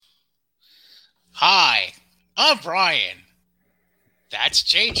I'm Brian. That's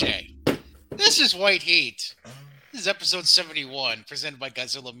JJ. This is White Heat. This is episode 71, presented by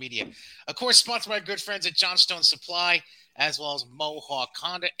Godzilla Media. Of course, sponsored by our good friends at Johnstone Supply, as well as Mohawk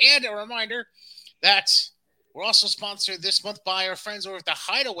Honda. And a reminder that we're also sponsored this month by our friends over at the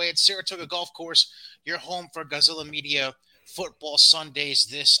Hideaway at Saratoga Golf Course, your home for Godzilla Media Football Sundays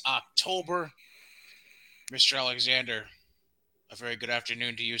this October. Mr. Alexander, a very good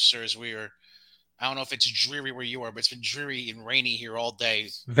afternoon to you, sir, as we are. I don't know if it's dreary where you are, but it's been dreary and rainy here all day.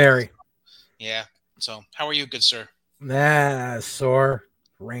 Very. Yeah. So, how are you, good sir? Sore.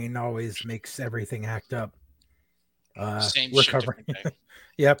 Rain always makes everything act up. Same recovering. shit.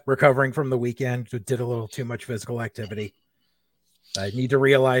 Yep, recovering from the weekend. Did a little too much physical activity. I need to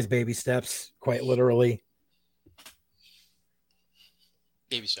realize baby steps, quite literally.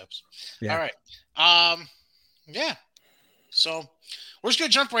 Baby steps. Yeah. All right. Yeah. So, we're just gonna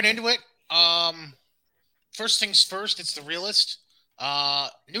jump right into it. First things first, it's the realist.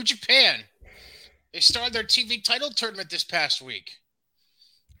 New Japan. They started their TV title tournament this past week.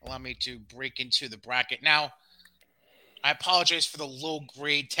 Allow me to break into the bracket. Now, I apologize for the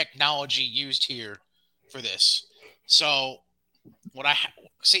low-grade technology used here for this. So, what I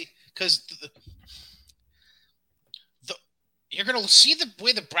see, because you're gonna see the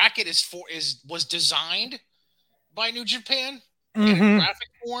way the bracket was designed by New Japan in a graphic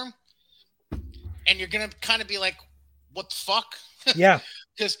form, and you're gonna kind of be like, "What the fuck?" Yeah.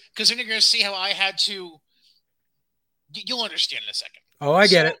 Because then you're gonna see how I had to. You'll understand in a second. Oh, I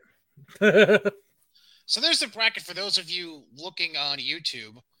get it. So there's the bracket for those of you looking on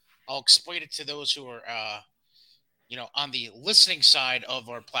YouTube. I'll explain it to those who are, on the listening side of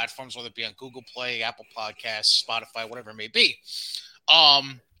our platforms, whether it be on Google Play, Apple Podcasts, Spotify, whatever it may be.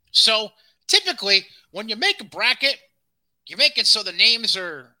 So typically, when you make a bracket, you make it so the names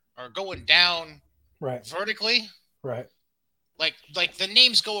are going down right vertically. Right. Like the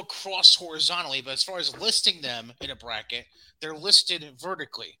names go across horizontally, but as far as listing them in a bracket, they're listed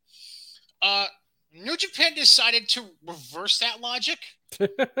vertically. New Japan decided to reverse that logic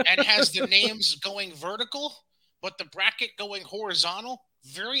and has the names going vertical, but the bracket going horizontal.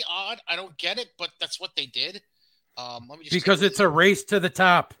 Very odd. I don't get it, but that's what they did. Let me just because it's a race to the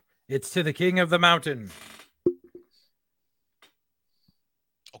top. It's to the king of the mountain.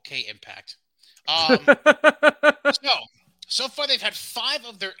 Okay, Impact. So far they've had 5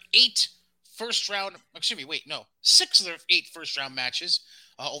 of their 8 6 of their 8 first round matches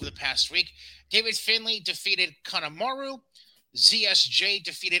over the past week. David Finlay defeated Kanemaru. ZSJ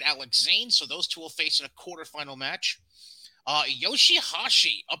defeated Alex Zane, so those two will face in a quarterfinal match.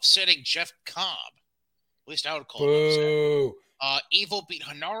 Yoshihashi upsetting Jeff Cobb. At least I would call it upset. Evil beat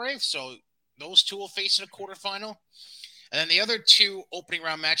Hanare, so those two will face in a quarterfinal. And then the other 2 opening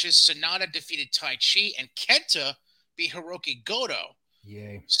round matches, Sonata defeated Tai Chi, and Kenta beat Hiroki Goto.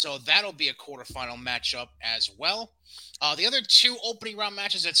 Yay. So that'll be a quarterfinal matchup as well. The other 2 opening round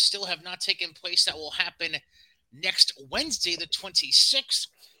matches that still have not taken place that will happen next Wednesday, the 26th.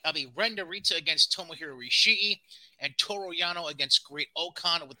 That'll be Ren Narita against Tomohiro Ishii and Toru Yano against Great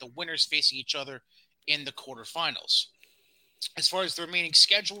Okan, with the winners facing each other in the quarterfinals. As far as the remaining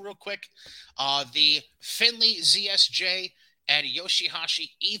schedule, real quick, the Finlay, ZSJ, and Yoshihashi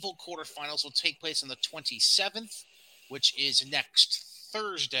Evil quarterfinals will take place on the 27th, which is next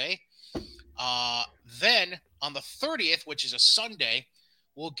Thursday. Then on the 30th, which is a Sunday,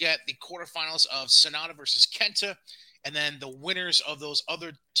 we'll get the quarterfinals of Sonata versus Kenta, and then the winners of those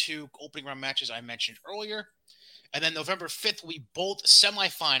other 2 opening round matches I mentioned earlier. And then November 5th, we both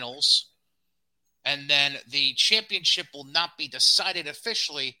semifinals, and then the championship will not be decided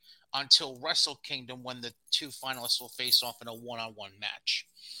officially until Wrestle Kingdom, when the 2 finalists will face off in a one-on-one match.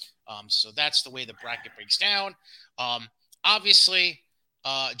 So that's the way the bracket breaks down. Obviously,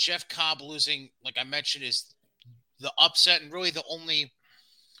 Jeff Cobb losing, like I mentioned, is the upset, and really the only.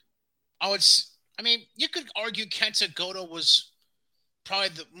 You could argue Kenta Goto was probably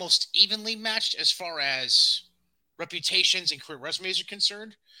the most evenly matched as far as reputations and career resumes are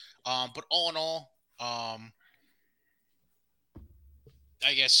concerned. But all in all, I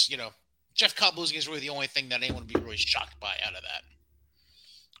guess, Jeff Cobb losing is really the only thing that anyone would be really shocked by out of that.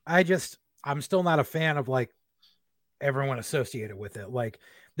 I'm still not a fan of everyone associated with it.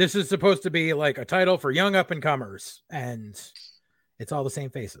 This is supposed to be like a title for young up and comers, and it's all the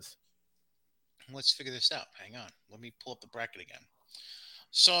same faces. Let's figure this out. Hang on. Let me pull up the bracket again.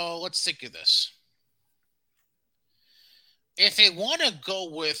 So let's think of this. If they want to go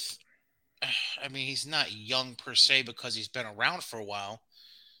with, he's not young per se because he's been around for a while.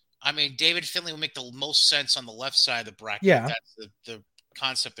 David Finlay would make the most sense on the left side of the bracket. Yeah. That's the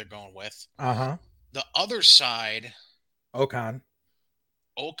concept they're going with. Uh-huh. The other side, Okan.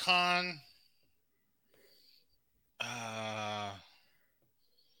 Okan, uh,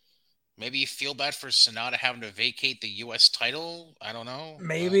 maybe you feel bad for Sonata having to vacate the U.S. title. I don't know.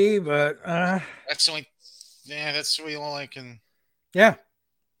 Maybe, but That's the only. Yeah, that's really all I can. yeah.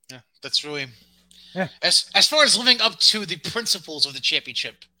 Yeah, that's really. Yeah. As far as living up to the principles of the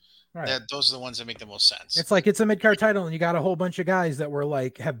championship, Right. those are the ones that make the most sense. It's like it's a mid card title, and you got a whole bunch of guys that were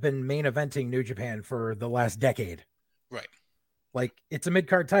like have been main eventing New Japan for the last decade. Right. Like it's a mid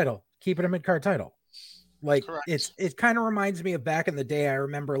card title. Keep it a mid card title. Like Correct. it kind of reminds me of back in the day. I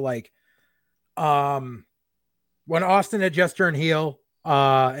remember like when Austin had just turned heel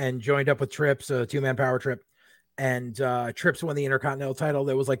and joined up with Trips, a 2-man power trip, and Trips won the Intercontinental title.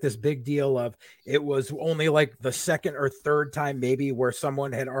 There was like this big deal of it was only like the second or third time maybe where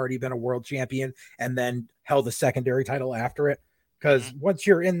someone had already been a world champion and then held a secondary title after it. Because once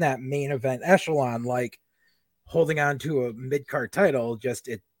you're in that main event echelon, like holding on to a mid-card title, just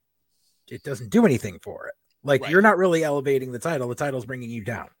it doesn't do anything for it. Like you're not really elevating the title. The title's bringing you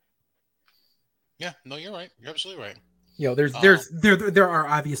down. Yeah, no, you're right. You're absolutely right. You know, there are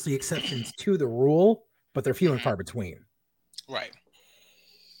obviously exceptions to the rule, but they're few and far between. Right.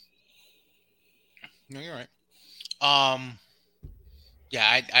 No, you're right.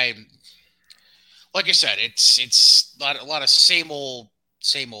 Yeah, I like I said, it's a lot of same old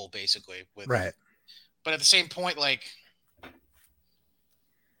basically. With right. But at the same point, like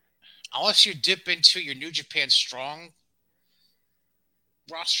unless you dip into your New Japan Strong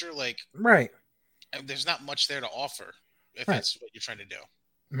roster, like right, there's not much there to offer if that's what you're trying to do.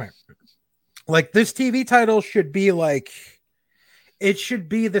 Right. Like this TV title should be like it should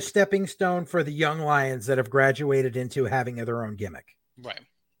be the stepping stone for the young lions that have graduated into having their own gimmick. Right.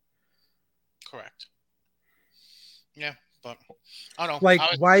 Correct. Yeah, but I don't know. Like,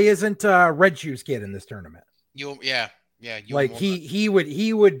 why isn't Red Juice Kid in this tournament? Yeah. Like he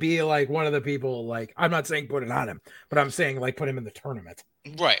would be like one of the people. Like, I'm not saying put it on him, but I'm saying like put him in the tournament.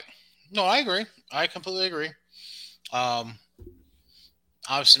 Right. No, I agree. I completely agree.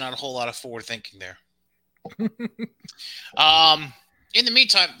 Obviously not a whole lot of forward thinking there. In the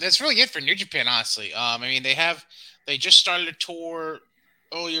meantime, that's really it for New Japan, honestly. I mean, they just started a tour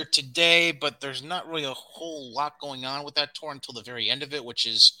earlier today, but there's not really a whole lot going on with that tour until the very end of it, which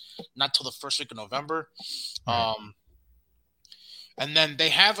is not till the first week of November. Right. And then they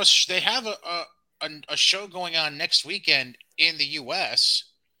have a show going on next weekend in the U.S.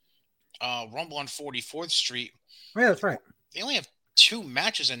 Rumble on 44th Street. Yeah, that's right. They only have 2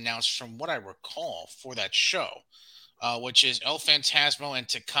 matches announced from what I recall for that show, which is El Phantasmo and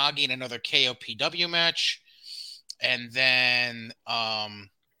Takagi in another KOPW match. And then I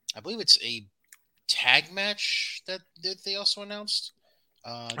believe it's a tag match that they also announced.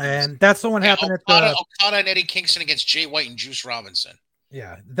 And that's the one happened at the Okada and Eddie Kingston against Jay White and Juice Robinson.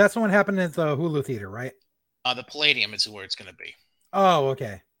 Yeah, that's the one happened at the Hulu Theater, right? The Palladium is where it's going to be. Oh,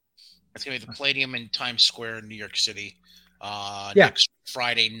 okay. It's going to be the Palladium in Times Square in New York City. Yeah. Next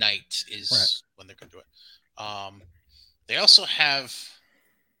Friday night is when they're going to do it. They also have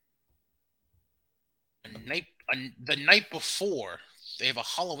the night before. They have a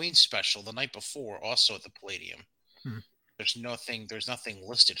Halloween special the night before, also at the Palladium. There's nothing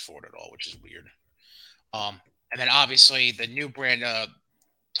listed for it at all, which is weird. And then obviously the new brand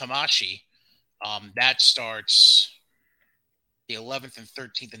Tamashi, that starts the 11th and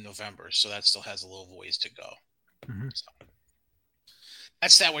 13th of November, so that still has a little ways to go. So,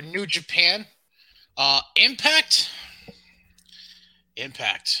 that's that with New Japan. Impact.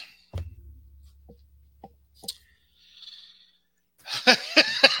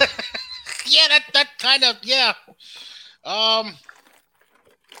 Yeah, that kind of, yeah.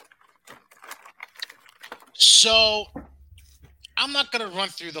 So I'm not gonna run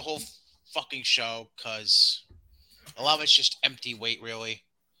through the whole fucking show because a lot of it's just empty weight, really.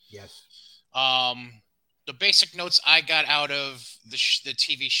 Yes. The basic notes I got out of the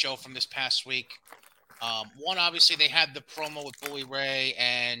TV show from this past week. One, obviously, they had the promo with Bully Ray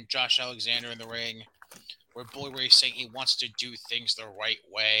and Josh Alexander in the ring, where Bully Ray is saying he wants to do things the right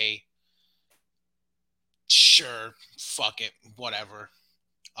way. Sure, fuck it, whatever.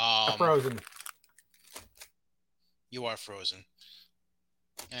 Frozen. You are frozen.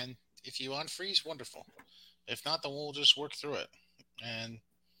 And if you unfreeze, wonderful. If not, then we'll just work through it. And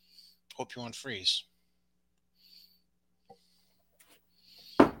hope you unfreeze.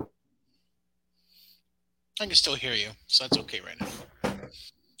 I can still hear you, so that's okay right now.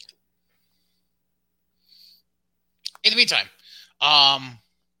 In the meantime,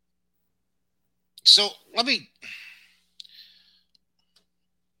 so let me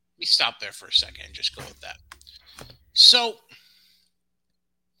stop there for a second and just go with that. So,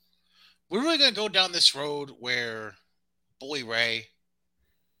 we're really going to go down this road where Bully Ray,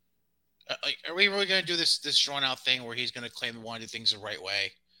 are we really going to do this drawn out thing where he's going to claim to want to do things the right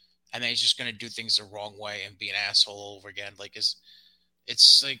way, and then he's just going to do things the wrong way and be an asshole all over again? Like, it's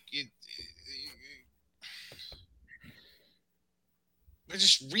like we're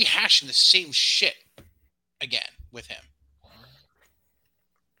just rehashing the same shit again with him.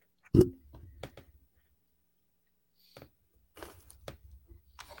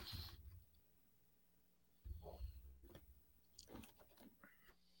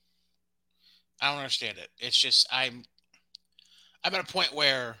 I don't understand it. It's just I'm at a point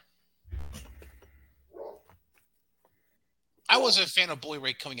where I wasn't a fan of Bully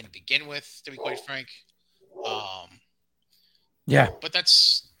Ray coming in to begin with, to be quite frank. Yeah, but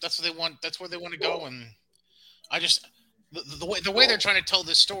that's what they want. That's where they want to go, and I just the way they're trying to tell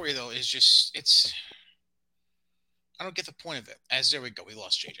this story though is just I don't get the point of it. As there we go, we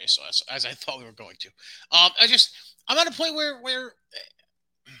lost JJ. So as I thought we were going to. I'm at a point where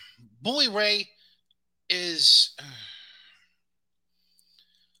Bully Ray is.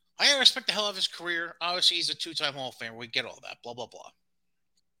 I respect the hell out of his career. Obviously, he's a 2-time Hall of Famer. We get all that. Blah blah blah.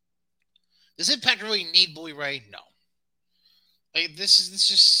 Does Impact really need Bully Ray? No. Like this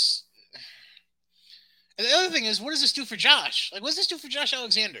just. And the other thing is, what does this do for Josh? Like, what does this do for Josh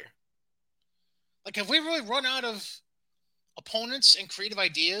Alexander? Like, have we really run out of opponents and creative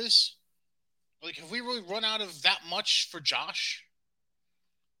ideas? Like, have we really run out of that much for Josh?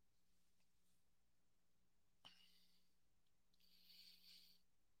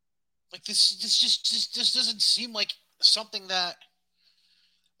 Like, this just doesn't seem like something that.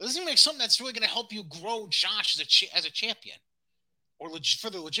 It doesn't seem like something that's really going to help you grow Josh as a champion, or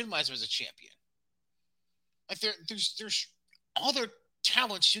further legitimize him as a champion. Like, there's other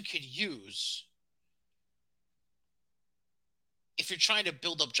talents you could use if you're trying to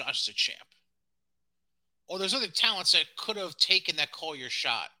build up Josh as a champ. Or there's other talents that could have taken that call your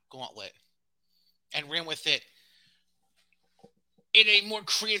shot gauntlet and ran with it in a more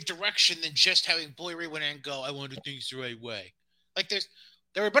creative direction than just having Bully Ray win and go, I want to do things the right way. Like,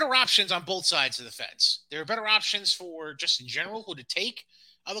 there are better options on both sides of the fence. There are better options for just in general who to take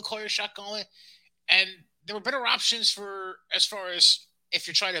out of the call your shot gauntlet. And there were better options for as far as if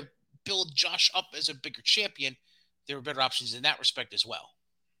you're trying to build Josh up as a bigger champion, there were better options in that respect as well.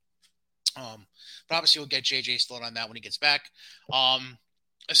 But obviously we'll get JJ's thought on that when he gets back.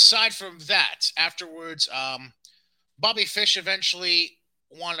 Aside from that, afterwards, Bobby Fish eventually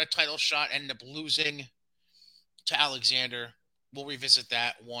wanted a title shot, ended up losing to Alexander. We'll revisit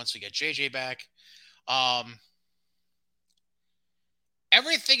that once we get JJ back.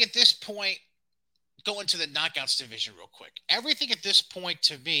 Everything at this point, go into the knockouts division real quick. Everything at this point,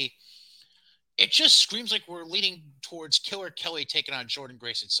 to me, it just screams like we're leading towards Killer Kelly taking on Jordan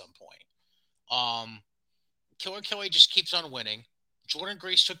Grace at some point. Killer Kelly just keeps on winning. Jordan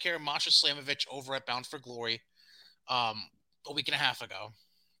Grace took care of Masha Slamovich over at Bound for Glory a week and a half ago.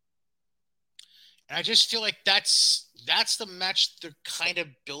 And I just feel like that's the match they're kind of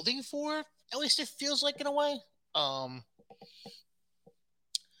building for. At least it feels like in a way.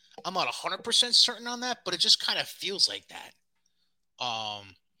 I'm not 100% certain on that, but it just kind of feels like that.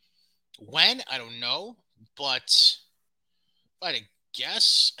 When? I don't know. But if I had to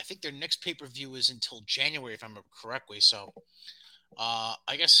guess, I think their next pay-per-view is until January, if I remember correctly. So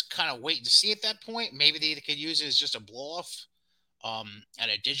I guess kind of waiting to see at that point. Maybe they could use it as just a blow-off at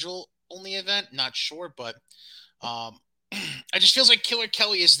a digital-only event. Not sure, but it just feels like Killer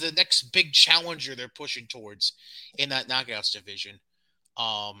Kelly is the next big challenger they're pushing towards in that knockouts division.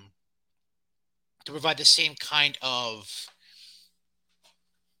 To provide the same kind of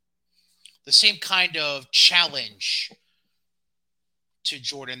challenge to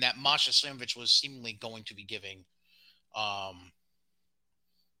Jordan that Masha Slamovich was seemingly going to be giving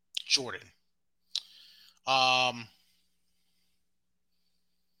Jordan.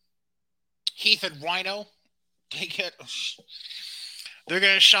 Heath and Rhino, they're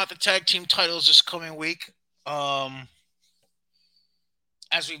going to shot the tag team titles this coming week.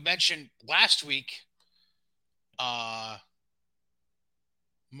 As we mentioned last week,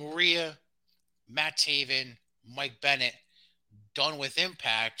 Maria, Matt Taven, Mike Bennett, done with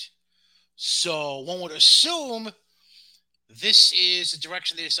Impact. So one would assume this is the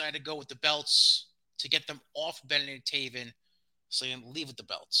direction they decided to go with the belts to get them off Bennett and Taven so they can leave with the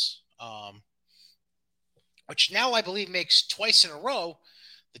belts. Which now I believe makes twice in a row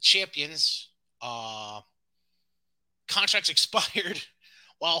the champions contracts expired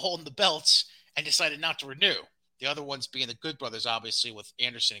while holding the belts and decided not to renew. The other ones being the Good Brothers, obviously, with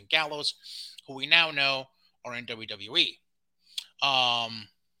Anderson and Gallows, who we now know are in WWE.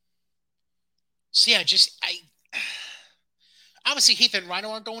 So yeah, obviously Heath and Rhino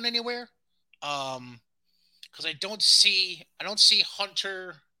aren't going anywhere. Because I don't see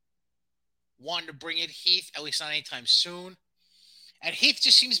Hunter wanting to bring in Heath, at least not anytime soon. And Heath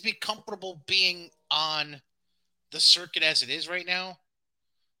just seems to be comfortable being on the circuit as it is right now.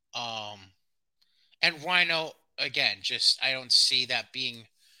 And Rhino, again, I don't see that being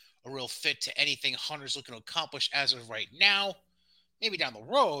a real fit to anything Hunter's looking to accomplish as of right now. Maybe down the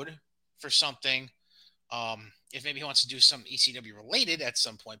road for something. If maybe he wants to do some ECW related at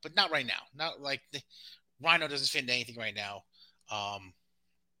some point, but not right now. Not like Rhino doesn't fit into anything right now.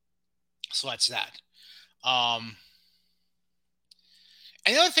 So that's that. And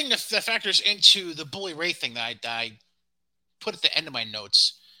the other thing that factors into the Bully Ray thing that I put at the end of my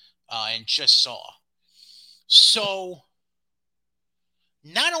notes and just saw. So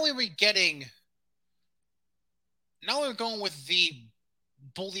not only are we going with the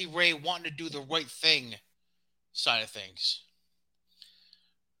Bully Ray wanting to do the right thing side of things.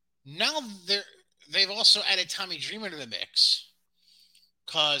 Now they've also added Tommy Dreamer to the mix,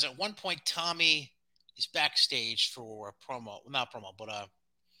 because at one point Tommy is backstage for a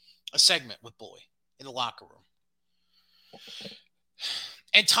segment with Bully in the locker room.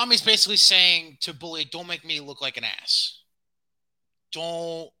 And Tommy's basically saying to Bully, don't make me look like an ass.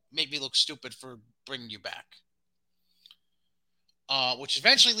 Don't make me look stupid for bringing you back. Which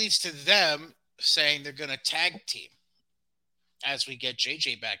eventually leads to them saying they're going to tag team as we get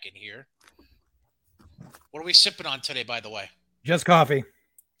JJ back in here. What are we sipping on today, by the way? Just coffee.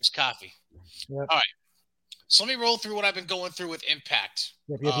 Just coffee. Yep. All right. So let me roll through what I've been going through with Impact.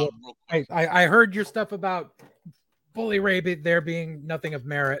 Yep. I heard your stuff about Bully Ray there being nothing of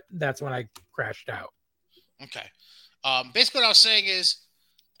merit. That's when I crashed out. Okay. Basically what I was saying is,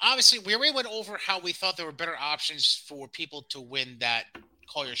 obviously, we already went over how we thought there were better options for people to win that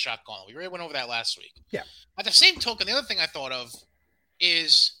Call Your Shot Gauntlet. We already went over that last week. Yeah. At the same token, the other thing I thought of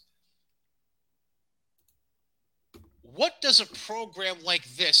is, what does a program like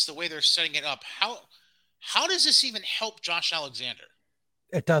this, the way they're setting it up, how does this even help Josh Alexander?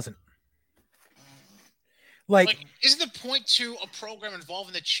 It doesn't. Isn't the point to a program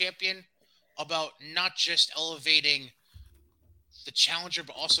involving the champion about not just elevating the challenger,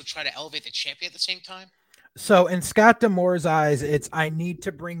 but also try to elevate the champion at the same time? So in Scott D'Amore's eyes, it's, I need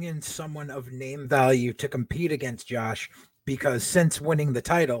to bring in someone of name value to compete against Josh, because since winning the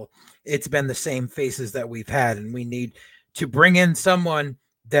title, it's been the same faces that we've had, and we need to bring in someone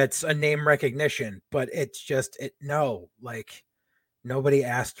that's a name recognition. But it's just, nobody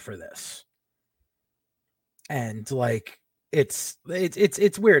asked for this. And it's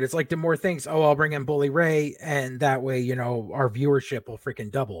weird. It's like D'Amore thinks, oh, I'll bring in Bully Ray, and that way, our viewership will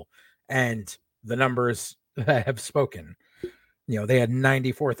freaking double. And the numbers have spoken. They had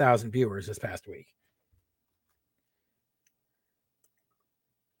 94,000 viewers this past week.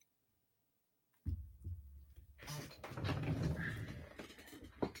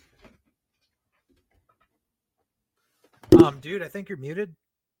 Dude, I think you're muted.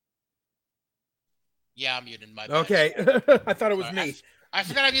 Yeah, I'm muted. My bad. Okay. I thought it was me. I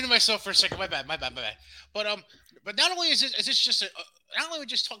forgot I muted myself for a second. My bad. But not only is this just not only we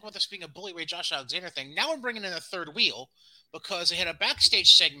just talk about this being a Bully Ray Josh Alexander thing, now we're bringing in a third wheel, because they had a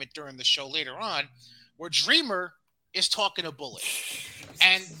backstage segment during the show later on where Dreamer is talking to Bully.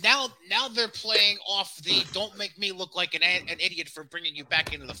 And now they're playing off the don't make me look like an idiot for bringing you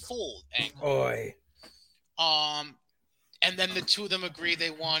back into the fold angle. Oy. And then the two of them agree they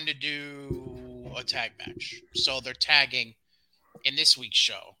wanted to do a tag match. So they're tagging in this week's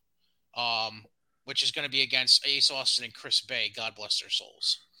show, which is going to be against Ace Austin and Chris Bay. God bless their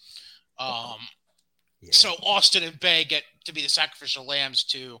souls. Yeah. So Austin and Bay get to be the sacrificial lambs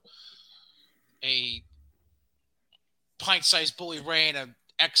to a pint-sized Bully Ray and an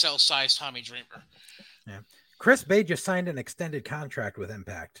XL-sized Tommy Dreamer. Yeah. Chris Bay just signed an extended contract with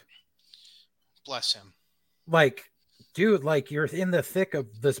Impact. Bless him. Dude, you're in the thick of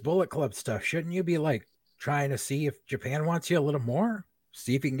this Bullet Club stuff. Shouldn't you be trying to see if Japan wants you a little more?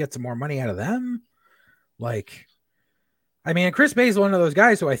 See if you can get some more money out of them? Chris Bay is one of those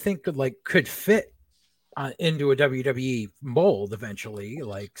guys who I think could fit into a WWE mold eventually.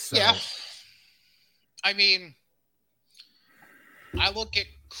 So. Yeah. I look at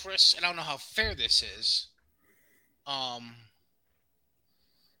Chris, and I don't know how fair this is.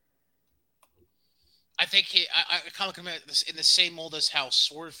 I think I kind of look at this in the same mold as how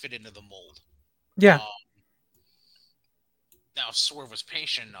Swerve fit into the mold. Yeah. Now Swerve was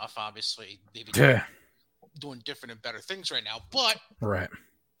patient enough, obviously. Maybe doing different and better things right now. But Right.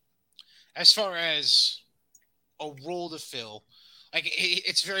 as far as a role to fill, like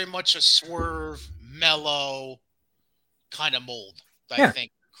it's very much a Swerve, mellow kind of mold that I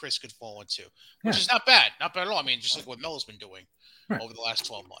think Chris could fall into, which is not bad at all. I mean, just like what Melo's been doing over the last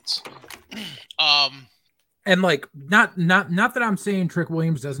 12 months. And like, not that I'm saying Trick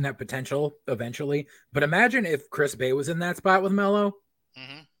Williams doesn't have potential eventually, but imagine if Chris Bay was in that spot with Melo.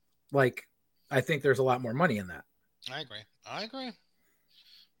 Mm-hmm. Like, I think there's a lot more money in that. I agree.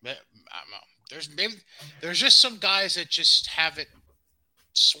 But, I don't know. There's just some guys that just have it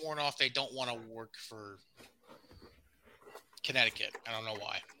sworn off they don't want to work for Connecticut. I don't know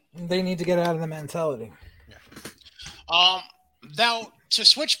why. They need to get out of the mentality. Yeah. Now to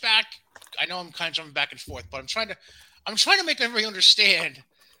switch back, I know I'm kind of jumping back and forth, but I'm trying to make everybody understand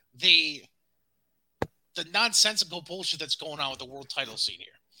the nonsensical bullshit that's going on with the world title scene here.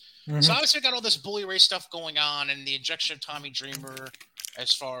 Mm-hmm. So obviously we got all this Bully Ray stuff going on and the injection of Tommy Dreamer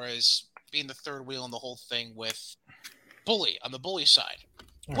as far as being the third wheel and the whole thing with Bully on the Bully side.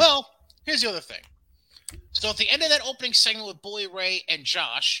 Mm-hmm. Well, here's the other thing. So at the end of that opening segment with Bully Ray and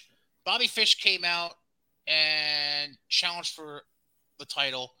Josh, Bobby Fish came out and challenged for the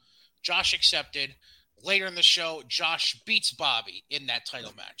title. Josh accepted. Later in the show, Josh beats Bobby in that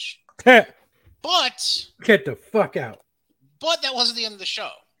title match. But get the fuck out. But that wasn't the end of the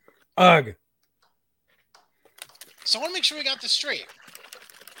show. Ugh. So I want to make sure we got this straight.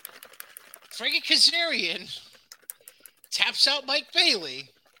 Frankie Kazarian taps out Mike Bailey.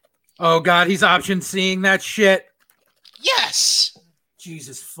 Oh God, he's option seeing that shit. Yes.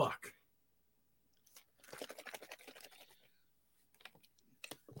 Jesus fuck.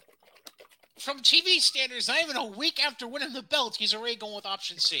 From TV standards, not even a week after winning the belt, he's already going with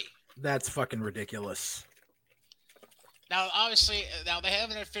option C. That's fucking ridiculous. Now, obviously, they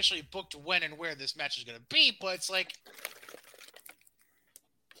haven't officially booked when and where this match is going to be, but it's like,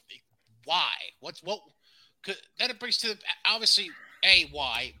 why? What? Then it brings to obviously A,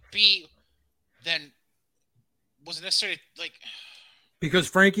 why? B, then was it necessary? Like, because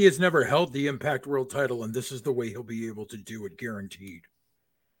Frankie has never held the Impact World title, and this is the way he'll be able to do it, guaranteed.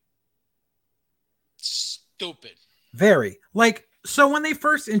 Stupid. Very. Like, so when they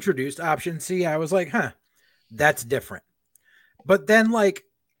first introduced option C, I was like, huh, that's different. But then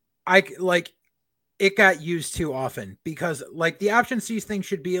it got used too often because like the option C thing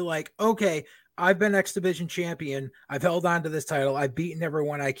should be like, okay, I've been X Division champion. I've held on to this title. I've beaten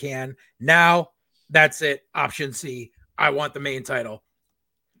everyone I can. Now that's it. Option C. I want the main title.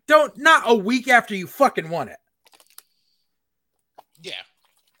 Not a week after you fucking won it. Yeah.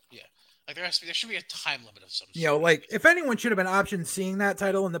 Like there should be a time limit of some sort. You know, like if anyone should have been option seeing that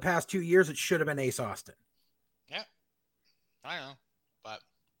title in the past 2 years, it should have been Ace Austin. Yeah, I know, but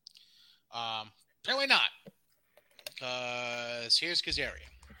apparently not. Because here's Kazarian.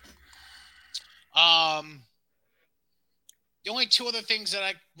 The only two other things that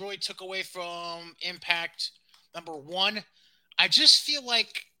I really took away from Impact. Number one, I just feel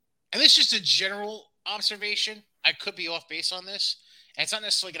like, and this is just a general observation. I could be off base on this. And it's not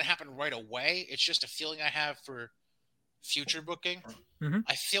necessarily going to happen right away. It's just a feeling I have for future booking. Mm-hmm.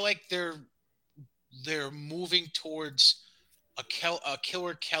 I feel like they're moving towards a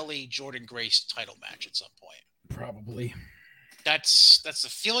Killer Kelly Jordan Grace title match at some point. Probably. That's the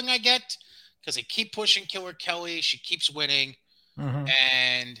feeling I get because they keep pushing Killer Kelly. She keeps winning,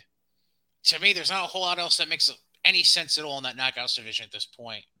 and to me, there's not a whole lot else that makes any sense at all in that Knockouts division at this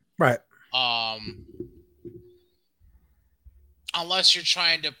point. Right. Unless you're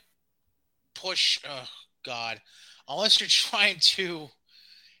trying to push, unless you're trying to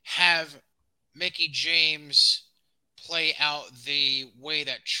have Mickie James play out the way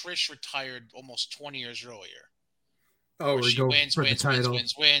that Trish retired almost 20 years earlier. Oh, where she wins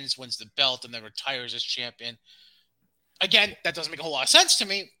the belt, and then retires as champion. Again, that doesn't make a whole lot of sense to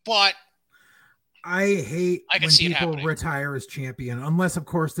me, but I hate when people retire as champion, unless, of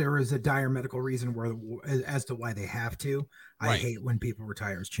course, there is a dire medical reason as to why they have to. Right. I hate when people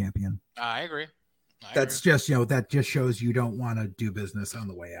retire as champion. I agree. That's just, that just shows you don't want to do business on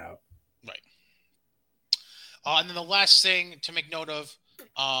the way out. Right. And then the last thing to make note of,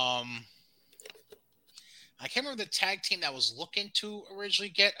 I can't remember the tag team that was looking to originally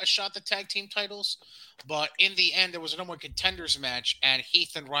get a shot at the tag team titles, but in the end, there was a number one contenders match, and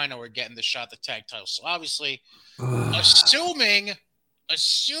Heath and Rhino were getting the shot at the tag titles. So obviously, assuming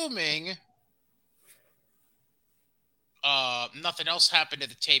nothing else happened at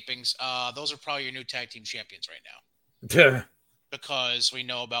the tapings, those are probably your new tag team champions right now. Yeah. Because we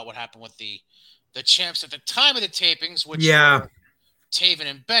know about what happened with the champs at the time of the tapings, which were Taven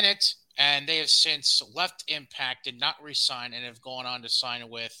and Bennett. And they have since left Impact, did not resign, and have gone on to sign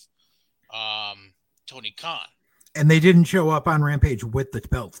with Tony Khan. And they didn't show up on Rampage with the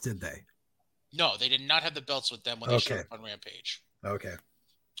belts, did they? No, they did not have the belts with them when they showed up on Rampage. Okay.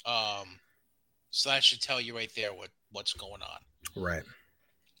 So that should tell you right there what's going on. Right.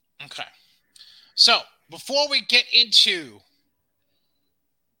 Okay. So before we get into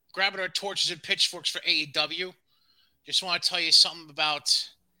grabbing our torches and pitchforks for AEW, just want to tell you something about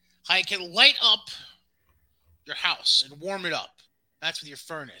how you can light up your house and warm it up. That's with your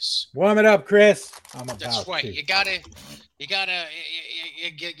furnace. Warm it up, Chris. That's right. You gotta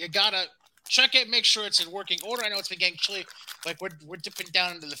check it, make sure it's in working order. I know it's been getting chilly. Like we're dipping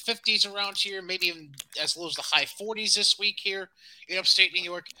down into the 50s around here, maybe even as low as the high 40s this week here in upstate New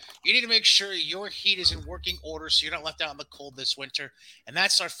York. You need to make sure your heat is in working order so you're not left out in the cold this winter. And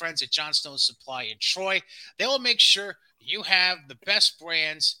that's our friends at Johnstone Supply in Troy. They will make sure you have the best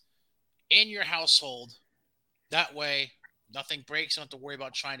brands in your household. That way, nothing breaks. You don't have to worry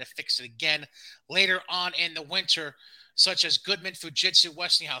about trying to fix it again later on in the winter, such as Goodman, Fujitsu,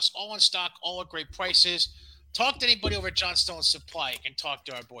 Westinghouse, all in stock, all at great prices. Talk to anybody over at Johnstone Supply. You can talk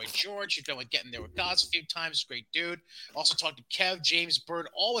to our boy George. You've been with Getting There with Gods a few times. Great dude. Also talk to Kev, James, Bird,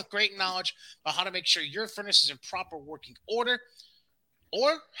 all with great knowledge about how to make sure your furnace is in proper working order.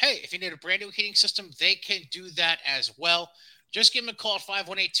 Or, hey, if you need a brand new heating system, they can do that as well. Just give them a call at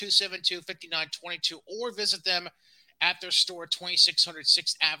 518-272-5922 or visit them at their store, 2600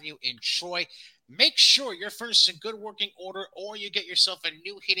 6th Avenue in Troy. Make sure your furnace is in good working order or you get yourself a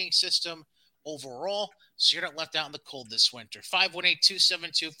new heating system overall so you're not left out in the cold this winter.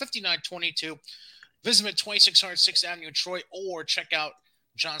 518-272-5922. Visit them at 2600 6th Avenue in Troy or check out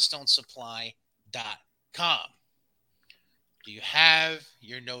johnstonesupply.com. Do you have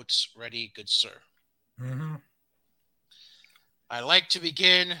your notes ready, good sir? Mm-hmm. I like to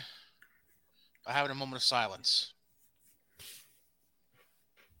begin by having a moment of silence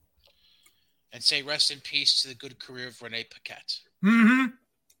and say rest in peace to the good career of Renee Paquette. Mm-hmm.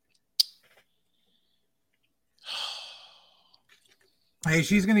 Hey,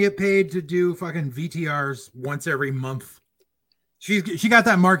 she's gonna get paid to do fucking VTRs once every month. She got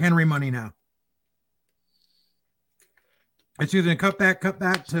that Mark Henry money now. And she's gonna cut back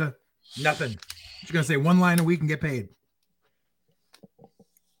to nothing. She's gonna say one line a week and get paid.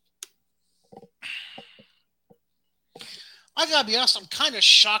 I gotta be honest, I'm kind of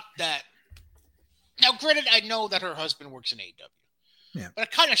shocked that. Now, granted, I know that her husband works in AEW. Yeah. But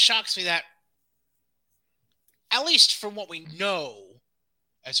it kind of shocks me that, at least from what we know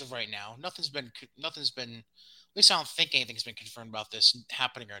as of right now, nothing's been, at least I don't think anything's been confirmed about this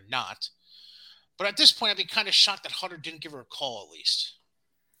happening or not. But at this point, I'd be kind of shocked that Hunter didn't give her a call at least.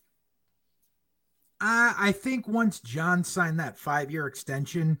 I think once John signed that 5-year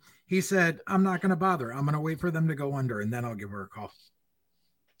extension, he said, I'm not going to bother. I'm going to wait for them to go under, and then I'll give her a call.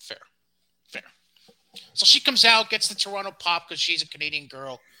 Fair. So she comes out, gets the Toronto pop because she's a Canadian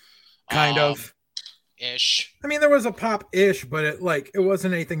girl. Kind of. Ish. I mean, there was a pop-ish, but it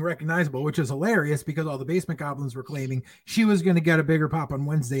wasn't anything recognizable, which is hilarious because all the Basement Goblins were claiming she was going to get a bigger pop on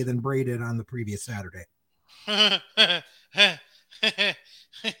Wednesday than Bray did on the previous Saturday. Yeah.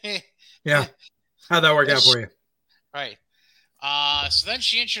 How'd that work out for you? Right. So then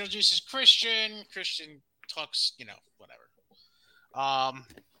she introduces Christian. Christian talks, whatever.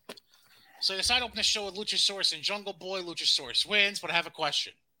 So they decide to open the show with Luchasaurus and Jungle Boy. Luchasaurus wins, but I have a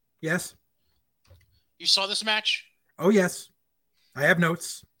question. Yes. You saw this match? Oh, yes. I have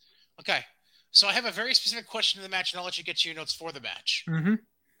notes. Okay. So I have a very specific question to the match, and I'll let you get to your notes for the match. Mm-hmm.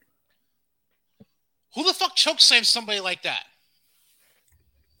 Who the fuck chokeslams somebody like that?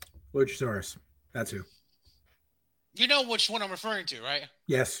 Luchasaurus. That's who. You know which one I'm referring to, right?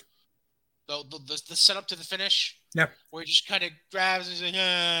 Yes. The setup to the finish? Yeah. Where he just kind of grabs and he's like,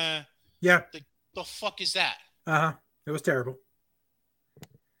 Yeah. The fuck is that? Uh-huh. It was terrible.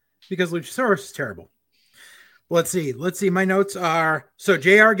 Because Luchasaurus is terrible. Let's see. My notes are, so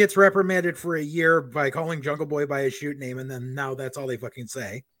JR gets reprimanded for a year by calling Jungle Boy by his shoot name, and then now that's all they fucking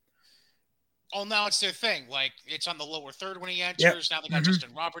say. Oh, now it's their thing. Like, it's on the lower third when he enters. Yep. Now they got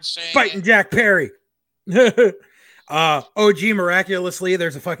Justin Roberts saying Fighting Jack Perry. OG miraculously,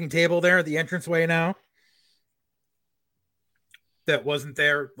 there's a fucking table there at the entranceway now. That wasn't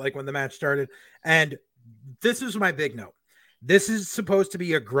there, like, when the match started. And this is my big note. This is supposed to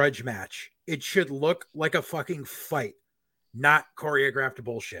be a grudge match. It should look like a fucking fight, not choreographed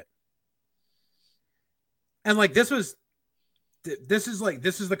bullshit. And like this is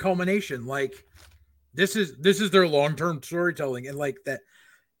the culmination. Like this is their long-term storytelling, and like that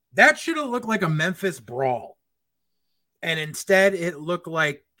should have looked like a Memphis brawl. And instead it looked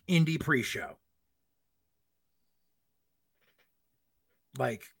like indie pre-show.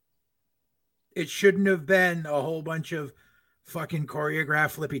 Like, it shouldn't have been a whole bunch of fucking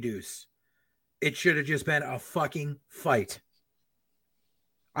choreographed flippy-doos. It should have just been a fucking fight.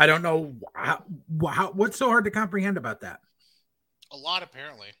 I don't know what's so hard to comprehend about that. A lot,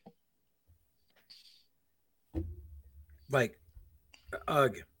 apparently. Like,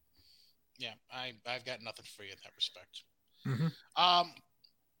 ugh. Yeah, I've got nothing for you in that respect. Mm-hmm.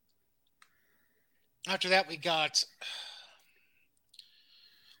 After that, we got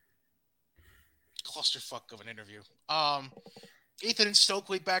clusterfuck of an interview. Ethan and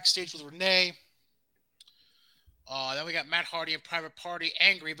Stokely backstage with Renee. Then we got Matt Hardy and Private Party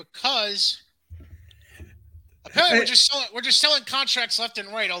angry because apparently we're just selling contracts left and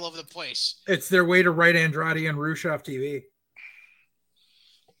right all over the place. It's their way to write Andrade and Rush off TV.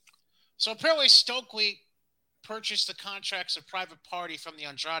 So apparently Stokely purchased the contracts of Private Party from the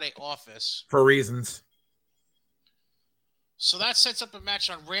Andrade office. For reasons. So that sets up a match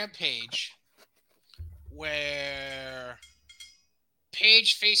on Rampage where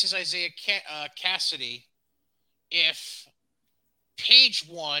Paige faces Isaiah Cassidy. If Paige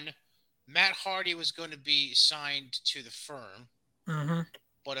won, Matt Hardy was going to be signed to the firm. Mm-hmm.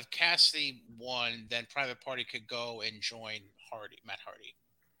 But if Cassidy won, then Private Party could go and join Matt Hardy.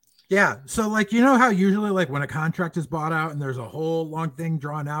 Yeah. So, like, you know how usually, like, when a contract is bought out and there's a whole long thing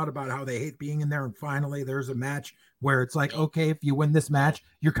drawn out about how they hate being in there, and finally there's a match where it's like, okay, if you win this match,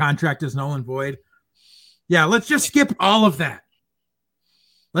 your contract is null and void. Yeah, let's just skip all of that.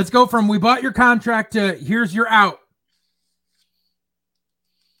 Let's go from we bought your contract to here's your out.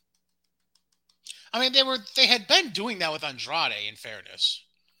 I mean, they had been doing that with Andrade, in fairness.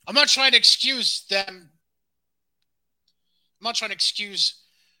 I'm not trying to excuse them. I'm not trying to excuse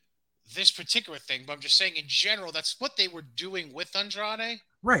this particular thing, but I'm just saying in general, that's what they were doing with Andrade.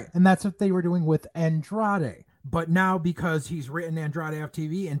 Right, and that's what they were doing with Andrade. But now, because he's written Andrade off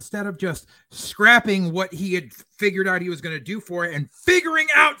TV, instead of just scrapping what he had figured out he was going to do for it and figuring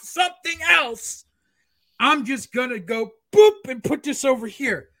out something else, I'm just going to go boop and put this over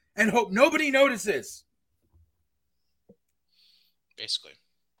here and hope nobody notices. Basically.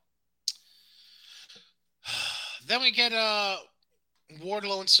 Then we get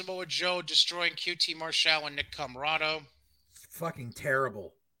Wardlow and Samoa Joe destroying QT Marshall and Nick Comoroto. Fucking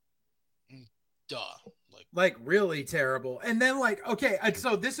terrible. Duh. Like really terrible. And then, like, okay,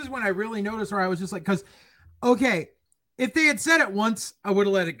 so this is when I really noticed where I was just like, because, okay, if they had said it once, I would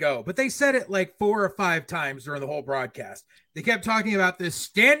have let it go. But they said it like 4 or 5 times during the whole broadcast. They kept talking about this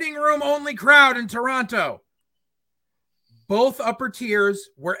standing room only crowd in Toronto. Both upper tiers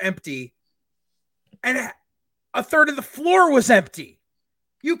were empty. And a third of the floor was empty.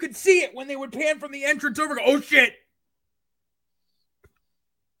 You could see it when they would pan from the entrance over. Go, oh, shit.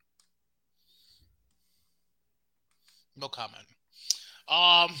 No comment.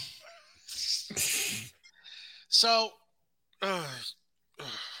 So, talk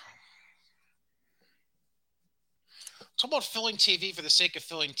about filling TV for the sake of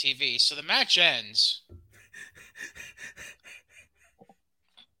filling TV. So the match ends.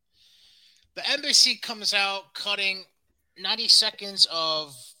 The embassy comes out cutting 90 seconds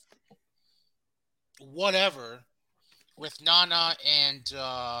of whatever with Nana and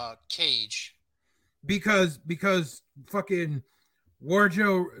Cage. Because fucking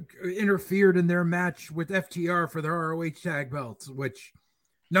Wardlow interfered in their match with FTR for their ROH tag belts, which,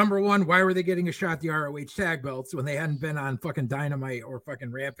 number one, why were they getting a shot at the ROH tag belts when they hadn't been on fucking Dynamite or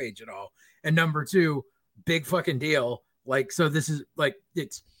fucking Rampage at all? And number two, big fucking deal. Like, so this is like,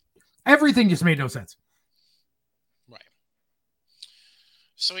 it's everything just made no sense. Right.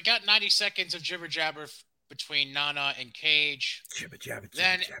 So we got 90 seconds of jibber jabber between Nana and Cage. Jibber jabber,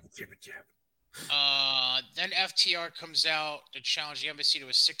 then jabber jabber jabber. Then FTR comes out to challenge the embassy to a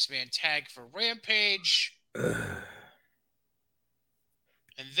 6-man tag for Rampage. And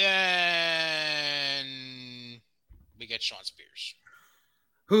then we get Shawn Spears,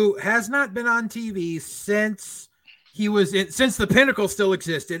 who has not been on TV since since the Pinnacle still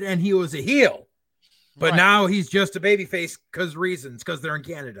existed and he was a heel. But right. Now he's just a babyface because they're in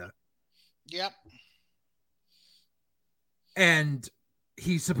Canada. Yep. And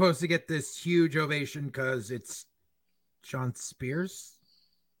he's supposed to get this huge ovation because it's Shawn Spears.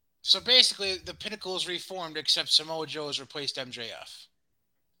 So basically, the Pinnacle is reformed, except Samoa Joe has replaced MJF.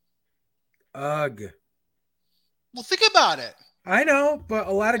 Ugh. Well, think about it. I know, but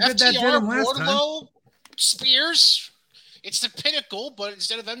a lot of good that did him last Wardlow, time. Spears. It's the Pinnacle, but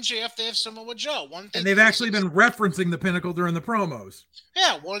instead of MJF, they have Samoa Joe. And they've actually been referencing the Pinnacle during the promos.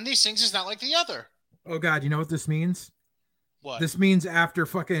 Yeah, one of these things is not like the other. Oh, God, you know what this means? What? This means after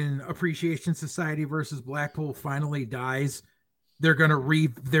fucking Appreciation Society versus Blackpool finally dies, they're gonna re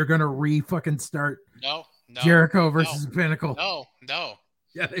fucking start No, Jericho no, versus Pinnacle. no.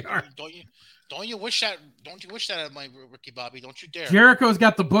 Yeah, they are. Don't you wish that? Don't you wish that of my Ricky Bobby? Don't you dare! Jericho's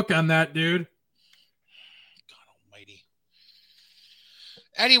got the book on that, dude. God Almighty.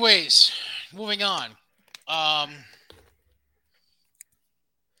 Anyways, moving on.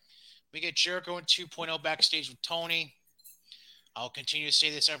 We get Jericho in 2.0 backstage with Tony. I'll continue to say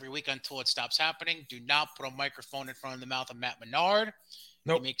this every week until it stops happening. Do not put a microphone in front of the mouth of Matt Menard.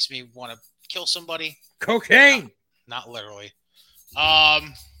 Nope. He makes me want to kill somebody. Cocaine. Not literally.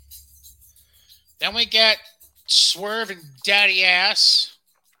 Then we get Swerve and Daddy Ass.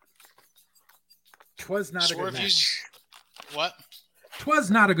 Twas not Swerve a good match. What?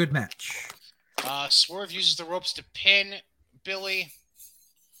 Twas not a good match. Swerve uses the ropes to pin Billy.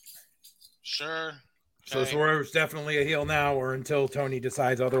 Sure. So Swerve's definitely a heel now, or until Tony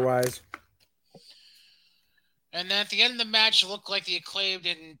decides otherwise. And then at the end of the match, it looked like the Acclaimed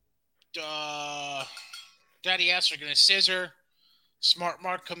and Daddy Ass are going to scissor. Smart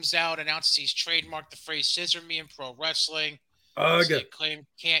Mark comes out, announces he's trademarked the phrase "scissor me" in pro wrestling. So the Acclaimed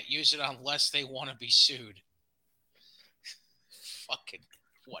can't use it unless they want to be sued. Fucking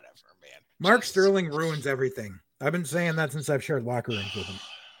whatever, man. Mark Sterling ruins everything. I've been saying that since I've shared locker rooms with him.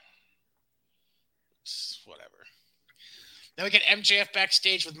 Whatever. Then we get MJF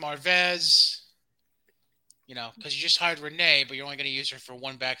backstage with Marvez. You know, because you just hired Renee, but you're only going to use her for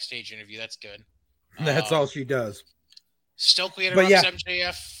one backstage interview. That's good. That's all she does. Stokely interrupts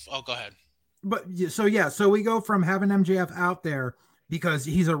MJF. Oh, go ahead. So we go from having MJF out there because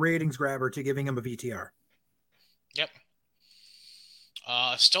he's a ratings grabber to giving him a VTR. Yep.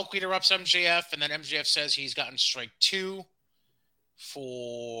 Stokely interrupts MJF, and then MJF says he's gotten strike 2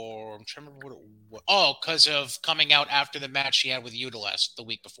 for... I'm trying to remember what it was. Oh, because of coming out after the match he had with Utilest the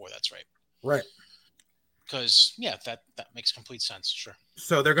week before. That's right. Right. Because, yeah, that makes complete sense. Sure.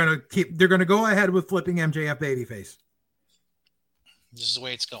 So they're gonna go ahead with flipping MJF babyface. This is the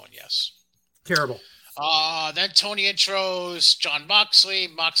way it's going, yes. Terrible. Then Tony intros Jon Moxley.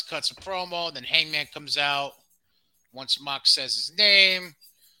 Mox cuts a promo. Then Hangman comes out once Mox says his name.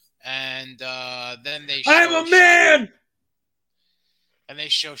 And then they show I'm a man! And they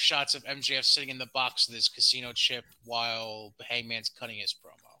show shots of MJF sitting in the box with his casino chip while Hangman's cutting his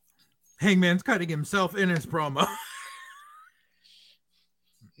promo. Hangman's cutting himself in his promo.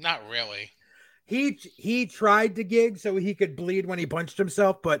 Not really. He tried to gig so he could bleed when he punched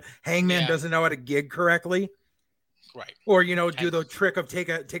himself, but Hangman doesn't know how to gig correctly. Right. Or, do the trick of take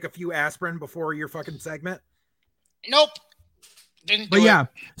a few aspirin before your fucking segment. Nope. Didn't do it.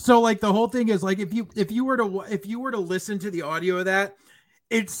 So like the whole thing is like if you were to listen to the audio of that,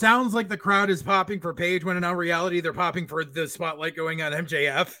 it sounds like the crowd is popping for Paige when in all reality they're popping for the spotlight going on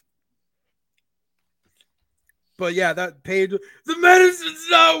MJF. But yeah, that Paige, the medicine's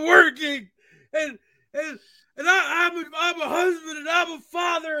not working. And I'm a husband and I'm a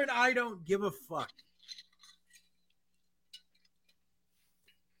father and I don't give a fuck.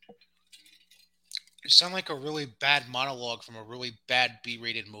 You sound like a really bad monologue from a really bad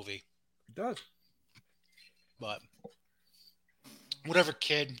B-rated movie. It does. But whatever,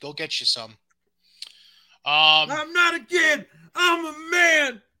 kid. Go get you some. I'm not a kid. I'm a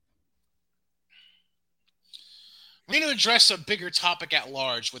man. We need to address a bigger topic at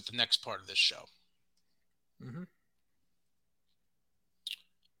large with the next part of this show. Mm-hmm.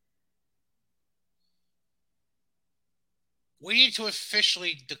 We need to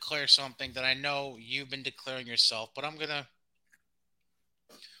officially declare something that I know you've been declaring yourself, but I'm going to...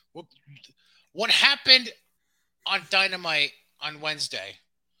 What happened on Dynamite on Wednesday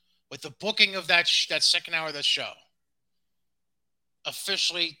with the booking of that second hour of the show,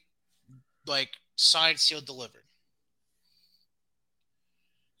 officially, signed, sealed, delivered.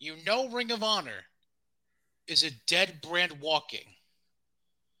 Ring of Honor is a dead brand walking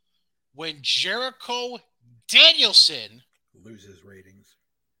when Jericho Danielson loses ratings.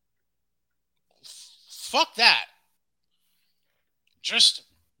 Fuck that. Just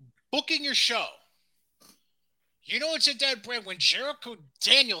booking your show. It's a dead brand when Jericho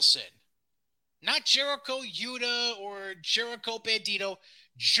Danielson, not Jericho Yuta or Jericho Bandito,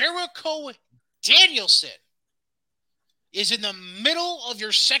 Jericho Danielson is in the middle of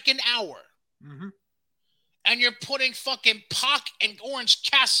your second hour. Mm-hmm. And you're putting fucking Pac and Orange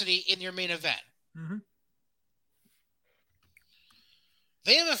Cassidy in your main event. Mm-hmm.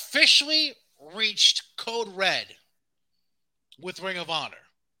 They have officially reached Code Red with Ring of Honor.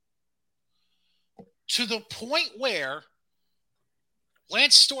 To the point where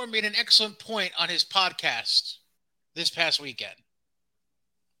Lance Storm made an excellent point on his podcast this past weekend.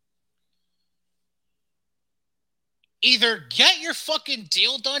 Either get your fucking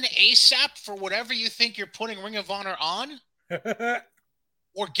deal done ASAP for whatever you think you're putting Ring of Honor on,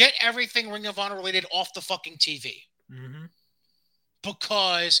 or get everything Ring of Honor related off the fucking TV. Mm-hmm.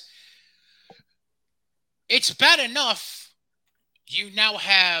 Because it's bad enough you now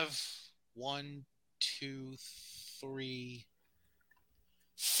have 1, 2, 3,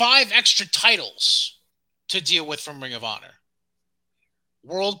 5 extra titles to deal with from Ring of Honor.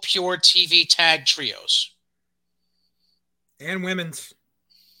 World Pure TV Tag Trios. And women's.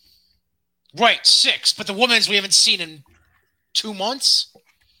 Right, 6. But the women's we haven't seen in 2 months.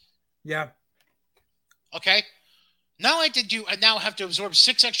 Yeah. Okay. I now have to absorb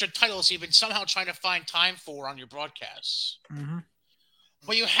 6 extra titles you've been somehow trying to find time for on your broadcasts. Mm-hmm.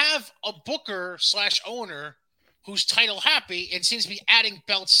 But you have a booker / owner who's title happy and seems to be adding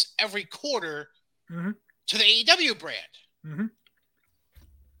belts every quarter mm-hmm. to the AEW brand. Mm-hmm.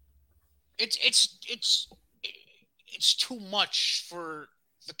 It's too much for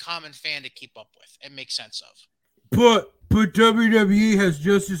the common fan to keep up with and make sense of. But WWE has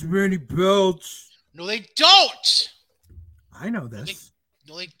just as many belts. No, they don't. I know this.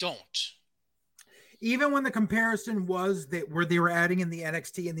 No, they don't. Even when the comparison was where they were adding in the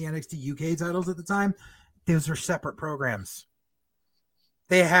NXT and the NXT UK titles at the time, those are separate programs.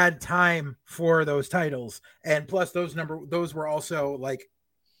 They had time for those titles, and plus those were also like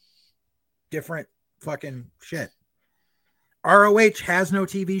different fucking shit. ROH has no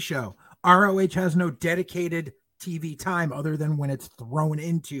TV show. ROH has no dedicated TV time other than when it's thrown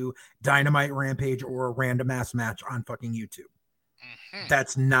into Dynamite, Rampage, or a random ass match on fucking YouTube. Mm-hmm.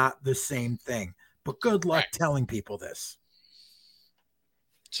 That's not the same thing. But good luck telling people this.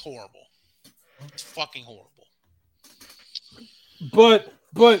 It's horrible. It's fucking horrible. But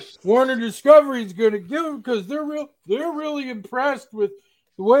Warner Discovery is going to give them because they're really impressed with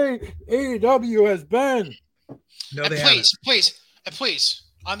the way AEW has been. No, and please,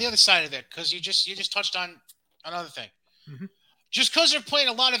 on the other side of it, because you just touched on another thing. Mm-hmm. Just because they're playing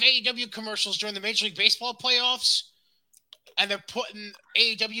a lot of AEW commercials during the Major League Baseball playoffs, and they're putting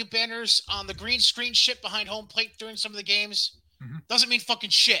AEW banners on the green screen shit behind home plate during some of the games, doesn't mean fucking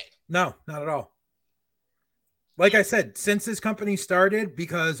shit. No, not at all. Like I said, since this company started,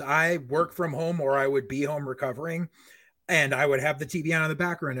 because I work from home or I would be home recovering, and I would have the TV on in the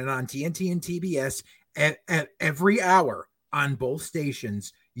background, and on TNT and TBS at every hour on both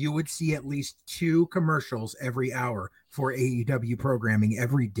stations, you would see at least 2 commercials every hour for AEW programming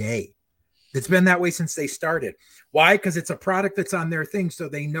every day. It's been that way since they started. Why? Because it's a product that's on their thing, so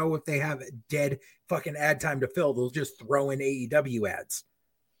they know if they have dead fucking ad time to fill, they'll just throw in AEW ads.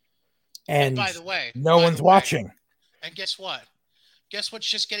 And by the way, no one's watching. And guess what? Guess what's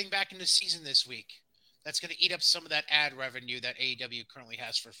just getting back into season this week? That's going to eat up some of that ad revenue that AEW currently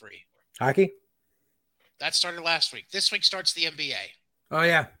has for free. Hockey? That started last week. This week starts the NBA. Oh,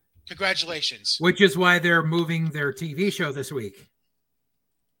 yeah. Congratulations. Which is why they're moving their TV show this week.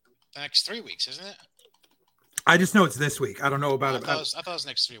 The next 3 weeks, isn't it? I just know it's this week. I don't know about it. I thought it was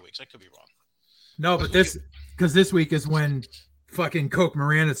next 3 weeks. I could be wrong. No, but this week is when fucking Coke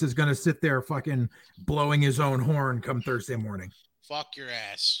Moranis is going to sit there fucking blowing his own horn come Thursday morning. Fuck your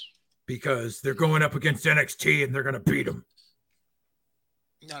ass. Because they're going up against NXT and they're going to beat them.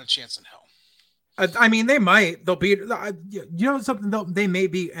 Not a chance in hell. I mean, they might. They'll beat. You know something? They may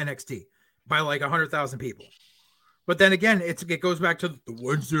beat NXT by like 100,000 people. But then again, it goes back to the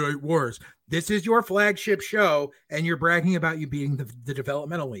Wednesday Night Wars. This is your flagship show, and you're bragging about you beating the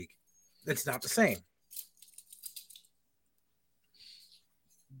developmental league. It's not the same.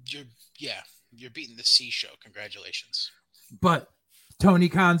 You're beating the C show. Congratulations. But Tony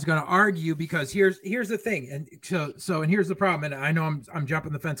Khan's going to argue because here's the thing, and so here's the problem. And I know I'm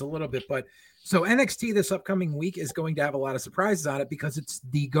jumping the fence a little bit, but so NXT this upcoming week is going to have a lot of surprises on it because it's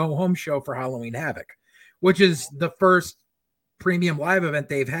the go home show for Halloween Havoc, which is the first premium live event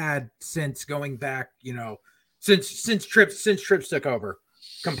they've had since going back, since Trips took over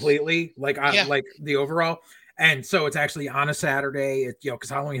completely, like the overall. And so it's actually on a Saturday,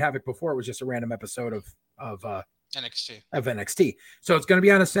 because Halloween Havoc before was just a random episode of NXT. So it's going to be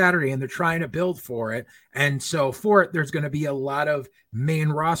on a Saturday, and they're trying to build for it. And so for it, there's going to be a lot of main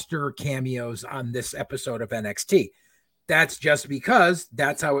roster cameos on this episode of NXT. That's just because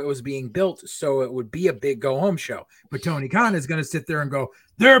that's how it was being built. So it would be a big go home show. But Tony Khan is going to sit there and go,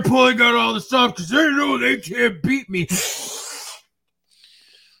 they're pulling out all the stuff because they know they can't beat me.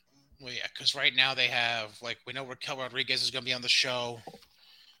 Well, yeah, because right now they have, we know Raquel Rodriguez is going to be on the show.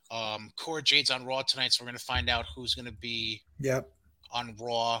 Cora Jade's on Raw tonight, so we're going to find out who's going to be on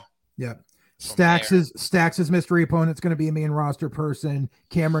Raw. Yep. Stax's mystery opponent's going to be a main roster person.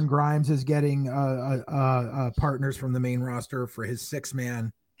 Cameron Grimes is getting partners from the main roster for his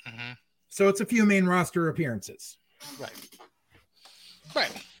 6-man. Mm-hmm. So it's a few main roster appearances. Right.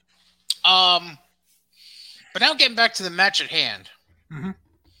 But now getting back to the match at hand. Mm-hmm.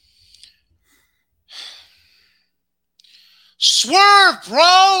 Swerve,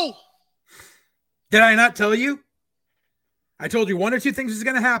 bro! Did I not tell you? I told you one or two things is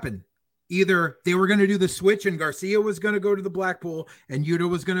going to happen. Either they were going to do the switch and Garcia was going to go to the Blackpool and Yuta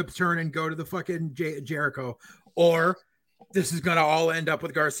was going to turn and go to the fucking Jericho, or this is going to all end up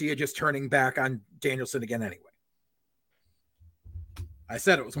with Garcia just turning back on Danielson again anyway. I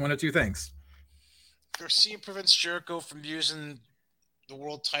said it was one of two things. Garcia prevents Jericho from using the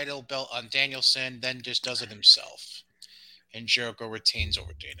world title belt on Danielson, then just does it himself. And Jericho retains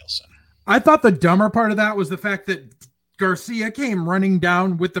over Danielson. I thought the dumber part of that was the fact that Garcia came running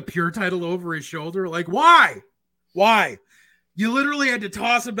down with the pure title over his shoulder. Like, why? Why? You literally had to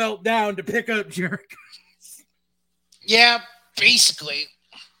toss a belt down to pick up Jericho. Yeah, basically.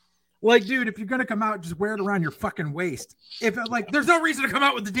 Like, dude, if you're going to come out, just wear it around your fucking waist. If like, there's no reason to come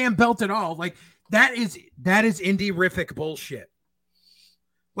out with the damn belt at all. Like, that is indie-rific bullshit.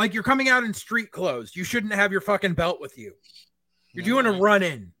 Like, you're coming out in street clothes. You shouldn't have your fucking belt with you. You're doing a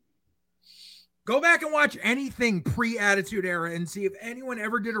run-in. Go back and watch anything pre-Attitude Era and see if anyone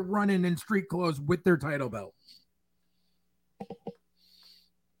ever did a run-in in street clothes with their title belt.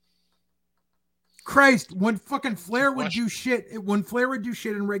 Christ, when fucking Flair would do shit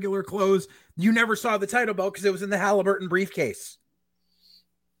in regular clothes, you never saw the title belt because it was in the Halliburton briefcase.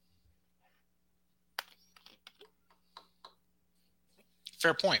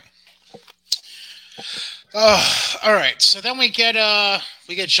 Fair point. All right. So then we get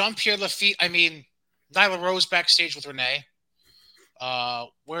Jean-Pierre Lafitte. I mean, Nyla Rose backstage with Renee,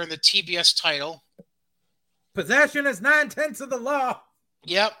 wearing the TBS title. Possession is 9/10 of the law.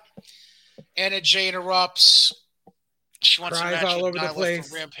 Yep. Anna Jay interrupts. She wants Cries to match all with over the Nyla place.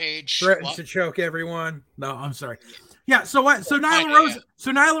 for Rampage. Threatens to choke everyone. No, I'm sorry. Yeah. So what? So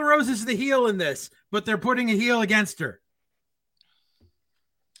Nyla Rose is the heel in this, but they're putting a heel against her.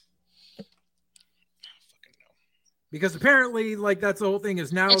 Because apparently, like, that's the whole thing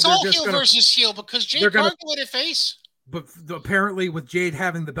is now it's they're all just heel versus heel because Jade Cargill in her face. But apparently, with Jade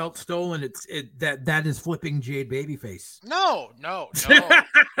having the belt stolen, that is flipping Jade babyface. No.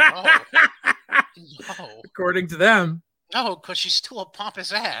 According to them. No, because she's still a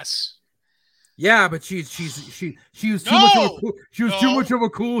pompous ass. Yeah, but she was too much of a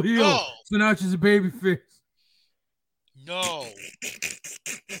cool heel. No. So now she's a babyface. No.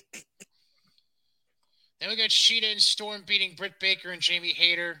 Then we got Shida and Storm beating Britt Baker and Jamie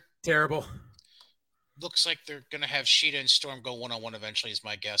Hayter. Terrible. Looks like they're gonna have Shida and Storm go one-on-one eventually, is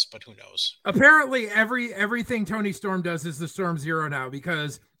my guess, but who knows? Apparently, everything Toni Storm does is the Storm Zero now,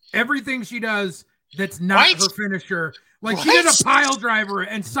 because everything she does that's not her finisher, like she did a pile driver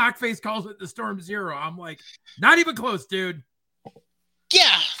and Sockface calls it the Storm Zero. I'm like, not even close, dude.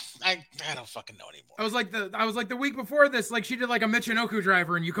 Yeah, I don't fucking know anymore. I was like the week before this, like she did like a Michinoku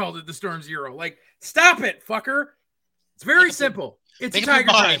driver and you called it the Storm Zero. Like, stop it, fucker. It's very simple. It's a Tiger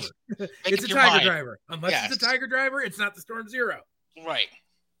driver. It's a Tiger driver. Unless it's a Tiger driver, it's not the Storm Zero. Right.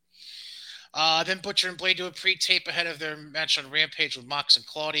 Then Butcher and Blade do a pre-tape ahead of their match on Rampage with Mox and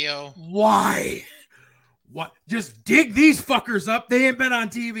Claudio. Why? What? Just dig these fuckers up. They ain't been on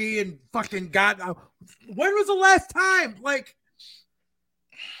TV and fucking got. When was the last time? Like,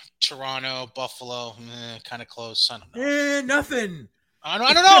 Toronto, Buffalo, kind of close. I don't know. Nothing. I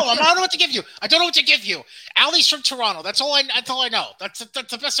don't know. I don't know what to give you. I don't know what to give you. Allie's from Toronto. That's all I know. That's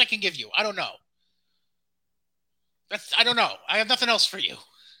the best I can give you. I don't know. I don't know. I have nothing else for you.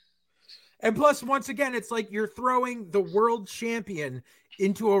 And plus, once again, it's like you're throwing the world champion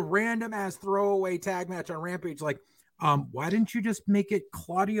into a random ass throwaway tag match on Rampage. Like, why didn't you just make it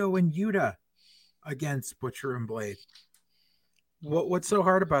Claudio and Yuta against Butcher and Blade? What's so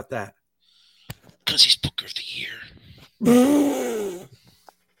hard about that? Because he's Booker of the Year.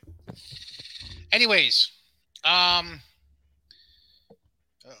 Anyways, the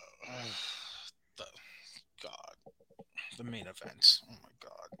main event. Oh my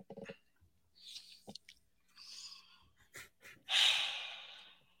God.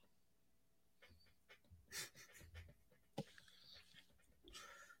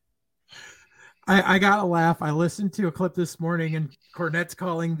 I gotta laugh. I listened to a clip this morning, and Cornette's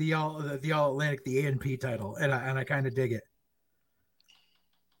calling the All Atlantic the A&P title, and I kind of dig it.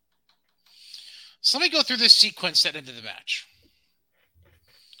 So let me go through this sequence that ended the match.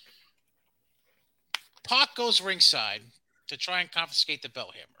 Pac goes ringside to try and confiscate the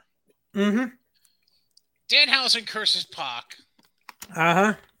bell hammer. Mm-hmm. Danhausen curses Pac.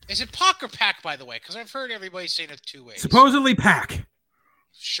 Uh-huh. Is it Pac or Pac, by the way? Because I've heard everybody saying it two ways. Supposedly Pac.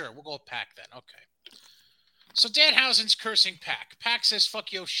 Sure, we'll go with Pac then. Okay. So Danhausen's cursing Pac. Pac says,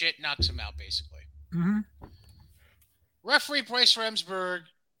 fuck your shit, knocks him out, basically. Mm-hmm. Referee Bryce Remsburg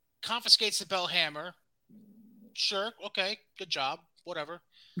confiscates the bell hammer. Sure, okay, good job, whatever.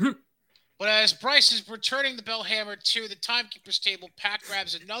 But as Bryce is returning the bell hammer to the timekeeper's table, Pac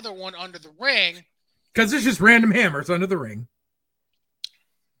grabs another one under the ring. Because it's just random hammers under the ring.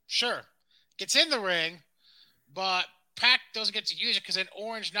 Sure. Gets in the ring, but Pac doesn't get to use it because then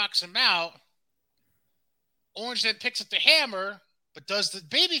Orange knocks him out. Orange then picks up the hammer, but does the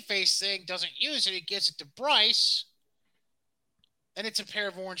babyface thing, doesn't use it. He gives it to Bryce. And it's a pair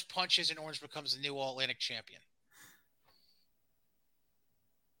of Orange punches, and Orange becomes the new All-Atlantic champion.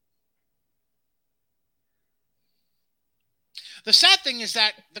 The sad thing is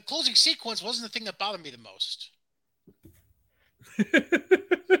that the closing sequence wasn't the thing that bothered me the most.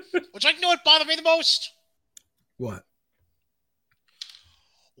 Which I know what bothered me the most. What?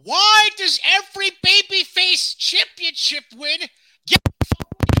 Why does every babyface championship win get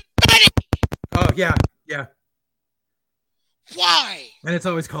confetti? Oh, yeah, yeah. Why? And it's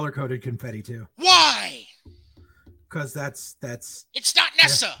always color-coded confetti, too. Why? Because that's... It's not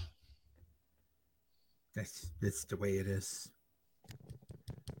Nessa. Yeah. That's the way it is.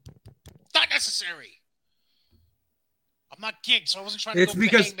 Not necessary. I'm not gigged, so I wasn't trying to It's go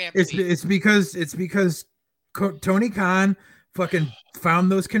because for the hangman. it's because Tony Khan fucking found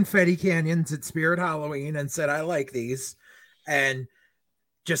those confetti canyons at Spirit Halloween and said, I like these, and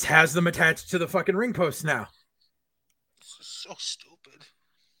just has them attached to the fucking ring posts now. This is so stupid.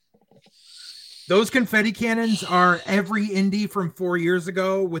 Those confetti cannons are every indie from 4 years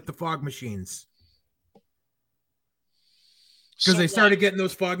ago with the fog machines. Because they started getting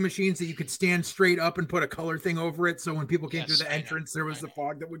those fog machines that you could stand straight up and put a color thing over it. So when people came through the entrance, there was the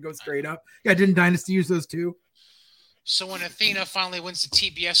fog that would go straight up. Yeah, didn't Dynasty use those too? So when Athena finally wins the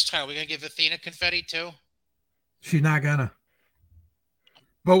TBS title, we're going to give Athena confetti too? She's not gonna.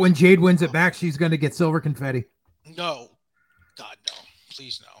 But when Jade wins it back, she's going to get silver confetti. No. God, no.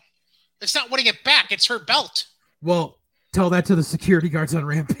 Please, no. It's not winning it back. It's her belt. Well, tell that to the security guards on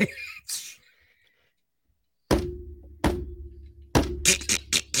Rampage.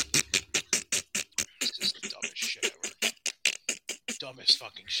 Dumbest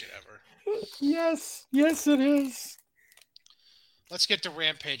fucking shit ever. Yes, it is. Let's get to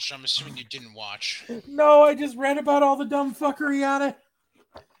Rampage. I'm assuming you didn't watch. No, I just read about all the dumb fuckery on it,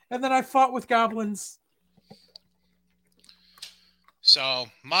 and then I fought with goblins. So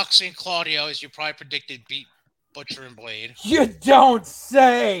Moxley and Claudio, as you probably predicted, beat Butcher and Blade. You don't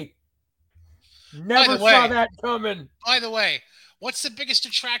say. Never saw that coming. By the way, what's the biggest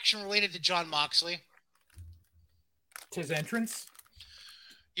attraction related to Jon Moxley? His entrance.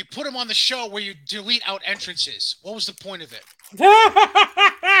 You put him on the show where you delete out entrances. What was the point of it?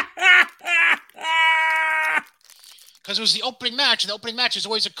 Because it was the opening match, and the opening match is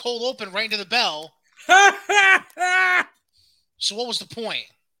always a cold open right into the bell. So what was the point?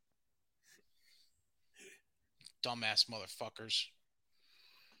 Dumbass motherfuckers.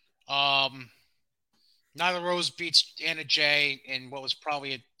 Nyla Rose beats Anna Jay in what was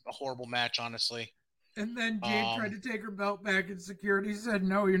probably a horrible match, honestly. And then Jade tried to take her belt back, and security said,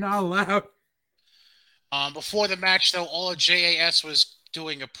 no, you're not allowed. Before the match, though, all of JAS was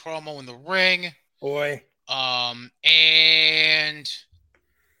doing a promo in the ring. Boy. And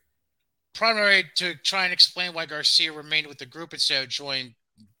primary to try and explain why Garcia remained with the group instead of joining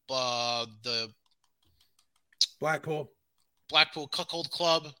the Blackpool Cuckold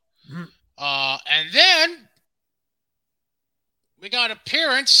Club. Mm-hmm. And then we got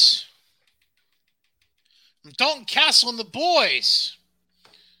appearance from Dalton Castle and the boys,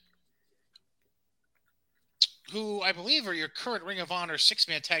 who I believe are your current Ring of Honor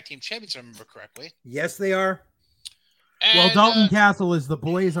 6-man tag team champions, if I remember correctly. Yes, they are. And, well, Dalton Castle is the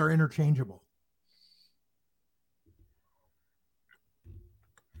boys are interchangeable.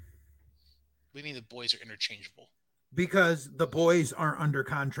 What do you mean the boys are interchangeable? Because the boys aren't under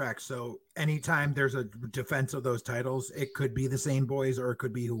contract, so anytime there's a defense of those titles, it could be the same boys or it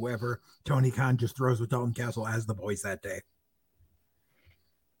could be whoever. Tony Khan just throws with Dalton Castle as the boys that day.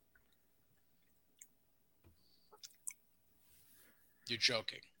 You're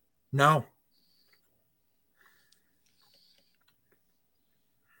joking. No.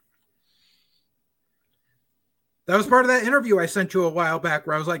 That was part of that interview I sent you a while back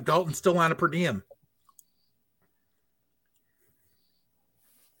where I was like, Dalton's still on a per diem.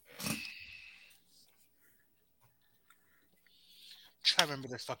 trying to remember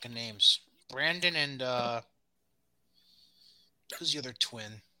their fucking names. Brandon and who's the other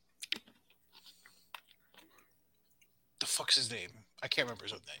twin? The fuck's his name? I can't remember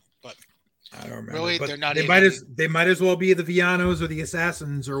his own name, but I don't remember. Really, but they're not. They might as well be the Villanos or the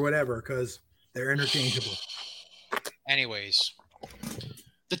Assassins or whatever, because they're interchangeable. Anyways,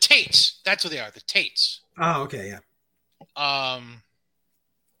 the Tates. That's what they are. The Tates. Oh, okay, yeah.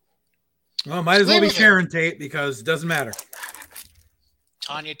 Well, might as well be Sharon Tate because it doesn't matter.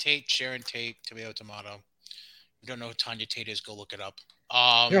 Tanya Tate, Sharon Tate, tomato. If you don't know who Tanya Tate is, go look it up.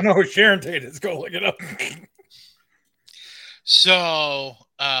 You don't know who Sharon Tate is, go look it up. So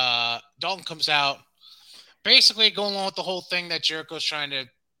Dalton comes out, basically going along with the whole thing that Jericho's trying to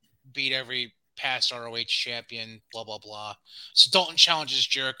beat every past ROH champion, blah, blah, blah. So Dalton challenges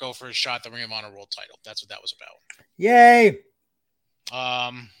Jericho for a shot at the Ring of Honor World title. That's what that was about. Yay!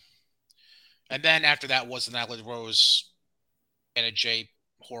 And then after that was the Nyla Rose and a Jay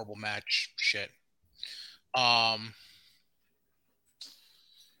horrible match shit. What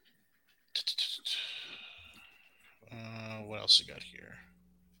else we got here?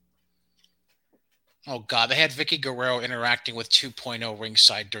 Oh, God. They had Vicky Guerrero interacting with 2.0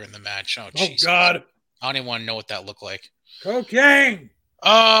 ringside during the match. Oh, Jesus. God. I don't even want to know what that looked like. Cocaine!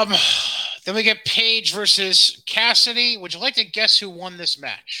 Then we get Paige versus Cassidy. Would you like to guess who won this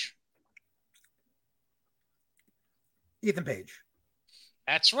match? Ethan Page.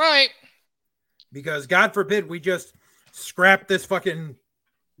 That's right. Because God forbid we just scrap this fucking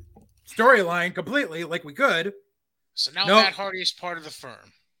storyline completely like we could. So now Matt Hardy is part of the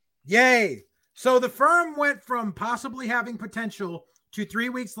firm. Yay. So the firm went from possibly having potential to 3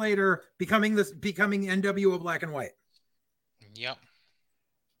 weeks later becoming NWO Black and White. Yep.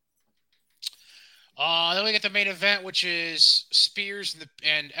 Then we get the main event, which is Spears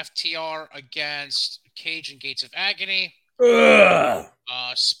and FTR against Cage and Gates of Agony.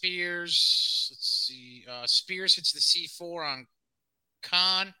 Spears, let's see. Spears hits the C4 on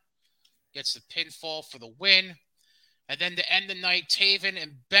Khan, gets the pinfall for the win. And then to end the night, Taven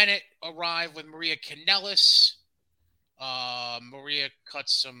and Bennett arrive with Maria Kanellis. Maria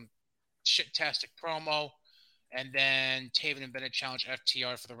cuts some shit-tastic promo. And then Taven and Bennett challenge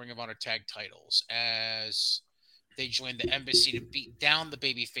FTR for the Ring of Honor tag titles as they join the Embassy to beat down the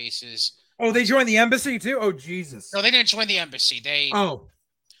baby faces. Oh, they joined the Embassy too? Oh, Jesus. No, they didn't join the Embassy.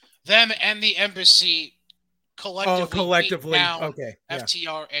 Them and the Embassy collectively beat down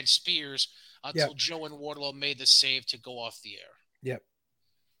FTR and Spears until Joe and Wardlow made the save to go off the air.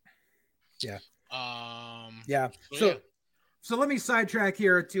 Yep. Yeah. So let me sidetrack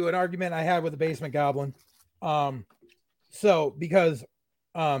here to an argument I had with the Basement Goblin. Because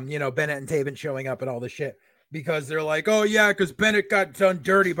Bennett and Taven showing up and all this shit, because they're like, oh yeah, because Bennett got done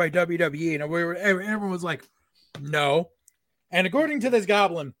dirty by WWE, and everyone was like, no. And according to this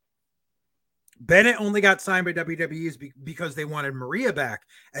Goblin, Bennett only got signed by WWE because they wanted Maria back,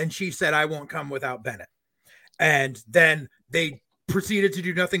 and she said, I won't come without Bennett. And then they proceeded to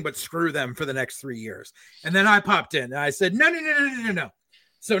do nothing but screw them for the next 3 years. And then I popped in and I said, no.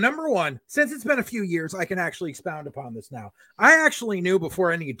 So number one, since it's been a few years, I can actually expound upon this now. I actually knew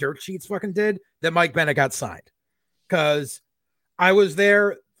before any dirt sheets fucking did that Mike Bennett got signed, because I was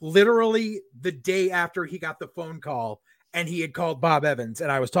there literally the day after he got the phone call and he had called Bob Evans,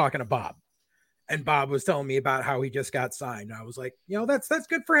 and I was talking to Bob, and Bob was telling me about how he just got signed. I was like, that's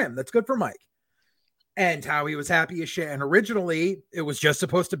good for him. That's good for Mike. And how he was happy as shit. And originally it was just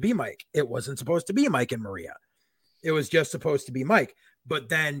supposed to be Mike. It wasn't supposed to be Mike and Maria. It was just supposed to be Mike. But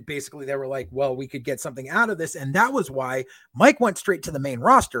then basically they were like, well, we could get something out of this. And that was why Mike went straight to the main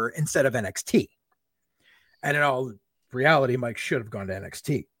roster instead of NXT. And in all reality, Mike should have gone to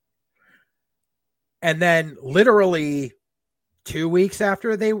NXT. And then literally 2 weeks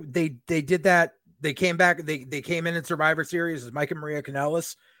after they did that, they came back, they came in Survivor Series as Mike and Maria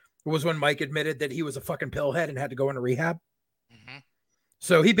Kanellis. It was when Mike admitted that he was a fucking pillhead and had to go into rehab. Mm-hmm.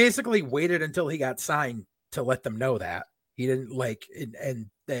 So he basically waited until he got signed to let them know that. He didn't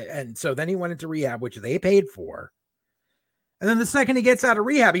and so then he went into rehab, which they paid for. And then the second he gets out of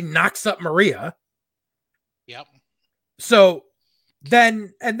rehab, he knocks up Maria. Yep. So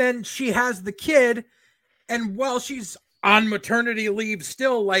then she has the kid, and while she's on maternity leave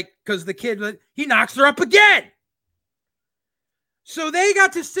still, because the kid, he knocks her up again. So they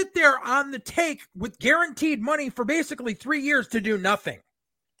got to sit there on the take with guaranteed money for basically 3 years to do nothing.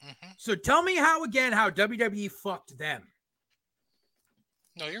 Mm-hmm. So tell me how WWE fucked them.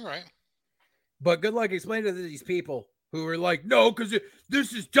 No, you're right. But good luck explaining to these people who are like, no, because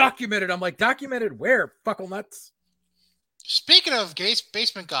this is documented. I'm like, documented where? Fuckle nuts. Speaking of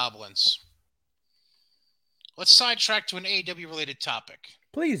basement goblins, let's sidetrack to an AEW related topic.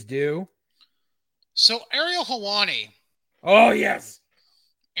 Please do. So Ariel Helwani. Oh, yes.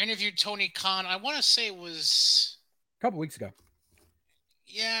 Interviewed Tony Khan. I want to say it was a couple weeks ago.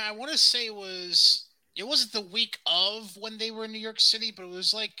 Yeah, I want to say it wasn't the week of when they were in New York City, but it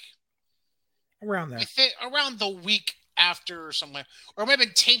was like around there. Around the week after or something. Or it might have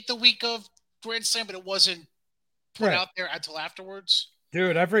been taped the week of Grand Slam, but it wasn't put out there until afterwards.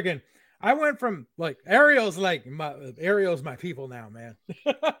 Dude, I went from like Ariel's my people now, man.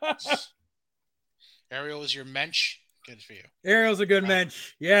 Ariel is your mensch. Good for you. Ariel's a good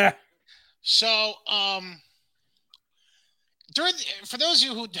mensch. Yeah. So, for those of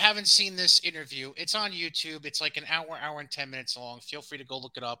you who haven't seen this interview, it's on YouTube. It's like an hour and 10 minutes long. Feel free to go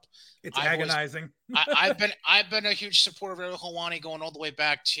look it up. It's agonizing. I've been a huge supporter of Ariel Helwani going all the way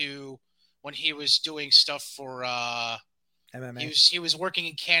back to when he was doing stuff for MMA. He was working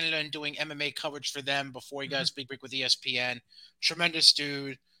in Canada and doing MMA coverage for them before he got his big break with ESPN. Tremendous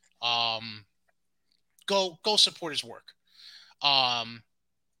dude. Go support his work.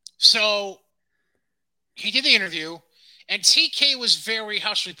 So he did the interview, and TK was very,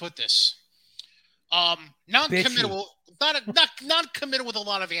 how should we put this? Non-committal, non-committal with a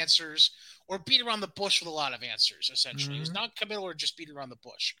lot of answers, or beat around the bush with a lot of answers, essentially. He was non-committal or just beat around the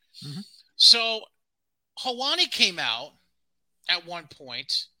bush. So Helwani came out at one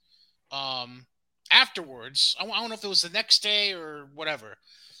point afterwards. I don't know if it was the next day or whatever,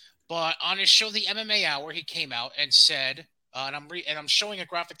 but on his show, The MMA Hour, he came out and said, and I'm showing a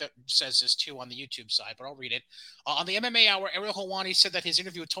graphic that says this too on the YouTube side, but I'll read it. On the MMA Hour, Ariel Helwani said that his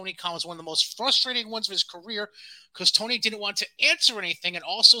interview with Tony Khan was one of the most frustrating ones of his career because Tony didn't want to answer anything, and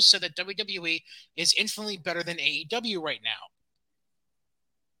also said that WWE is infinitely better than AEW right now.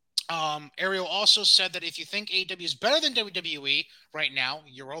 Ariel also said that if you think AEW is better than WWE right now,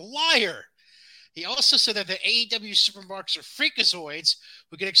 you're a liar. He also said that the AEW supermarks are freakazoids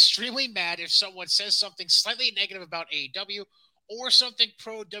who get extremely mad if someone says something slightly negative about AEW or something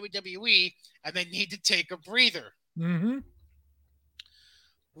pro WWE, and they need to take a breather.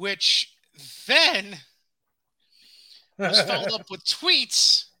 Which then was followed up with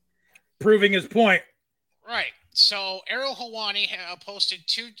tweets proving his point. Right. So Ariel Helwani posted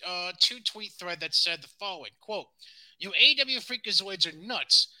two tweet thread that said the following, quote, "You AEW freakazoids are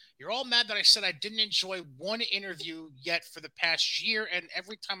nuts. You're all mad that I said I didn't enjoy one interview yet for the past year, and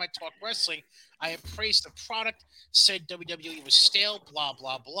every time I talk wrestling, I have praised the product, said WWE was stale, blah,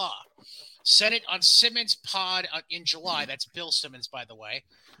 blah, blah. Said it on Simmons' pod in July." That's Bill Simmons, by the way.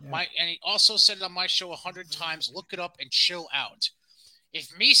 Yeah. And he also said it on my show 100 times. Look it up and chill out.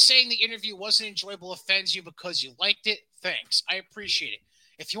 If me saying the interview wasn't enjoyable offends you because you liked it, thanks. I appreciate it.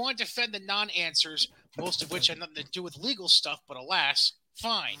 If you want to defend the non-answers, most of which had nothing to do with legal stuff, but alas,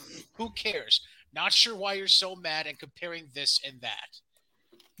 fine. Who cares? Not sure why you're so mad and comparing this and that.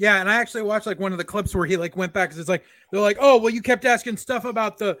 Yeah, and I actually watched like one of the clips where he like went back because it's like they're like, "Oh, well, you kept asking stuff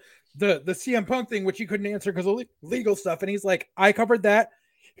about the CM Punk thing, which you couldn't answer because of legal stuff." And he's like, "I covered that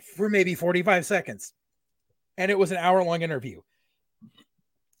for maybe 45 seconds, and it was an hour-long interview."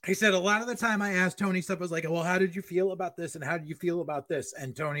 He said a lot of the time I asked Tony stuff, I was like, "Well, how did you feel about this? And how did you feel about this?"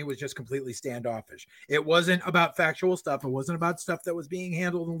 And Tony was just completely standoffish. It wasn't about factual stuff. It wasn't about stuff that was being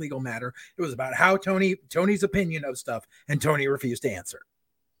handled in legal matter. It was about how Tony's opinion of stuff, and Tony refused to answer.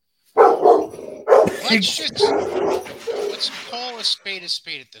 Let's call a spade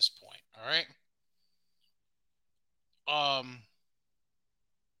at this point. All right.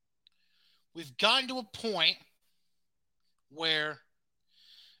 We've gotten to a point where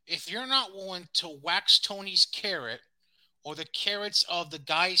if you're not willing to wax Tony's carrot or the carrots of the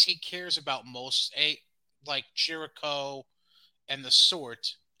guys he cares about most, like Jericho and the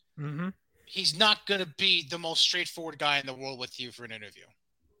sort, he's not going to be the most straightforward guy in the world with you for an interview.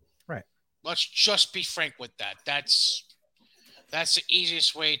 Right. Let's just be frank with that. That's the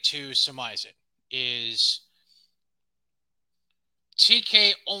easiest way to surmise it, is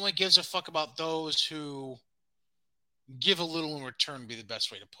TK only gives a fuck about those who give a little in return, be the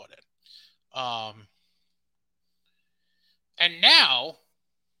best way to put it. And now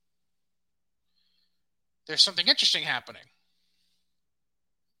there's something interesting happening.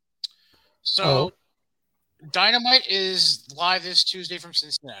 So Dynamite is live this Tuesday from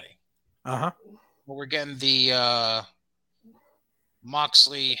Cincinnati. Where we're getting the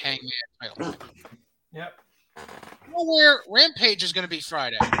Moxley Hangman title. Yep. Where Rampage is going to be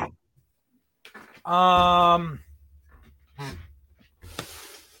Friday.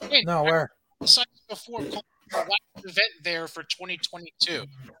 No, where? Before event there for 2022.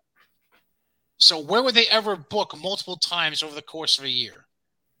 So where would they ever book multiple times over the course of a year?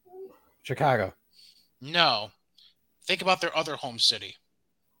 Chicago. No. Think about their other home city.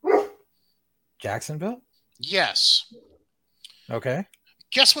 Jacksonville? Yes. Okay.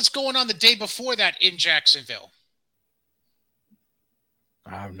 Guess what's going on the day before that in Jacksonville?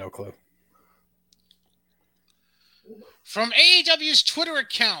 I have no clue. From AEW's Twitter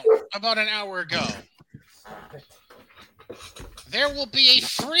account about an hour ago, there will be a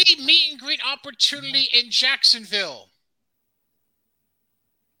free meet and greet opportunity in Jacksonville.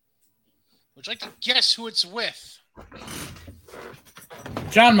 Would you like to guess who it's with?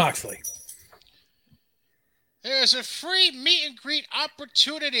 Jon Moxley. There's a free meet and greet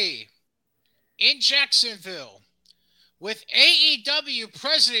opportunity in Jacksonville with AEW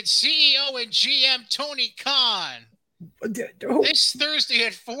President, CEO, and GM Tony Khan. This Thursday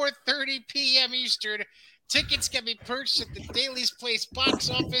at 4:30 p.m. Eastern. Tickets can be purchased at the Daily's Place box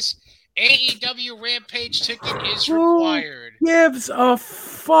office. AEW Rampage ticket is required. Who gives a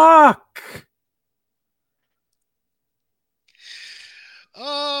fuck?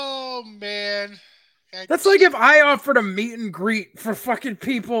 Oh, man. That's like if I offered a meet and greet for fucking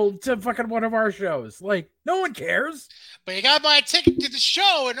people to fucking one of our shows. Like, no one cares. But you gotta buy a ticket to the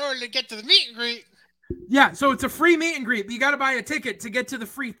show in order to get to the meet and greet. Yeah, so it's a free meet and greet, but you gotta buy a ticket to get to the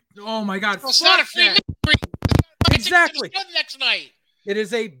free. Oh my god. Well, it's not a free meet and greet. Exactly. To the show next night. It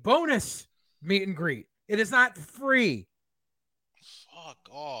is a bonus meet and greet. It is not free. Fuck.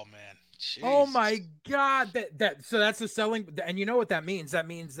 Oh, man. Jesus. Oh my god, so that's the selling, and you know what that means? That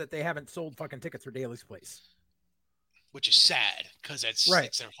means that they haven't sold fucking tickets for Daily's Place, which is sad because it's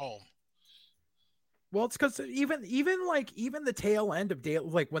their home. Well, it's because even the tail end of Daily,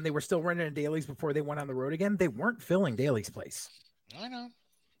 like when they were still running in Daily's before they went on the road again, they weren't filling Daily's Place. I know.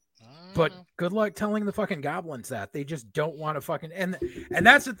 But good luck telling the fucking goblins that. They just don't want to fucking and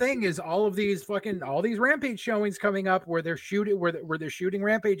that's the thing is all these Rampage showings coming up where they're shooting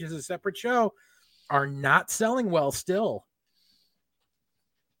Rampage as a separate show are not selling well still.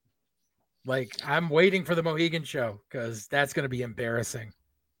 Like, I'm waiting for the Mohegan show because that's going to be embarrassing.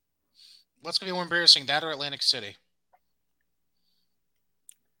 What's going to be more embarrassing, that or Atlantic City?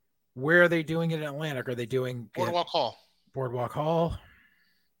 Where are they doing it in Atlantic? Are they doing Boardwalk Hall? Boardwalk Hall.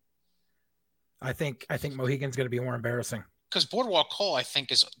 I think Mohegan's going to be more embarrassing. Because Boardwalk Hall, I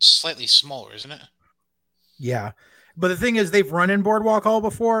think, is slightly smaller, isn't it? Yeah. But the thing is, they've run in Boardwalk Hall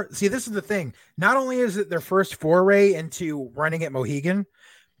before. See, this is the thing. Not only is it their first foray into running at Mohegan,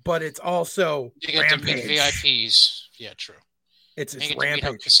 but it's also you get Rampage. To meet VIPs. Yeah, true. It's Rampage. Meet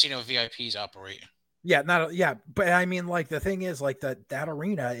how casino VIPs operate. Yeah, but I mean, like, the thing is, like, that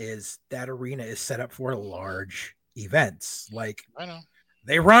arena is set up for large events. Like, I know.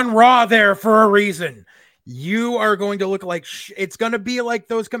 They run Raw there for a reason. You are going to look like it's going to be like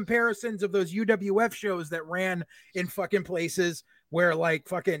those comparisons of those UWF shows that ran in fucking places where like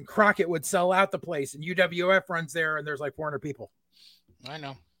fucking Crockett would sell out the place and UWF runs there and there's like 400 people. I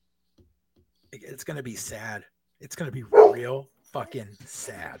know. It's going to be sad. It's going to be real fucking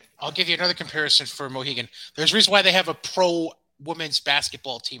sad. I'll give you another comparison for Mohegan. There's a reason why they have a pro women's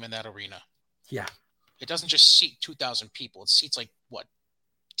basketball team in that arena. Yeah. It doesn't just seat 2,000 people. It seats like, what,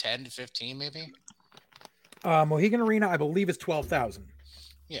 10 to 15 maybe? Mohegan Arena, I believe, is 12,000.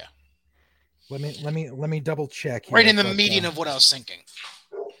 Yeah. Let me double check here. Right in the median of what I was thinking.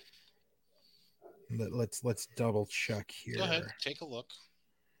 Let's double check here. Go ahead, take a look.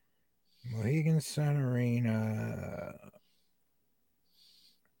 Mohegan Sun Arena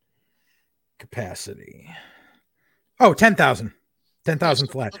capacity. Oh, 10,000. 10,000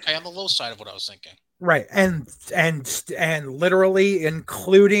 flat. Okay, on the low side of what I was thinking. Right, and literally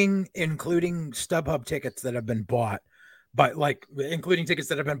including StubHub tickets that have been bought, but like including tickets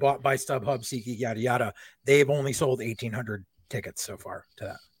that have been bought by StubHub, SeatGeek, yada yada. They've only sold 1,800 tickets so far to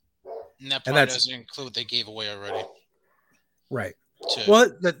that. And that probably doesn't include what they gave away already. Right. Well,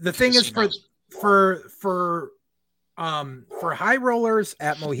 the thing is for high rollers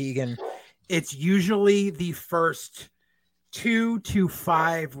at Mohegan, it's usually the first 2 to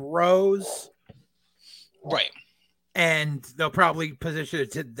 5 rows. Right. And they'll probably position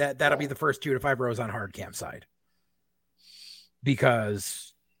it to that'll be the first 2 to 5 rows on hard cam side.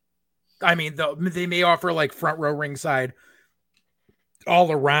 Because I mean, they may offer like front row ringside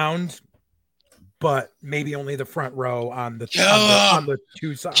all around, but maybe only the front row on the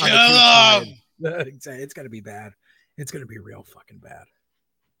two sides. It's gonna be bad. It's gonna be real fucking bad.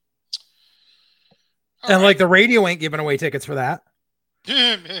 And like the radio ain't giving away tickets for that.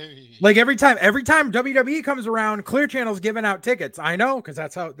 Like every time WWE comes around, Clear Channel's giving out tickets. I know because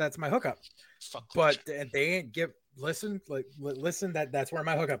that's my hookup. But they ain't listen. That's where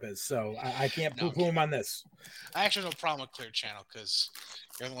my hookup is. So I can't poo-poo them on this. I actually have no problem with Clear Channel because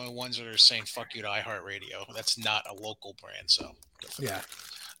They're the only ones that are saying "fuck you" to iHeartRadio. That's not a local brand, so yeah.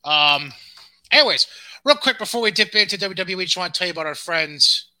 Anyways, real quick before we dip into WWE, just want to tell you about our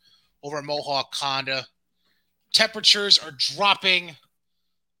friends over at Mohawk Honda. Temperatures are dropping,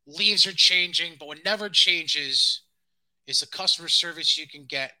 leaves are changing, but what never changes is the customer service you can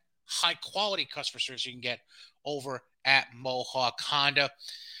get, high quality customer service you can get over at Mohawk Honda.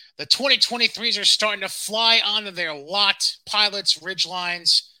 The 2023s are starting to fly onto their lot. Pilots,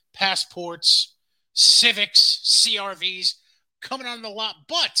 Ridgelines, Passports, Civics, CRVs coming on the lot.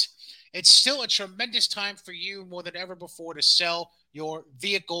 But it's still a tremendous time for you more than ever before to sell your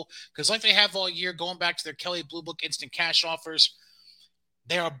vehicle. Because like they have all year, going back to their Kelley Blue Book instant cash offers,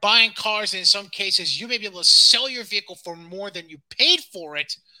 they are buying cars. And in some cases, you may be able to sell your vehicle for more than you paid for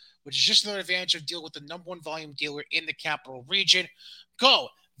it, which is just another advantage of dealing with the number one volume dealer in the capital region. Go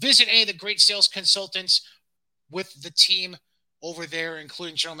visit any of the great sales consultants with the team over there,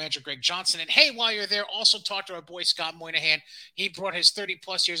 including General Manager Greg Johnson. And hey, while you're there, also talk to our boy Scott Moynihan. He brought his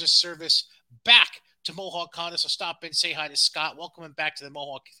 30-plus years of service back to Mohawk Honda, so stop in, say hi to Scott. Welcome him back to the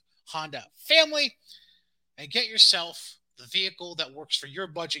Mohawk Honda family, and get yourself the vehicle that works for your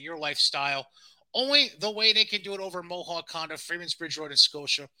budget, your lifestyle. Only the way they can do it over Mohawk Honda, Freeman's Bridge Road in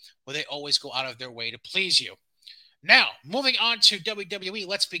Scotia, where they always go out of their way to please you. Now, moving on to WWE,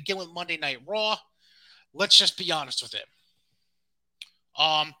 let's begin with Monday Night Raw. Let's just be honest with it.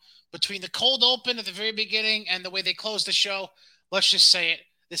 Between the cold open at the very beginning and the way they closed the show, let's just say it.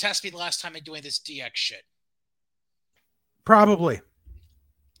 This has to be the last time they're doing this DX shit. Probably.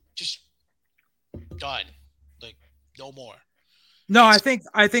 Just done. Like, no more. No, I think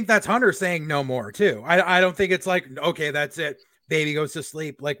that's Hunter saying no more too. I don't think it's like, okay, that's it. Baby goes to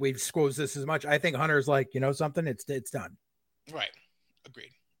sleep. Like we've squoze this as much. I think Hunter's like, you know something, it's done. Right.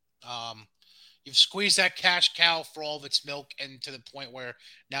 Agreed. You've squeezed that cash cow for all of its milk, and to the point where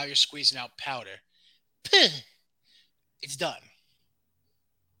now you're squeezing out powder. It's done.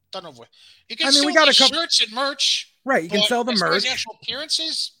 Done over with. You can we got a couple shirts and merch. Right. You can sell the merch. Actual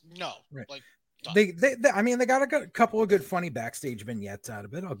appearances? No. Right. Like done. They got a couple of good funny backstage vignettes out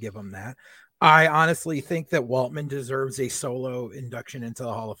of it. I'll give them that. I honestly think that Waltman deserves a solo induction into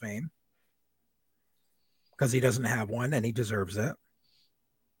the Hall of Fame because he doesn't have one and he deserves it.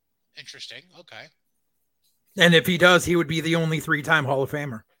 Interesting. Okay. And if he does, he would be the only 3-time Hall of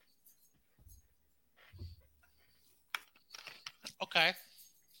Famer. Okay.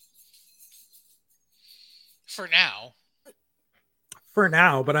 For now,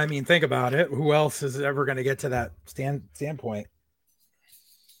 but I mean, think about it. Who else is ever going to get to that standpoint?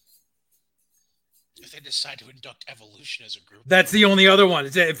 If they decide to induct Evolution as a group. That's the only other one.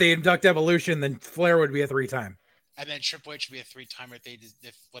 If they induct Evolution, then Flair would be a 3-time. And then Triple H would be a 3-timer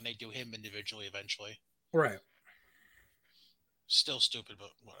when they do him individually eventually. Right. Still stupid, but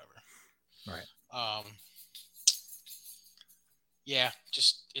whatever. Right. Yeah,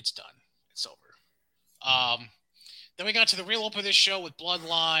 just it's done. It's over. Then we got to the real open of this show with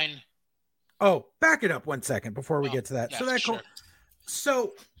Bloodline. Oh, back it up 1 second before we get to that. Yeah,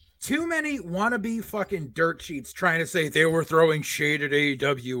 So too many wannabe fucking dirt sheets trying to say they were throwing shade at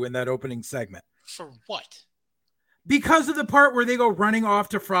AEW in that opening segment. For what? Because of the part where they go running off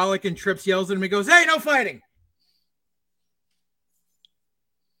to Frolic and Trips yells at him and goes, "Hey, no fighting."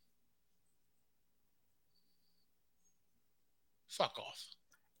 Fuck off.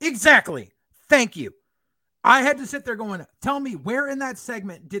 Exactly. Thank you. I had to sit there going, tell me where in that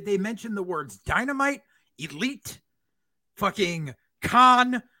segment did they mention the words Dynamite, Elite, fucking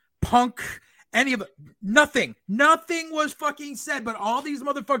Khan, Punk, any of it? Nothing. Nothing was fucking said, but all these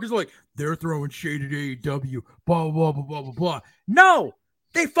motherfuckers are like, they're throwing shade at AEW, blah, blah, blah, blah, blah, blah. No,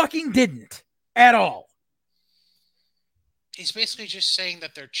 they fucking didn't at all. He's basically just saying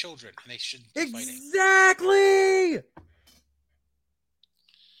that they're children and they shouldn't be fighting. Exactly.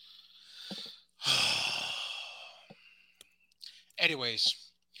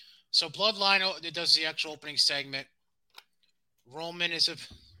 Anyways, so Bloodline does the actual opening segment. Roman's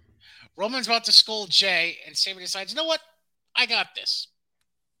about to scold Jay, and Sammy decides, you know what? I got this.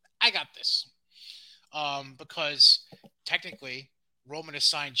 Because technically, Roman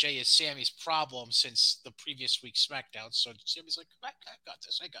assigned Jay as Sammy's problem since the previous week's SmackDown. So Sammy's like, I got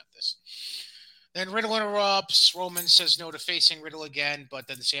this. Then Riddle interrupts. Roman says no to facing Riddle again, but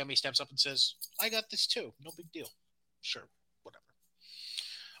then Sammy steps up and says, I got this too. No big deal. Sure. Whatever.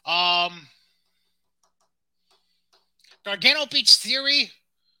 Gargano beats Theory.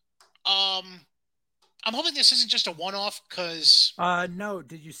 I'm hoping this isn't just a one-off because... No.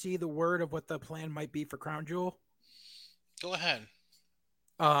 Did you see the word of what the plan might be for Crown Jewel? Go ahead.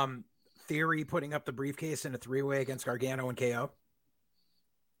 Theory putting up the briefcase in a 3-way against Gargano and KO.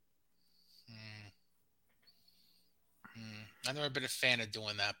 I've never been a fan of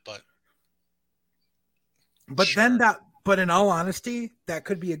doing that, but sure. But in all honesty, that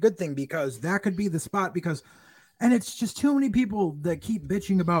could be a good thing because that could be the spot and it's just too many people that keep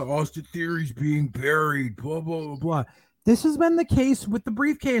bitching about Austin Theory's being buried, blah, blah, blah, blah. This has been the case with the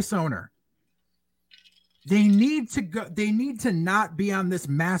briefcase owner. They need to not be on this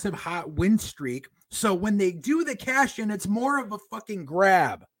massive hot win streak. So when they do the cash in, it's more of a fucking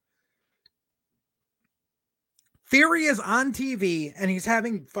grab. Theory is on TV and he's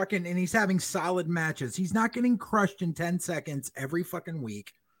having solid matches. He's not getting crushed in 10 seconds every fucking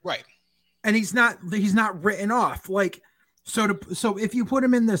week. Right. And he's not written off. Like, so if you put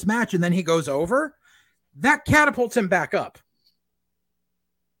him in this match and then he goes over, that catapults him back up.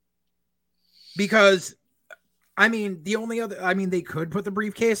 Because I mean, they could put the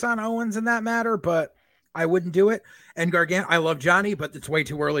briefcase on Owens in that matter, but I wouldn't do it. And Gargano, I love Johnny, but it's way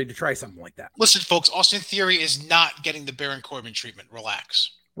too early to try something like that. Listen, folks, Austin Theory is not getting the Baron Corbin treatment.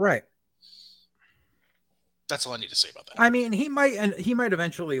 Relax. Right. That's all I need to say about that. I mean, he might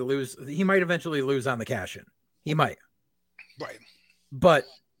eventually lose. He might eventually lose on the cash in. He might. Right. But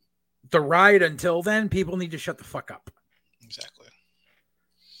the ride until then, people need to shut the fuck up. Exactly.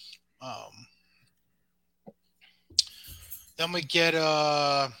 Then we get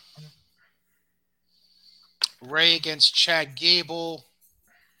Ray against Chad Gable.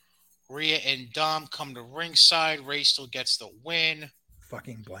 Rhea and Dom come to ringside. Ray still gets the win.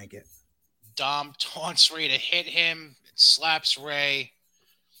 Fucking blanket. Dom taunts Ray to hit him. It slaps Ray.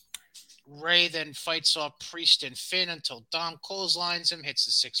 Ray then fights off Priest and Finn until Dom clotheslines him, hits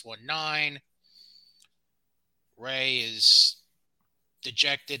the 619. Ray is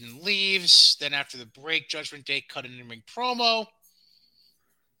dejected and leaves. Then after the break, Judgment Day cut an in-ring promo.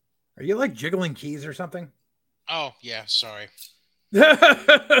 Are you like jiggling keys or something? Oh, yeah, sorry.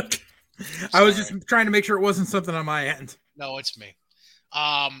 I was just trying to make sure it wasn't something on my end. No, it's me.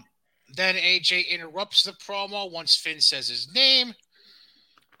 Then AJ interrupts the promo once Finn says his name.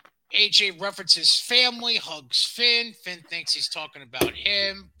 AJ references family, hugs Finn. Finn thinks he's talking about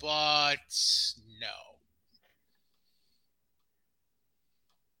him, but no.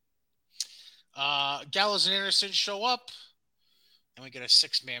 Gallows and Anderson show up, and we get a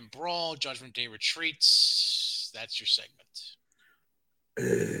 6-man brawl. Judgment Day retreats. That's your segment. I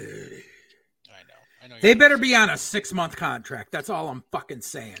know. They better be on a 6-month contract. That's all I'm fucking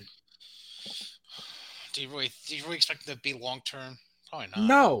saying. Do you really expect them to be long term? Probably not.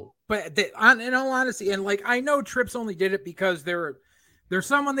 No, but in all honesty, and like I know Trips only did it because there's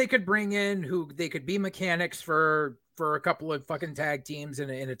someone they could bring in who they could be mechanics for a couple of fucking tag teams in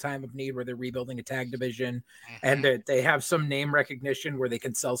a time of need where they're rebuilding a tag division, and that they have some name recognition where they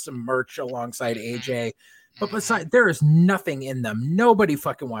can sell some merch alongside AJ. But besides, there is nothing in them. Nobody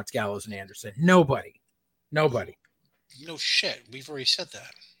fucking wants Gallows and Anderson. Nobody. No shit. We've already said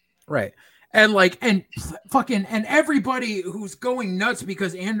that. Right. And everybody who's going nuts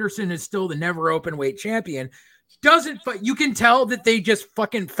because Anderson is still the never open weight champion you can tell that they just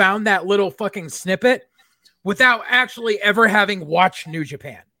fucking found that little fucking snippet without actually ever having watched New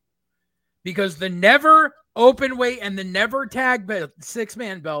Japan. Because the never open weight and the never tag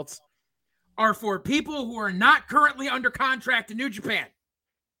 6-man belts are for people who are not currently under contract in New Japan.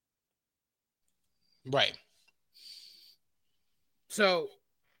 Right. So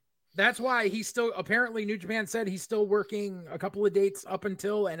that's why he's still, apparently New Japan said he's still working a couple of dates up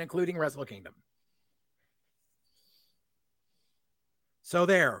until and including Wrestle Kingdom. So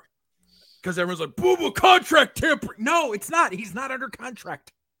there. Because everyone's like, boo-boo, contract tampering. No, it's not. He's not under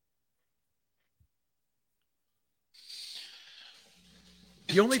contract.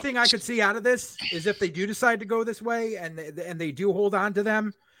 The only thing I could see out of this is if they do decide to go this way and they do hold on to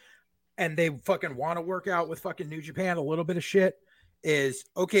them and they fucking want to work out with fucking New Japan a little bit of shit is,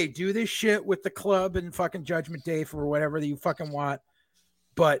 okay, do this shit with the club and fucking Judgment Day for whatever you fucking want.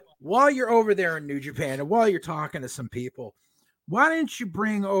 But while you're over there in New Japan and while you're talking to some people, why didn't you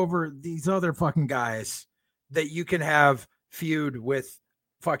bring over these other fucking guys that you can have feud with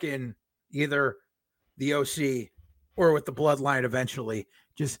fucking either the OC or with the Bloodline eventually?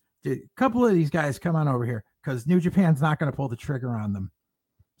 Just a couple of these guys come on over here because New Japan's not going to pull the trigger on them.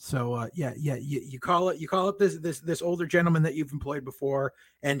 So you call up this older gentleman that you've employed before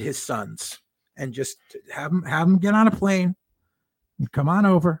and his sons, and just have them get on a plane and come on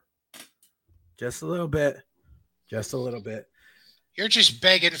over. Just a little bit. You're just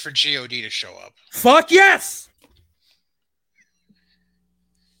begging for GOD to show up. Fuck yes.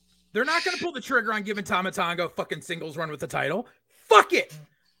 They're not going to pull the trigger on giving Tama Tonga a fucking singles run with the title. Fuck it.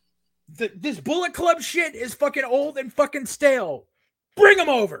 This Bullet Club shit is fucking old and fucking stale. Bring them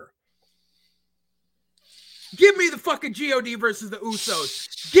over. Give me the fucking God versus the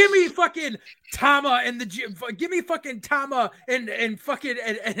Usos. Give me fucking Tama and give me fucking Tama and fucking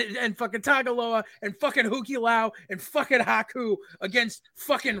and fucking Tagaloa and fucking Huki Lao and fucking Haku against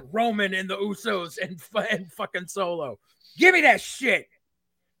fucking Roman and the Usos and fucking Solo. Give me that shit.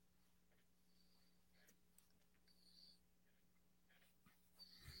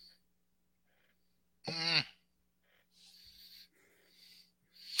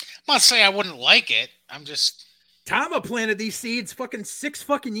 I'm not saying I wouldn't like it. I'm just Tama planted these seeds fucking 6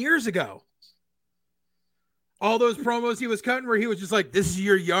 fucking years ago. All those promos he was cutting where he was just like, this is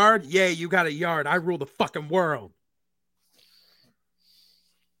your yard? Yeah, you got a yard. I rule the fucking world.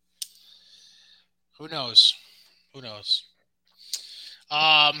 Who knows? Who knows?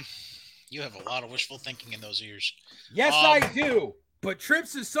 You have a lot of wishful thinking in those ears. Yes, I do. But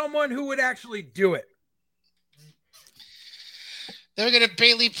Trips is someone who would actually do it. Then we got a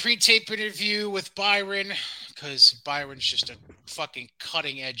Bayley pre-tape interview with Byron, because Byron's just a fucking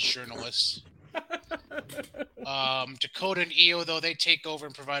cutting-edge journalist. Dakota and Io, though, they take over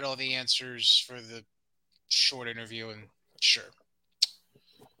and provide all the answers for the short interview, and sure.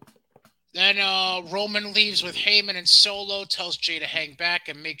 Then Roman leaves with Heyman and Solo, tells Jay to hang back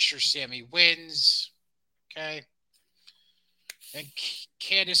and make sure Sammy wins. Okay. Then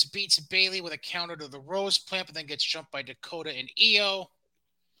Candice beats Bayley with a counter to the Rose Plant, but then gets jumped by Dakota and Io.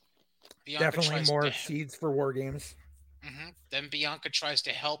 Bianca definitely more seeds for War Games. Mm-hmm. Then Bianca tries to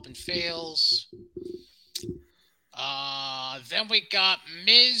help and fails. Then we got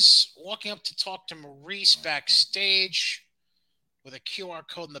Miz walking up to talk to Maurice backstage with a QR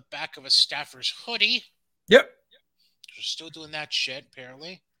code in the back of a staffer's hoodie. Yep. They're still doing that shit,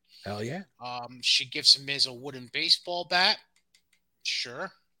 apparently. Hell yeah. She gives Miz a wooden baseball bat.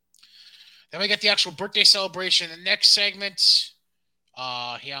 Sure. Then we get the actual birthday celebration in the next segment.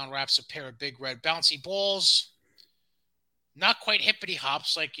 He unwraps a pair of big red bouncy balls. Not quite hippity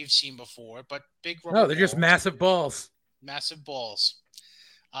hops like you've seen before, but big rubber No, they're balls. just massive balls. Massive balls.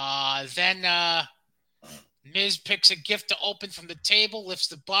 Then Miz picks a gift to open from the table, lifts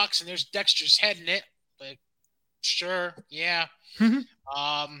the box, and there's Dexter's head in it. Like, sure, yeah.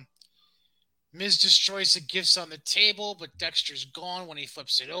 Miz destroys the gifts on the table, but Dexter's gone when he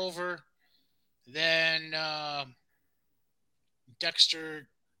flips it over. Then Dexter,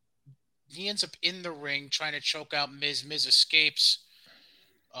 he ends up in the ring trying to choke out Miz. Miz escapes.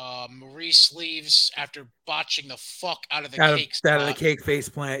 Maurice leaves after botching the fuck out of the cake. Out of the cake face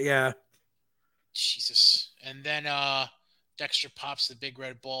plant, yeah. Jesus. And then Dexter pops the big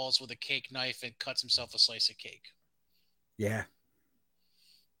red balls with a cake knife and cuts himself a slice of cake. Yeah.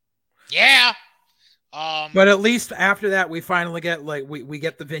 Yeah. But at least after that, we finally get we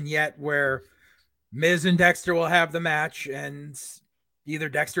get the vignette where Miz and Dexter will have the match, and either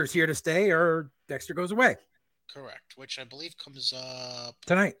Dexter's here to stay or Dexter goes away. Correct, which I believe comes up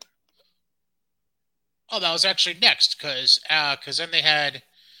tonight. Oh, that was actually next, because then they had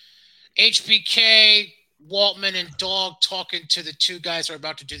HBK, Waltman, and Dog talking to the two guys who are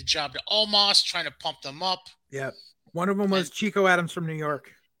about to do the job to Omos, trying to pump them up. Yeah. One of them was Chico Adams from New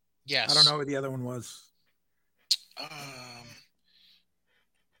York. Yes. I don't know what the other one was.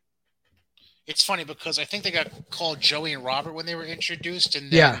 It's funny because I think they got called Joey and Robert when they were introduced,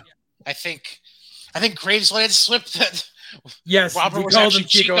 and then I think Graves let it slip that Robert was actually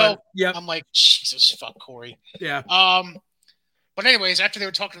Chico. Yeah, I'm like, Jesus fuck Corey. Yeah. But anyways, after they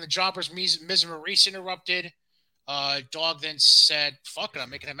were talking to the jobbers, Miz and Maurice interrupted. Dog then said, "Fuck it, I'm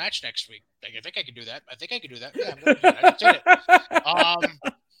making a match next week." Like, I think I can do that. Yeah, I'm gonna do it. I just did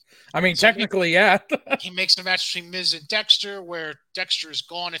it. I mean, technically, yeah. He makes a match between Miz and Dexter, where Dexter is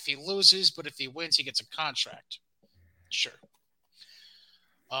gone if he loses, but if he wins, he gets a contract. Sure.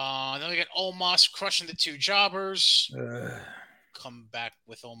 Then we get Omos crushing the two jobbers. Come back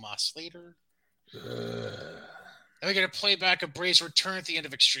with Omos later. Then we get a playback of Bray's return at the end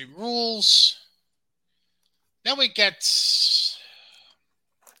of Extreme Rules. Then we get...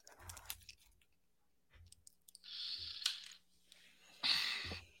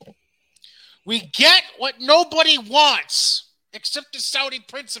 We get what nobody wants, except the Saudi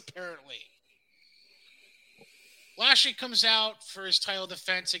Prince, apparently. Lashley comes out for his title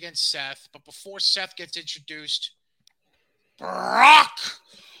defense against Seth, but before Seth gets introduced, Brock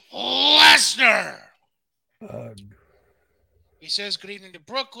Lesnar. He says good evening to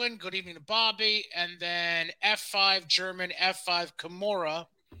Brooklyn, good evening to Bobby, and then F5 German, F5 Kimura.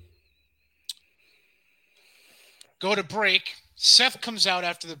 Go to break. Seth comes out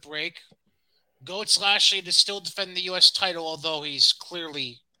after the break. Goats Lashley to still defend the U.S. title, although he's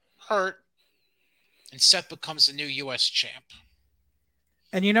clearly hurt. And Seth becomes the new U.S. champ.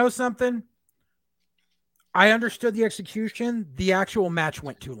 And you know something? I understood the execution. The actual match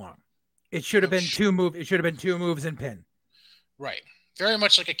went too long. It should have been two moves. It should have been 2 moves and pin. Right. Very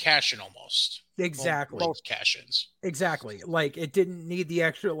much like a cash-in almost. Exactly. Well, both cash-ins. Exactly. Like it didn't need the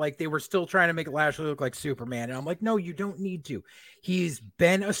extra, like they were still trying to make Lashley look like Superman. And I'm like, no, you don't need to. He's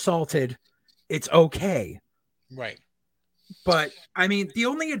been assaulted. It's okay. Right. But I mean, the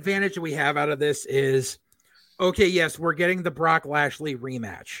only advantage we have out of this is, okay, yes, we're getting the Brock Lashley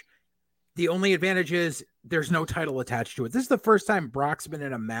rematch. The only advantage is there's no title attached to it. This is the first time Brock's been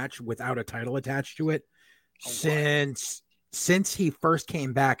in a match without a title attached to it since he first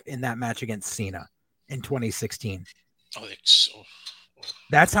came back in that match against Cena in 2016.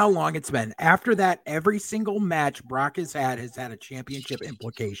 That's how long it's been. After that, every single match Brock has had a championship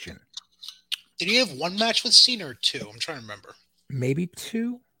implication. Did he have one match with Cena or 2? I'm trying to remember. Maybe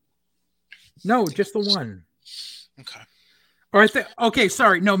 2? No, just the one. Okay. Or okay,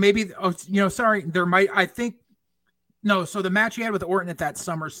 sorry. No, maybe, sorry. There might, I think, no. So the match he had with Orton at that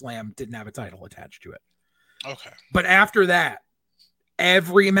SummerSlam didn't have a title attached to it. Okay. But after that,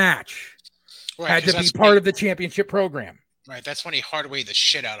 every match had to be part of the championship program. Right. That's when he hard-wayed the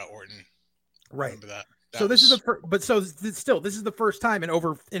shit out of Orton. Right. Remember that. So this is the first, but so still, this is the first time in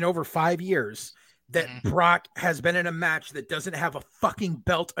over 5 years that Brock has been in a match that doesn't have a fucking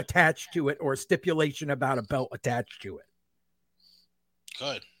belt attached to it or a stipulation about a belt attached to it.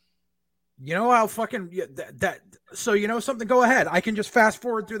 Good. You know how fucking that. So you know something. Go ahead. I can just fast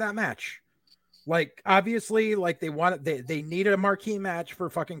forward through that match. Like obviously, like they needed a marquee match for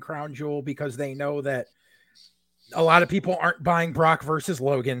fucking Crown Jewel because they know that a lot of people aren't buying Brock versus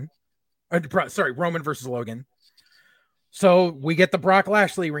Logan. Roman versus Logan. So we get the Brock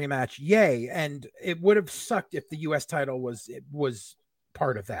Lashley rematch. Yay. And it would have sucked if the US title was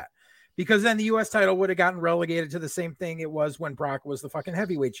part of that. Because then the US title would have gotten relegated to the same thing it was when Brock was the fucking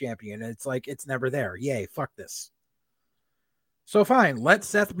heavyweight champion. And it's like, it's never there. Yay. Fuck this. So fine. Let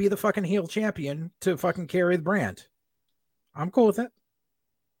Seth be the fucking heel champion to fucking carry the brand. I'm cool with it.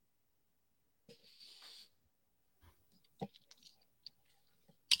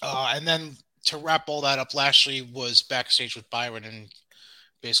 And then to wrap all that up, Lashley was backstage with Byron and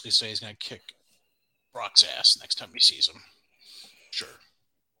basically said he's going to kick Brock's ass next time he sees him. Sure.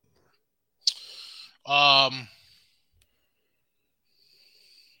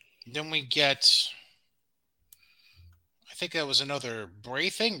 Then we get, I think that was another Bray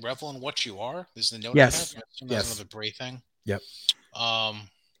thing. Revel in what you are. This is the note. Yes. Yes. Another Bray thing. Yep.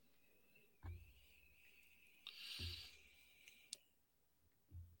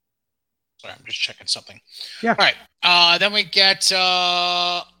 Sorry, I'm just checking something. Yeah. All right. Then we get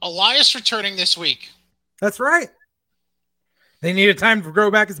Elias returning this week. That's right. They needed time to grow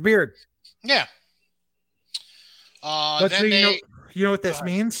back his beard. Yeah. But so you know what this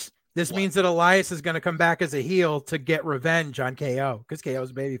means? This means that Elias is going to come back as a heel to get revenge on KO because KO is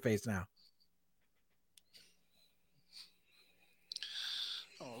a babyface now.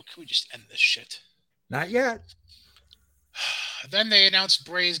 Oh, can we just end this shit? Not yet. Then they announced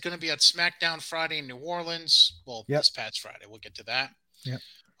Bray is going to be at SmackDown Friday in New Orleans. Well, this past Friday. We'll get to that. Yep.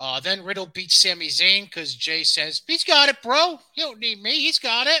 Then Riddle beats Sami Zayn because Jay says, he's got it, bro. You don't need me. He's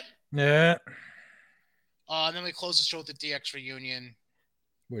got it. Yeah. And then we close the show with the DX reunion.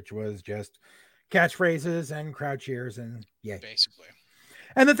 Which was just catchphrases and crowd cheers and yay. Basically.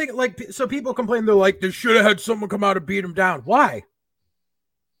 And the thing, like, so people complain, they're like, they should have had someone come out and beat him down. Why?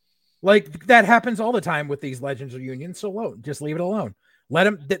 Like, that happens all the time with these Legends reunions. So just leave it alone. Let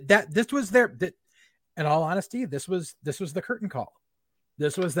him, this was their, in all honesty, this was the curtain call.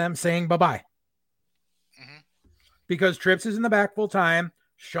 This was them saying bye-bye. Mm-hmm. Because Trips is in the back full time.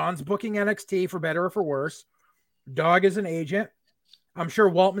 Sean's booking NXT for better or for worse. Dog is an agent. I'm sure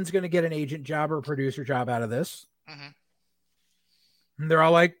Waltman's going to get an agent job or a producer job out of this. Mm-hmm. And they're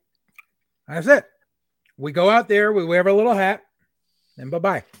all like, that's it. We go out there, we wear our little hat, and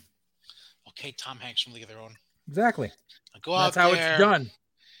bye-bye. Okay, Tom Hanks from League of Their Own. Exactly. I go out there. That's how it's done.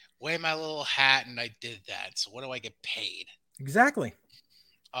 Wear my little hat, and I did that. So what do I get paid? Exactly.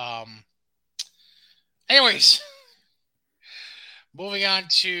 Anyways, moving on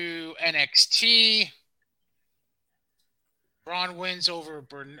to NXT. Braun wins over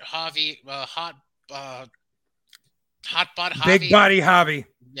Javi, Hot Bod Javi. Big Body Javi.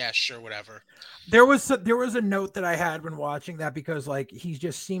 Yeah, sure, whatever. There was a note that I had when watching that because like he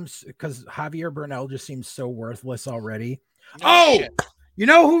just seems because Javier Bernal just seems so worthless already. Shit. You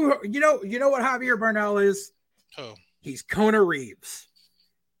know what Javier Bernal is? Who? He's Kona Reeves.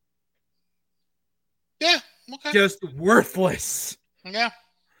 Yeah, okay. Just worthless. Yeah.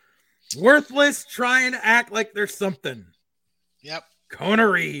 Worthless, trying to act like there's something. Yep. Kona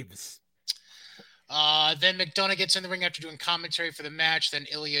Reeves. Then McDonough gets in the ring after doing commentary for the match. Then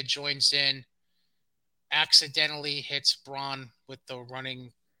Ilya joins in, accidentally hits Braun with the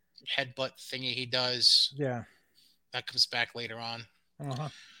running headbutt thingy he does. Yeah. That comes back later on. Uh-huh.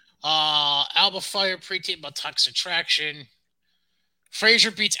 Alba Fire pre-tape about Toxic Attraction.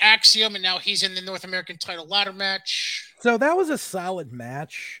 Frazier beats Axiom, and now he's in the North American title ladder match. So that was a solid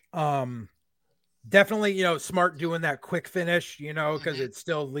match. Definitely, smart doing that quick finish, because it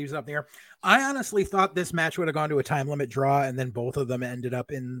still leaves it up in the air. I honestly thought this match would have gone to a time limit draw, and then both of them ended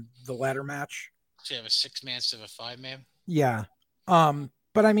up in the ladder match. So you have a 6-man instead of a 5-man. Yeah.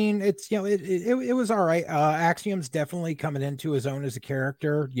 But I mean, it's, it was all right. Axiom's definitely coming into his own as a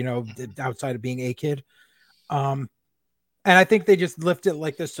character, outside of being a kid. And I think they just lift it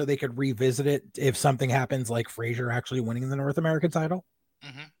like this so they could revisit it if something happens, like Frazier actually winning the North American title.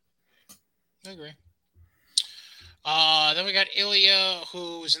 I agree. Then we got Ilya,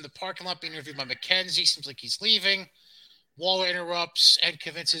 who's in the parking lot being interviewed by McKenzie. Seems like he's leaving. Waller interrupts and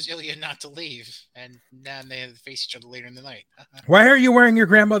convinces Ilya not to leave. And then they face each other later in the night. Why are you wearing your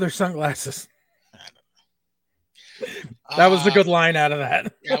grandmother's sunglasses? That was a good line out of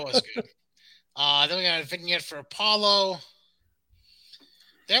that. That was good. Then we got a vignette for Apollo.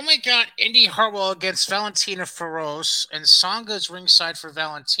 Then we got Indy Hartwell against Valentina Feroz, and Sanga's ringside for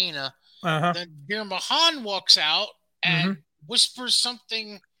Valentina. Then Veer Mahan walks out and whispers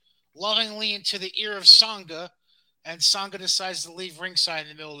something lovingly into the ear of Sanga, and Sanga decides to leave ringside in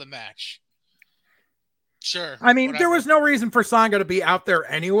the middle of the match. Sure. I mean, there was no reason for Sanga to be out there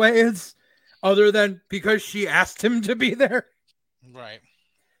anyways, other than because she asked him to be there. Right.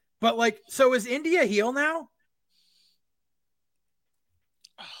 But, so is Indy a heel now?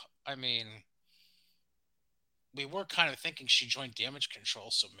 I mean, we were kind of thinking she joined Damage Control,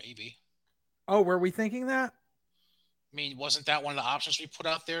 so maybe. Oh, were we thinking that? I mean, wasn't that one of the options we put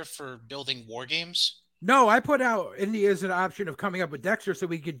out there for building war games? No, I put out Indy as an option of coming up with Dexter so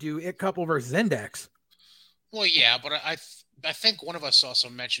we could do It Couple versus Index. Well, yeah, but I think one of us also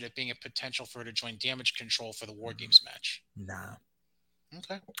mentioned it being a potential for her to join Damage Control for the War Games match. Nah.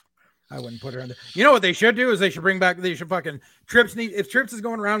 Okay. I wouldn't put her in there. You know what they should do is they should fucking Trips need, if Trips is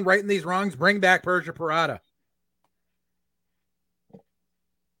going around righting these wrongs, bring back Persia Parada.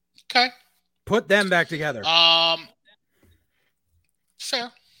 Okay. Put them back together.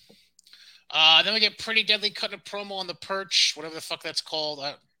 Fair. Then we get Pretty Deadly cutting a promo on the Perch, whatever the fuck that's called.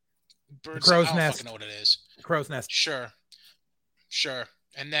 Crow's Nest. I don't fucking know what it is. Crow's Nest. Sure.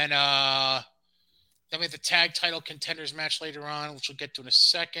 And then we have the tag title contenders match later on, which we'll get to in a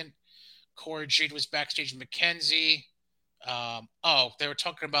second. Cora Jade was backstage with McKenzie. They were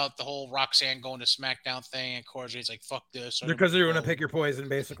talking about the whole Roxanne going to SmackDown thing, and Cora Jade's like, fuck this. Because they're going to pick your poison,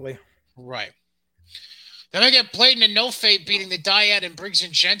 basically. Right. Then I get Bladen and No Fate beating the Dyad and Briggs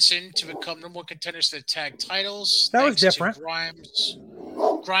and Jensen to become number one contenders to the tag titles. That was different.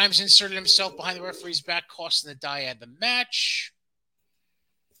 Grimes inserted himself behind the referee's back, costing the Dyad the match.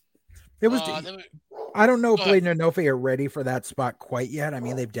 It was. I don't know if Bladen and No Fate are ready for that spot quite yet. I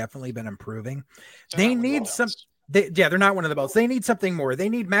mean, they've definitely been improving. They need some. They're not one of the belts. They need something more. They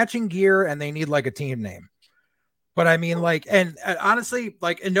need matching gear and they need a team name. But I mean, honestly,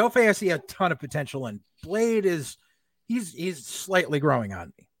 Inoue, I see a ton of potential in. Blade he's slightly growing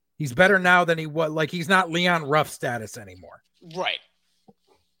on me. He's better now than he was. He's not Leon Ruff status anymore. Right.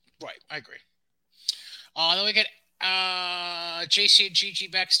 I agree. Then we get JC and Gigi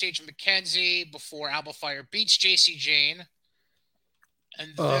backstage in McKenzie before Alba Fire beats JC Jane.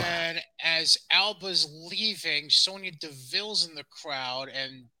 And then as Alba's leaving, Sonya Deville's in the crowd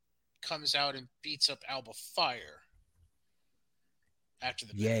and comes out and beats up Alba Fire after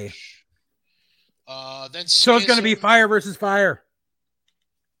the match. Then so it's going to be fire versus fire.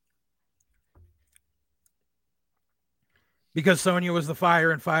 Because Sonya was the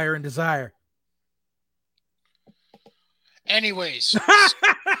fire and desire. Anyways. You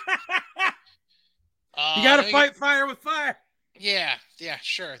got to fight fire with fire. Yeah,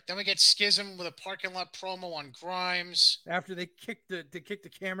 sure. Then we get Schism with a parking lot promo on Grimes. After they kicked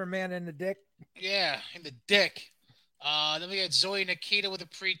the cameraman in the dick. Yeah, in the dick. Then we got Zoe Nikita with a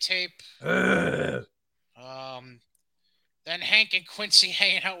pre-tape. Then Hank and Quincy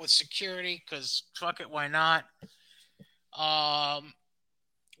hanging out with security because fuck it, why not?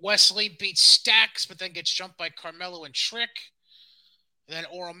 Wesley beats Stacks, but then gets jumped by Carmelo and Trick. And then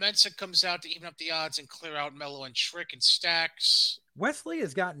Oro Mensah comes out to even up the odds and clear out Mello and Trick and Stacks. Wesley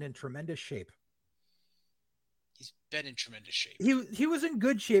has gotten in tremendous shape. He's been in tremendous shape. He was in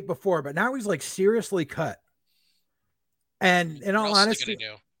good shape before, but now he's seriously cut. And in all honesty,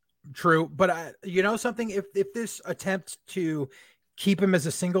 true. But you know something, if this attempt to keep him as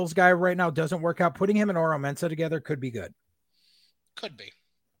a singles guy right now doesn't work out. Putting him and Oro Mensah together could be good. Could be.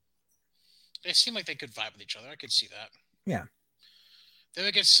 They seem like they could vibe with each other. I could see that. Yeah. Then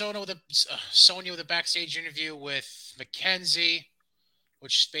we get Sonya with a backstage interview with Mackenzie,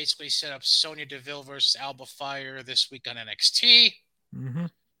 which basically set up Sonya Deville versus Alba Fire this week on NXT. Mm-hmm.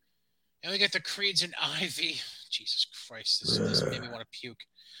 And we get the Creeds and Ivy. Jesus Christ, this made me want to puke.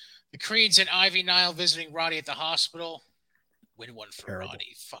 The Creeds and Ivy Nile visiting Roddy at the hospital. Win one for Terrible.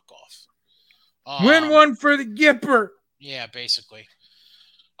 Roddy. Fuck off. Win one for the Gipper. Yeah, basically.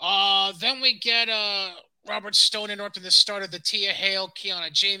 Then we get Robert Stone interrupting the start of the Tia Hale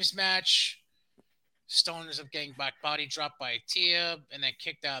Kiana James match. Stone ends up getting back body dropped by Tia and then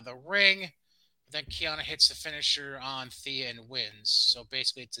kicked out of the ring. Then Kiana hits the finisher on Thea and wins. So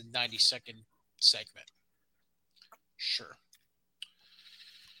basically, it's a 90-second segment. Sure.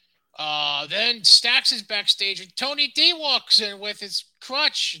 Then Stax is backstage and Tony D walks in with his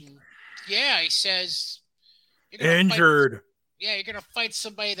crutch. And he says, injured. You're going to fight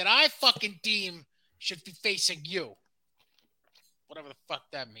somebody that I fucking deem should be facing you. Whatever the fuck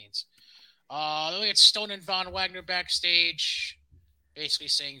that means. Then we get Stone and Von Wagner backstage. Basically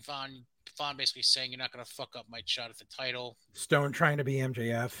saying, Von basically saying, you're not going to fuck up my shot at the title. Stone trying to be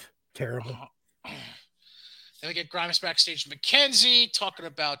MJF. Terrible. Then we get Grimes backstage. Mackenzie talking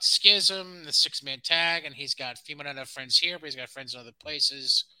about Schism, the 6-man tag, and he's got female not enough friends here, but he's got friends in other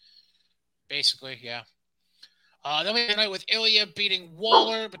places. Basically, yeah. Then we have a night with Ilya beating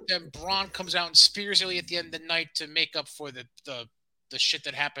Waller, but then Braun comes out and spears Ilya at the end of the night to make up for the shit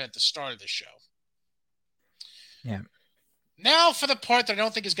that happened at the start of the show. Yeah. Now for the part that I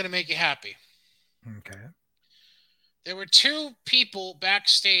don't think is going to make you happy. Okay. There were 2 people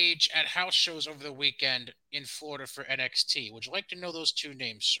backstage at house shows over the weekend in Florida for NXT. Would you like to know those 2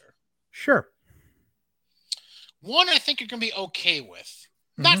 names, sir? Sure. One I think you're going to be okay with.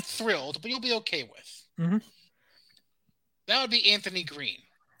 Mm-hmm. Not thrilled, but you'll be okay with. Mm-hmm. That would be Anthony Green.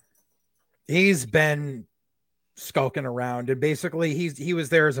 He's been skulking around, and basically he was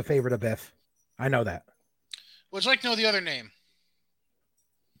there as a favorite of Biff. I know that. Would you like to know the other name?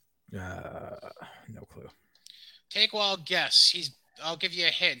 No clue. Take a wild guess. I'll give you a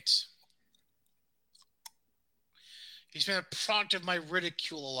hint. He's been a product of my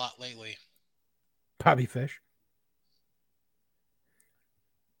ridicule a lot lately. Bobby Fish.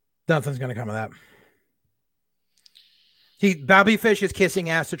 Nothing's going to come of that. Bobby Fish is kissing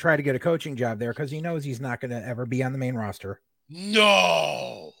ass to try to get a coaching job there because he knows he's not going to ever be on the main roster.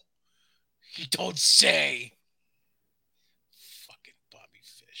 No! You don't say. Fucking Bobby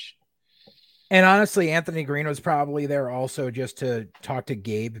Fish. And honestly, Anthony Green was probably there also just to talk to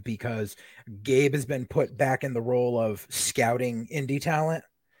Gabe because Gabe has been put back in the role of scouting indie talent.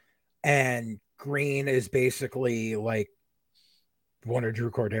 And Green is basically like one of Drew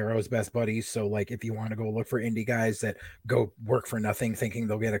Cordero's best buddies. So like, if you want to go look for indie guys that go work for nothing, thinking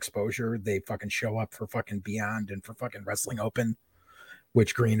they'll get exposure, they fucking show up for fucking Beyond and for fucking Wrestling Open,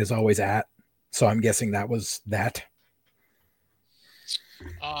 which Green is always at. So I'm guessing that was that.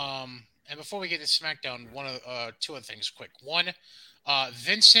 And before we get to SmackDown, two other things quick. One,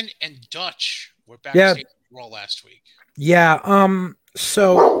 Vincent and Dutch were backstage Raw last week. Yeah.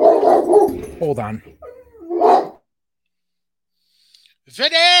 So hold on.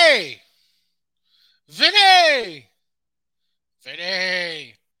 Vinny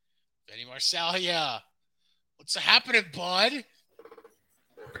Marsalia. What's happening, bud?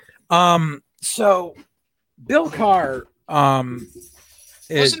 So Bill Carr, wasn't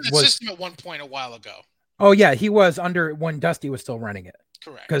the system at one point a while ago. Oh yeah, he was under when Dusty was still running it.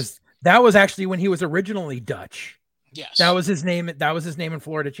 Correct. Because that was actually when he was originally Dutch. Yes. That was his name. That was his name in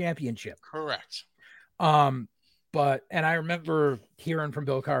Florida Championship. Correct. And I remember hearing from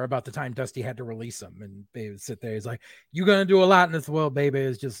Bill Carr about the time Dusty had to release him, and they would sit there. He's like, "You're gonna do a lot in this world, baby.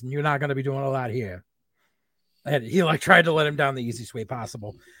 It's just you're not gonna be doing a lot here." And he like tried to let him down the easiest way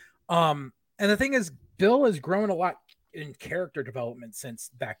possible. And the thing is, Bill has grown a lot in character development since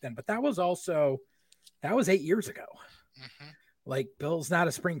back then, but that was 8 years ago. Mm-hmm. Like, Bill's not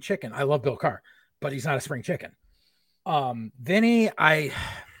a spring chicken. I love Bill Carr, but he's not a spring chicken. Vinny, I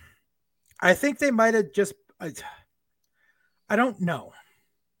think they might have just, I don't know.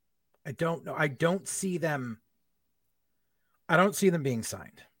 I don't see them being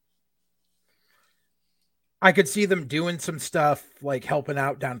signed. I could see them doing some stuff like helping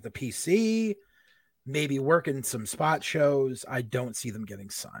out down at the PC, maybe working some spot shows. I don't see them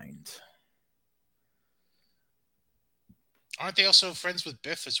getting signed. Aren't they also friends with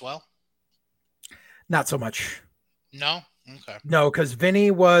Biff as well? Not so much. No? Okay. No, because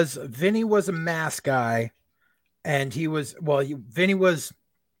Vinny was a mask guy And Vinny was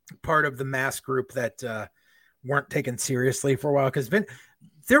part of the mass group that weren't taken seriously for a while because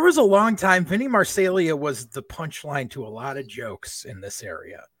there was a long time Vinny Marseglia was the punchline to a lot of jokes in this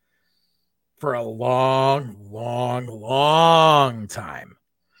area for a long, long, long time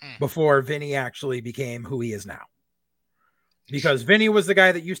before Vinny actually became who he is now. Because Vinny was the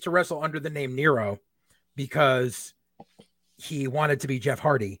guy that used to wrestle under the name Nero because he wanted to be Jeff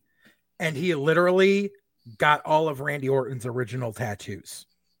Hardy. And he literally got all of Randy Orton's original tattoos.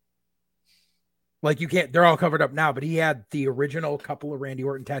 Like they're all covered up now, but he had the original couple of Randy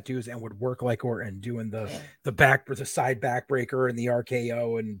Orton tattoos and would work like Orton doing the side backbreaker and the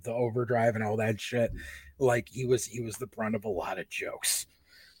RKO and the overdrive and all that shit. Like he was the brunt of a lot of jokes.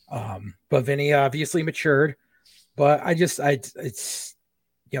 But Vinny obviously matured, but it's,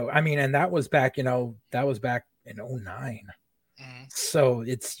 I mean, and that was back in 09. So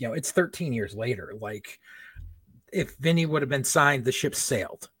it's 13 years later. Like if Vinny would have been signed, the ship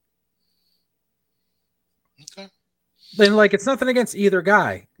sailed. Okay. Then it's nothing against either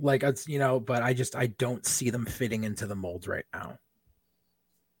guy. Like it's, but I don't see them fitting into the mold right now.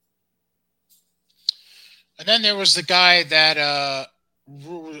 And then there was the guy that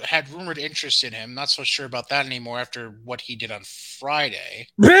had rumored interest in him. Not so sure about that anymore after what he did on Friday.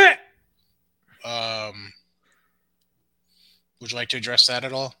 Would you like to address that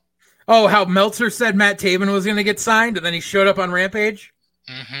at all? Oh, how Meltzer said Matt Taven was going to get signed, and then he showed up on Rampage?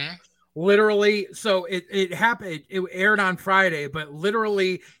 Mm-hmm. Literally, so it happened. It aired on Friday, but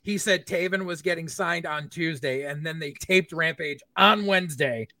literally he said Taven was getting signed on Tuesday, and then they taped Rampage on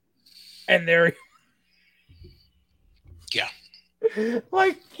Wednesday, and they're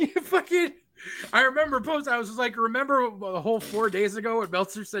fucking. I remember I was like, remember the whole 4 days ago when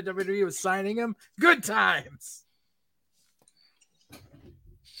Meltzer said WWE was signing him? Good times.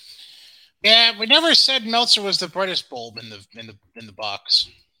 Yeah, we never said Meltzer was the brightest bulb in the box.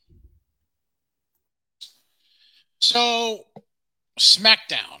 So,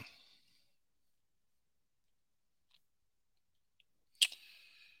 SmackDown.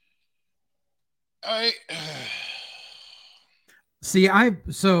 I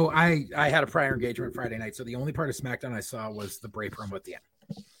had a prior engagement Friday night, so the only part of SmackDown I saw was the Bray promo at the end.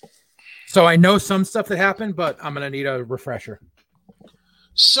 So I know some stuff that happened, but I'm gonna need a refresher.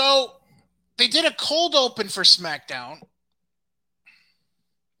 So they did a cold open for SmackDown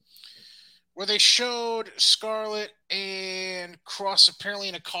where they showed Scarlett and Cross apparently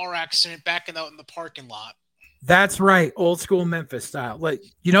in a car accident backing out in the parking lot. That's right. Old school Memphis style. Like,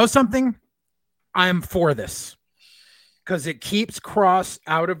 you know something? I'm for this because it keeps Cross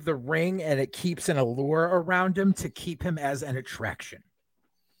out of the ring and it keeps an allure around him to keep him as an attraction.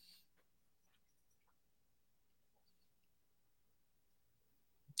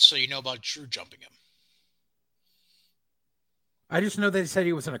 So you know about Drew jumping him? I just know they said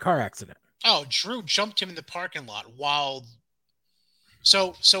he was in a car accident. Oh, Drew jumped him in the parking lot while.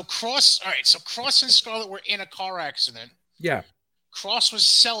 So Cross. All right. So Cross and Scarlett were in a car accident. Yeah. Cross was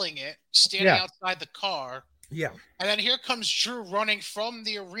selling it, standing outside the car. Yeah. And then here comes Drew running from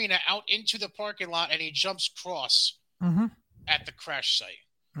the arena out into the parking lot, and he jumps Cross at the crash site.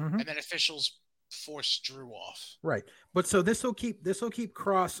 And then officials force Drew off. Right. But so this will keep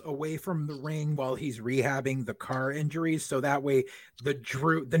Cross away from the ring while he's rehabbing the car injuries. So that way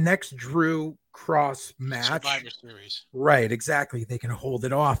the next Drew Cross match. Survivor Series. Right, exactly. They can hold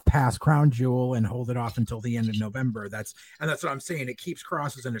it off past Crown Jewel and hold it off until the end of November. That's what I'm saying. It keeps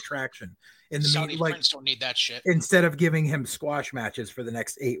Cross as an attraction. In the Saudi Prince don't need that shit. Instead of giving him squash matches for the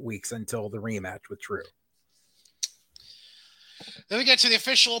next 8 weeks until the rematch with Drew. Then we get to the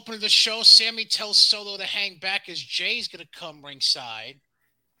official opening of the show. Sammy tells Solo to hang back as Jay's going to come ringside.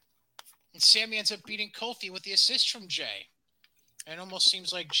 And Sammy ends up beating Kofi with the assist from Jay. And it almost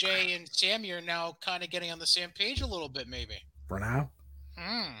seems like Jay and Sammy are now kind of getting on the same page a little bit, maybe. For now?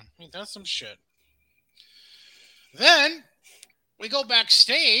 He does some shit. Then we go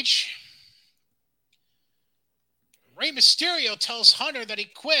backstage. Rey Mysterio tells Hunter that he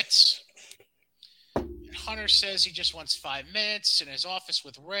quits. Hunter says he just wants 5 minutes in his office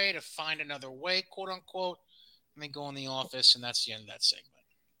with Ray to find another way, quote unquote, and then go in the office, and that's the end of that segment.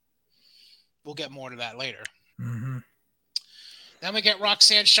 We'll get more to that later. Then we get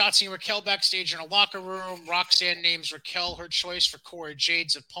Roxanne, Shotzi, and Raquel backstage in a locker room. Roxanne names Raquel her choice for Cora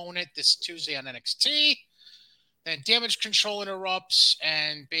Jade's opponent this Tuesday on NXT. Then Damage Control interrupts,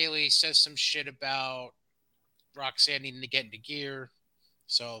 and Bayley says some shit about Roxanne needing to get into gear.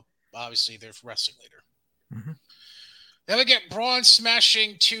 So, obviously, they're wrestling later. Then we get Braun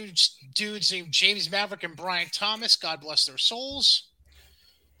smashing 2 dudes named James Maverick and Brian Thomas. God bless their souls.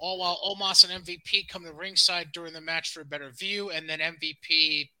 All while Omos and MVP come to ringside during the match for a better view, and then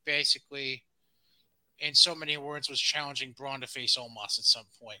MVP basically, in so many words, was challenging Braun to face Omos at some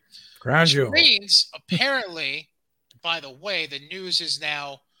point. Ground Which means, apparently, by the way, the news is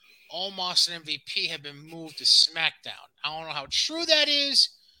now Omos and MVP have been moved to SmackDown. I don't know how true that is,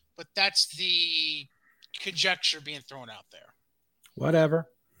 but that's the conjecture being thrown out there. Whatever.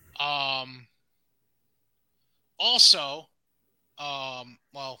 Also,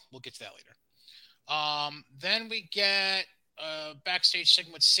 well, we'll get to that later. Then we get a backstage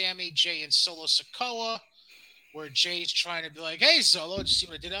segment with Sammy, Jay, and Solo Sikoa, where Jay's trying to be like, "Hey, Solo, did you see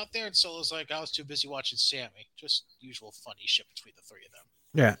what I did out there?" And Solo's like, "I was too busy watching Sammy." Just usual funny shit between the three of them.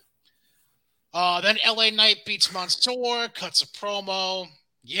 Yeah. Then LA Knight beats Mansoor, cuts a promo.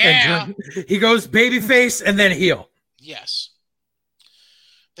 Yeah. He goes babyface and then heel. Yes.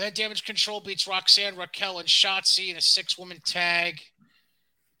 Then Damage Control beats Roxanne, Raquel, and Shotzi in a 6-woman tag.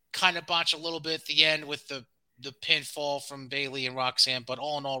 Kind of botch a little bit at the end with the pinfall from Bayley and Roxanne, but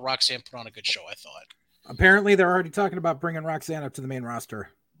all in all, Roxanne put on a good show, I thought. Apparently, they're already talking about bringing Roxanne up to the main roster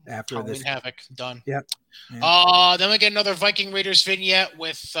after Halloween this. Havoc done. Yep. Yeah. Then we get another Viking Raiders vignette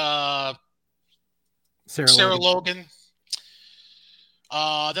with Sarah Logan.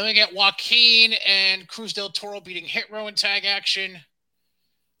 Then we get Joaquin and Cruz del Toro beating Hit Row in tag action.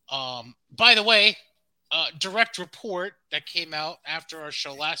 By the way, direct report that came out after our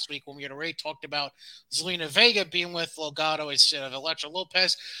show last week when we had already talked about Zelina Vega being with Legado instead of Elektra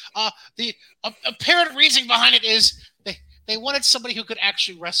Lopez. The apparent reason behind it is they wanted somebody who could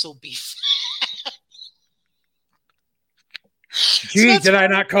actually wrestle beef. Gee, did I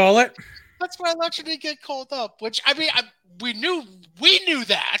not call it? That's why Elektra didn't get called up, which, I mean, we knew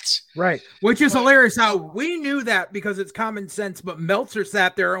that. Right. Which is hilarious how we knew that because it's common sense, but Meltzer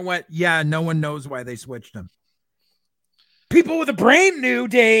sat there and went, yeah, no one knows why they switched him. People with a brain knew,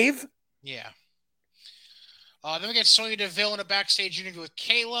 Dave. Yeah. Then we get Sonya Deville in a backstage interview with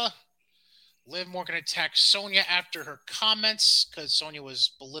Kayla. Liv Morgan attacked Sonya after her comments because Sonya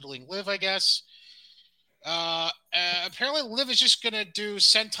was belittling Liv, I guess. Apparently Liv is just going to do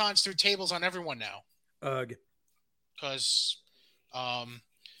sentons through tables on everyone now. Ugh. Because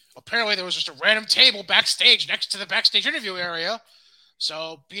apparently there was just a random table backstage next to the backstage interview area.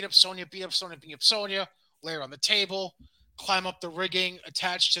 So beat up Sonya, lay her on the table, climb up the rigging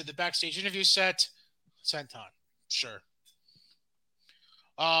attached to the backstage interview set. Senton. Sure.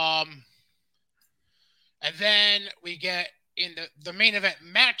 And then we get in the main event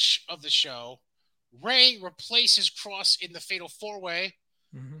match of the show, Ray replaces Cross in the Fatal 4-Way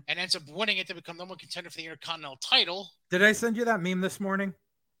and ends up winning it to become number one contender for the Intercontinental title. Did I send you that meme this morning?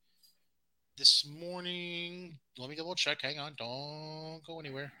 This morning, let me double check. Hang on. Don't go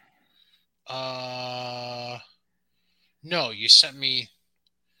anywhere. No, you sent me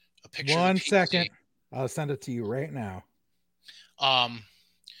a picture. 1 second. I'll send it to you right now.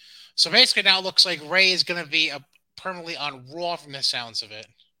 So basically now it looks like Ray is going to be permanently on Raw from the sounds of it.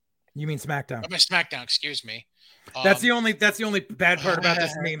 You mean SmackDown? I mean SmackDown, excuse me. That's the only bad part about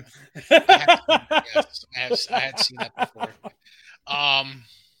this meme. I had seen that before.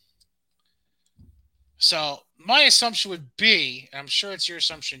 So my assumption would be, and I'm sure it's your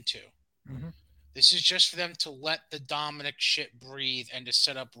assumption too, this is just for them to let the Dominic shit breathe and to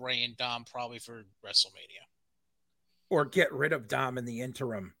set up Ray and Dom probably for WrestleMania. Or get rid of Dom in the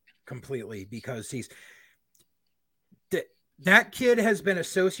interim completely because that kid has been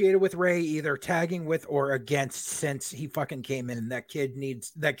associated with Ray either tagging with or against since he fucking came in. And that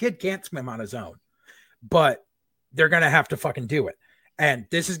kid can't swim on his own, but they're going to have to fucking do it. And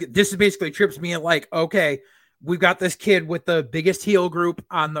this is basically trips me at like, okay, we've got this kid with the biggest heel group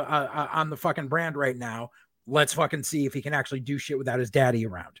on the fucking brand right now. Let's fucking see if he can actually do shit without his daddy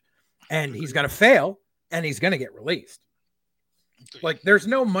around. And he's going to fail and he's going to get released. Like, there's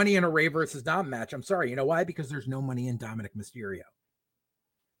no money in a Ray versus Dom match. I'm sorry. You know why? Because there's no money in Dominic Mysterio.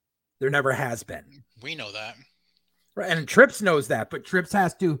 There never has been. We know that. Right. And Trips knows that, but Trips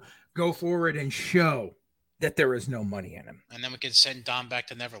has to go forward and show that there is no money in him. And then we can send Dom back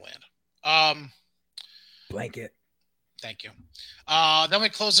to Neverland. Blanket. Thank you. Then we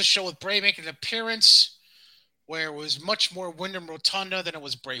close the show with Bray making an appearance where it was much more Wyndham Rotunda than it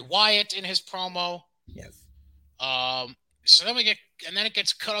was Bray Wyatt in his promo. Yes. So then it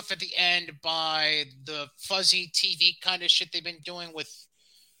gets cut off at the end by the fuzzy TV kind of shit they've been doing with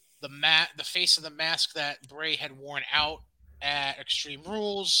the face of the mask that Bray had worn out at Extreme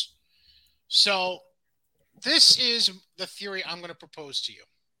Rules. So this is the theory I'm going to propose to you.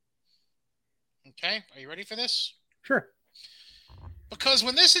 Okay? Are you ready for this? Sure. Because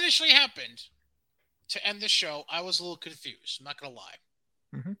when this initially happened, to end the show, I was a little confused. I'm not going to lie.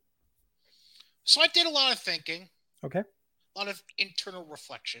 So I did a lot of thinking. Okay. A lot of internal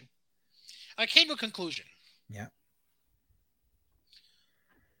reflection. I came to a conclusion. Yeah.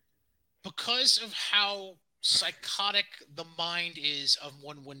 Because of how psychotic the mind is of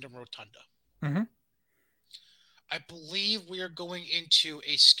one Wyndham Rotunda, Mm-hmm. I believe we are going into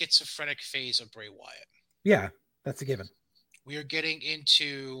a schizophrenic phase of Bray Wyatt. Yeah, that's a given. We are getting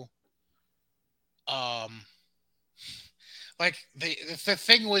into like the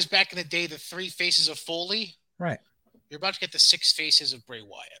thing was back in the day, the 3 faces of Foley. Right. You're about to get the 6 faces of Bray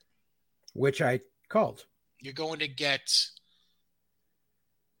Wyatt. Which I called. You're going to get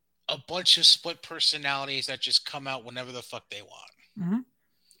a bunch of split personalities that just come out whenever the fuck they want. Mm-hmm.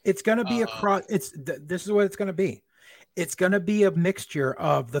 It's going to be this is what it's going to be. It's going to be a mixture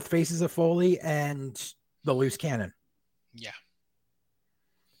of the faces of Foley and the loose cannon. Yeah.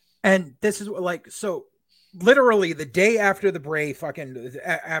 And this is so literally the day after the Bray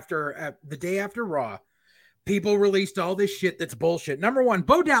the day after Raw, people released all this shit that's bullshit. Number one,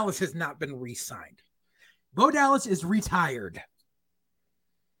 Bo Dallas has not been re-signed. Bo Dallas is retired.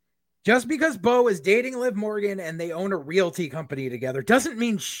 Just because Bo is dating Liv Morgan and they own a realty company together doesn't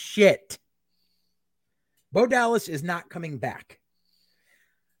mean shit. Bo Dallas is not coming back.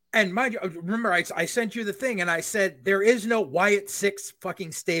 And mind you, remember, I sent you the thing and I said, there is no Wyatt 6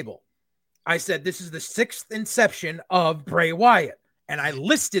 fucking stable. I said, this is the 6th inception of Bray Wyatt. And I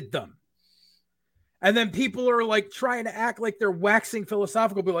listed them. And then people are like trying to act like they're waxing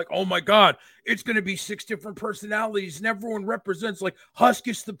philosophical, be like, oh my God, it's going to be 6 different personalities. And everyone represents like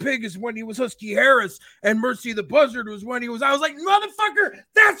Huskus the Pig is when he was Husky Harris and Mercy the Buzzard was when he was. I was like, motherfucker,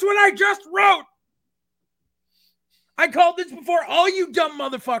 that's what I just wrote. I called this before all you dumb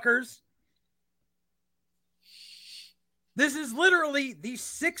motherfuckers. This is literally the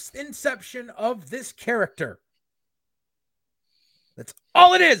 6th inception of this character. That's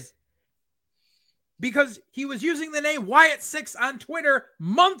all it is. Because he was using the name Wyatt 6 on Twitter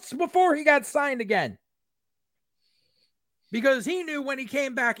months before he got signed again. Because he knew when he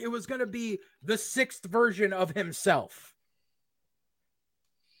came back, it was going to be the 6th version of himself.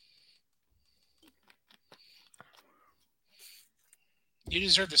 You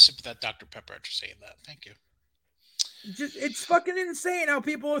deserve to sip that Dr. Pepper after saying that. Thank you. It's fucking insane how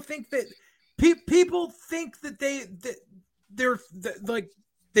people think that people think that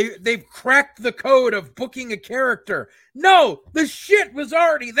they've cracked the code of booking a character. No, the shit was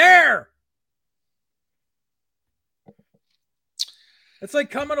already there. It's like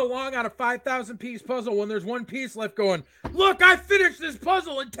coming along on a 5,000 piece puzzle when there's one piece left going, look, I finished this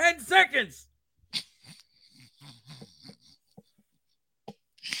puzzle in 10 seconds.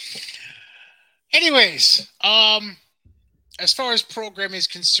 Anyways, as far as program is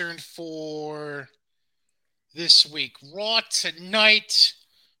concerned for this week, Raw tonight,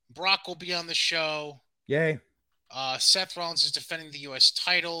 Brock will be on the show. Yay. Seth Rollins is defending the U.S.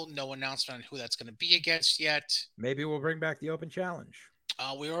 title. No announcement on who that's going to be against yet. Maybe we'll bring back the open challenge.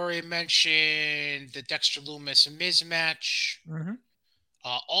 We already mentioned the Dexter Lumis and Miz match. Mm-hmm.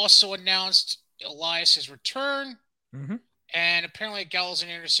 Also announced Elias's return. Mm-hmm. And apparently Gallows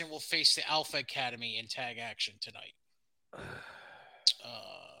and Anderson will face the Alpha Academy in tag action tonight.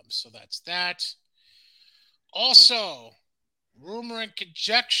 So that's that. Also, rumor and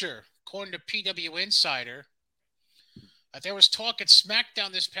conjecture, according to PW Insider, that there was talk at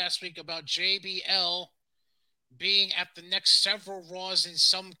SmackDown this past week about JBL being at the next several Raws in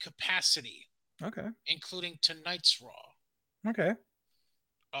some capacity. Okay. Including tonight's Raw. Okay.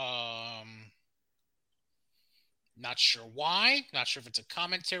 Not sure why. Not sure if it's a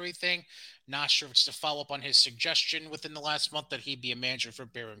commentary thing. Not sure if it's to follow up on his suggestion within the last month that he be a manager for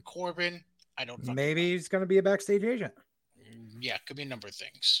Baron Corbin. I don't know. Maybe he's going to be a backstage agent. Yeah, could be a number of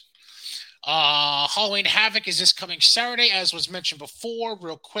things. Halloween Havoc is this coming Saturday, as was mentioned before.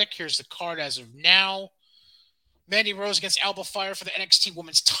 Real quick, here's the card as of now. Mandy Rose against Alba Fire for the NXT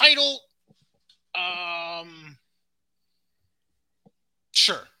Women's title.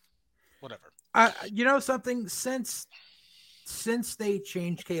 Sure. Whatever. You know something? Since they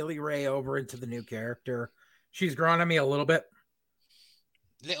changed Kaylee Ray over into the new character, she's grown on me a little bit.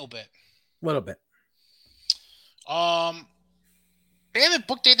 Little bit. They haven't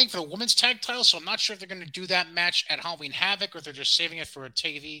booked anything for the women's tag title, so I'm not sure if they're going to do that match at Halloween Havoc or if they're just saving it for a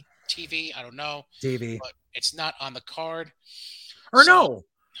TV. I don't know. TV. But it's not on the card. Or so,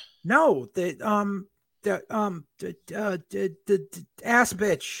 no. The ass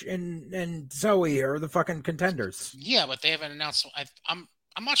bitch and Zoe are the fucking contenders. Yeah, but they haven't announced. I'm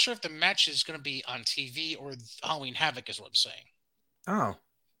not sure if the match is going to be on TV or Halloween Havoc is what I'm saying. Oh,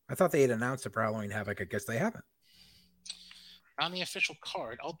 I thought they had announced it for Halloween Havoc. I guess they haven't. on the official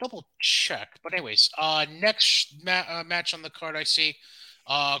card. I'll double check. But anyways, next match on the card I see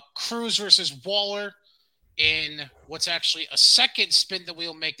Cruz versus Waller in what's actually a second spin the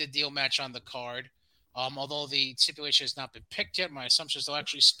wheel make the deal match on the card. Although the stipulation has not been picked yet, my assumption is they'll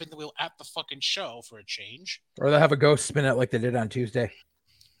actually spin the wheel at the fucking show for a change. Or they'll have a ghost spin it like they did on Tuesday.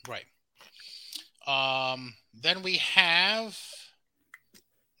 Right. Then we have.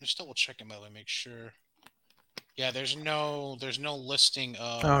 Just double checking by the way, make sure. Yeah, there's no listing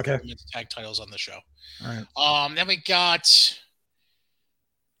of women's tag titles on the show. All right. Then we got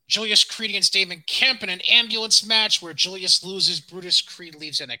Julius Creed against Damon Kemp in an ambulance match where Julius loses, Brutus Creed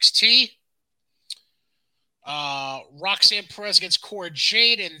leaves NXT. Roxanne Perez against Cora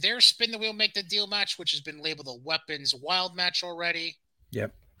Jade in their spin the wheel make the deal match, which has been labeled a Weapons Wild match already.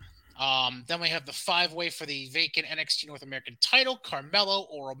 Yep. Then we have the 5-way for the vacant NXT North American title: Carmelo,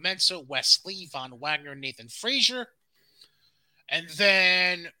 Oro Mensah, Wes Lee, Von Wagner, Nathan Frazier. And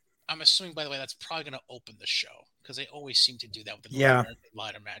then I'm assuming, by the way, that's probably going to open the show because they always seem to do that with the North American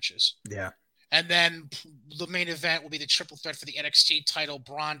ladder matches. Yeah. And then the main event will be the triple threat for the NXT title: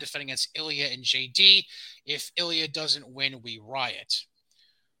 Braun defending against Ilya and JD. If Ilya doesn't win, we riot.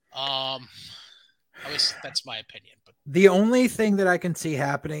 At least that's my opinion. But the only thing that I can see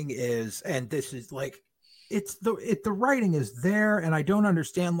happening is, and this is like, the writing is there, and I don't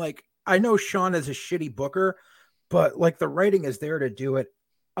understand. Like, I know Sean is a shitty booker, but like the writing is there to do it,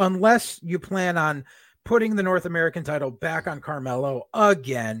 unless you plan on putting the North American title back on Carmelo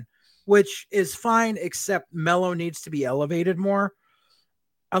again, which is fine, except Melo needs to be elevated more.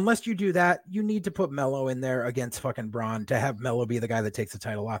 Unless you do that, you need to put Melo in there against fucking Braun to have Melo be the guy that takes the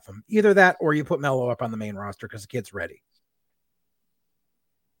title off him. Either that, or you put Melo up on the main roster because the kid's ready.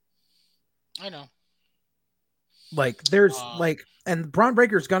 I know. Like, there's and Braun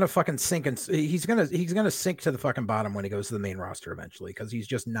Breaker's gonna fucking sink, and he's gonna sink to the fucking bottom when he goes to the main roster eventually because he's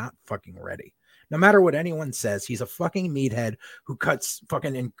just not fucking ready. No matter what anyone says, he's a fucking meathead who cuts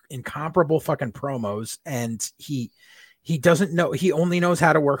fucking incomparable fucking promos, and he doesn't know. He only knows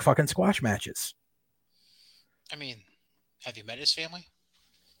how to work fucking squash matches. I mean, have you met his family?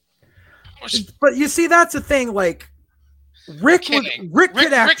 But you see, that's the thing. Like, Rick could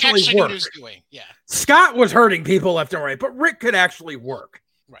actually work. Yeah. Scott was hurting people left and right, but Rick could actually work.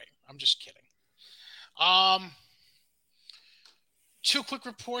 Right. I'm just kidding. 2 quick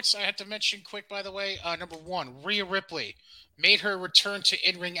reports I had to mention quick, by the way. Number 1, Rhea Ripley made her return to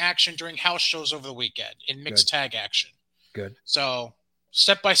in-ring action during house shows over the weekend in mixed tag action. Good. So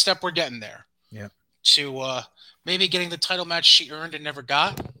step by step, we're getting there. Yeah. To maybe getting the title match she earned and never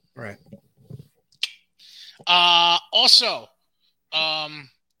got. Right. Also,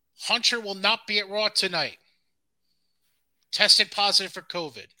 Hunter will not be at Raw tonight. Tested positive for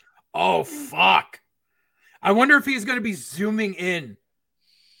COVID. Oh, fuck. I wonder if he's going to be zooming in.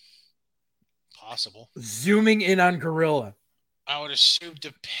 Possible. Zooming in on Gorilla. I would assume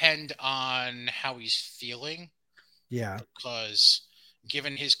depend on how he's feeling. Yeah. Because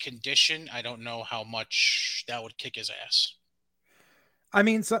given his condition, I don't know how much that would kick his ass. I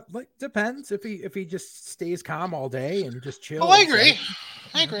mean, depends if he just stays calm all day and just chill. Oh, I agree.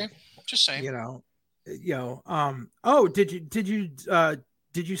 I agree. Just saying. Oh,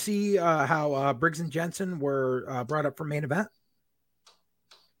 did you see how Briggs and Jensen were brought up for main event?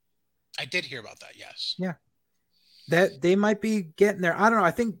 I did hear about that. Yes. Yeah. That they might be getting there. I don't know.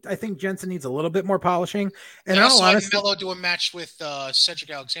 I think Jensen needs a little bit more polishing. And they also had Melo do a match with Cedric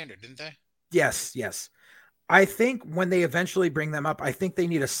Alexander, didn't they? Yes. I think when they eventually bring them up, I think they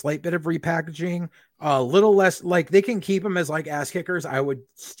need a slight bit of repackaging, a little less, like they can keep them as like ass kickers. I would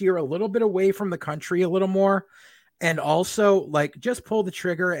steer a little bit away from the country a little more. And also like just pull the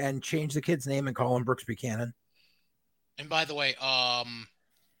trigger and change the kid's name and call him Brooks Buchanan. And by the way,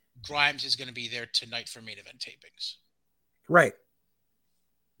 Grimes is going to be there tonight for main event tapings. Right.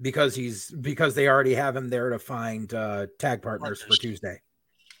 Because they already have him there to find tag partners for Tuesday.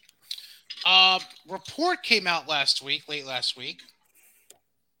 Report came out late last week.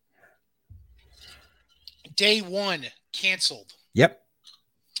 Day 1 canceled. Yep.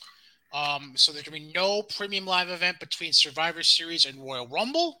 So there's going to be no premium live event between Survivor Series and Royal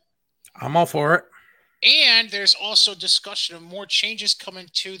Rumble. I'm all for it. And there's also discussion of more changes coming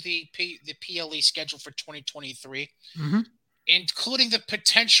to the PLE schedule for 2023, including the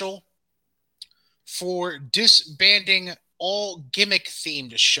potential for disbanding all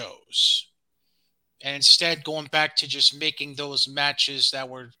gimmick-themed shows. And instead going back to just making those matches that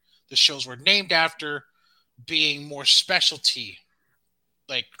the shows were named after being more specialty.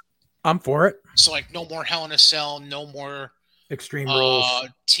 Like, I'm for it. So like no more Hell in a Cell, no more Extreme Rules,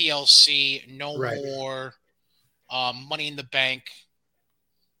 TLC, no more Money in the Bank.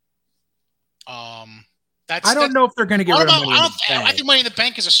 I don't know if they're going to get rid of Money in the Bank. I think Money in the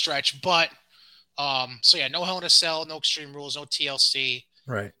Bank is a stretch, but so yeah, no Hell in a Cell, no Extreme Rules, no TLC.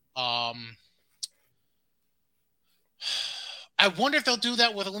 Right. I wonder if they'll do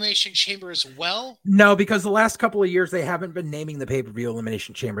that with Elimination Chamber as well. No, because the last couple of years they haven't been naming the pay-per-view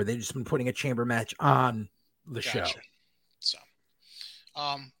Elimination Chamber. They've just been putting a chamber match on the show. So,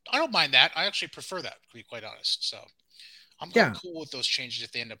 I don't mind that. I actually prefer that, to be quite honest. So, I'm cool with those changes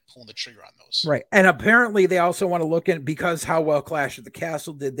if they end up pulling the trigger on those. Right. And apparently they also want to look at, because how well Clash at the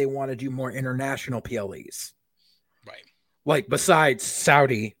Castle did, they want to do more international PLEs. Right. Like besides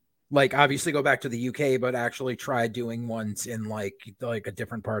Saudi, like obviously go back to the UK, but actually try doing ones in like a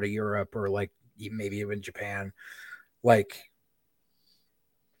different part of Europe or like maybe even Japan. Like,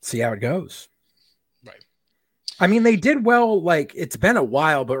 see how it goes. Right. I mean, they did well. Like, it's been a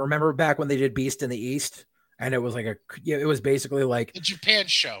while, but remember back when they did Beast in the East, and it was like it was basically like the Japan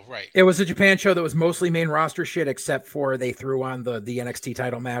show, right? It was a Japan show that was mostly main roster shit, except for they threw on the NXT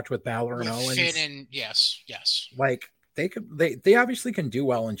title match with Balor and Owens. Finn and yes. Like they obviously can do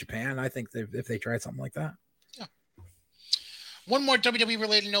well in Japan. I think if they tried something like that. Yeah. One more WWE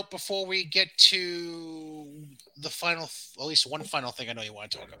related note before we get to the final, at least one final thing I know you want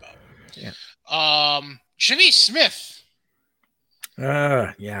to talk about. Yeah. Jimmy Smith.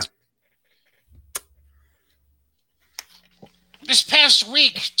 Yeah. This past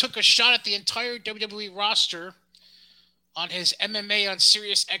week took a shot at the entire WWE roster on his MMA on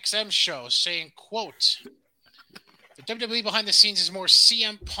Sirius XM show, saying, quote, "The WWE behind the scenes is more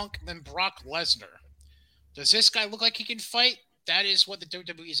CM Punk than Brock Lesnar. Does this guy look like he can fight? That is what the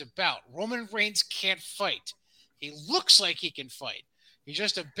WWE is about. Roman Reigns can't fight. He looks like he can fight. He's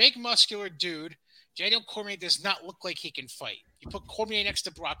just a big muscular dude. Daniel Cormier does not look like he can fight. You put Cormier next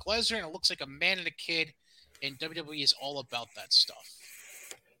to Brock Lesnar and it looks like a man and a kid, and WWE is all about that stuff."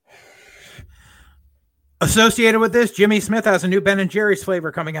 Associated with this, Jimmy Smith has a new Ben & Jerry's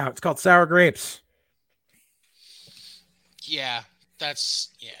flavor coming out. It's called Sour Grapes. Yeah, that's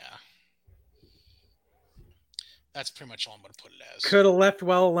pretty much all I'm going to put it as. Could have left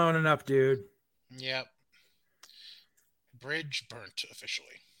well alone enough, dude. Yep. Bridge burnt officially.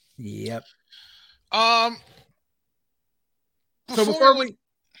 Yep. So before we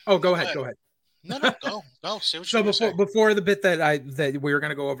go ahead. No, go. Say what so before the bit that we were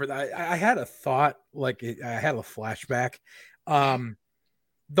going to go over, I had a thought, like I had a flashback.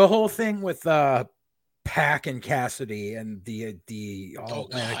 The whole thing with Pac and Cassidy and the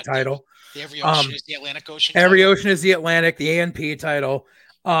Atlantic title. The Every Ocean is the Atlantic Ocean. Every Ocean is the Atlantic, the ANP title.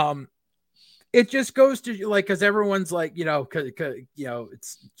 It just goes to like, because everyone's like,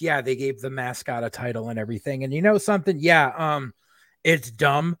 it's they gave the mascot a title and everything, and something, it's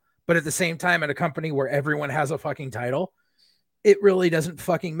dumb, but at the same time, in a company where everyone has a fucking title, it really doesn't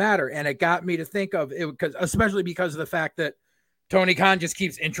fucking matter. And it got me to think of it, especially because of the fact that Tony Khan just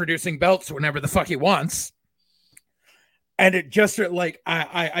keeps introducing belts whenever the fuck he wants. And it just like,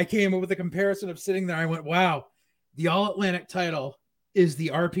 I came up with a comparison of sitting there. I went, wow, the All Atlantic title is the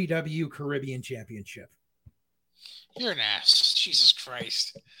RPW Caribbean Championship. You're an ass. Jesus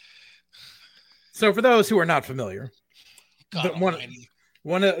Christ. So for those who are not familiar,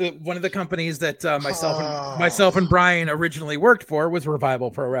 one of the companies that myself and Brian originally worked for was Revival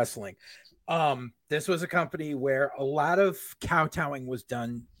Pro Wrestling. This was a company where a lot of kowtowing was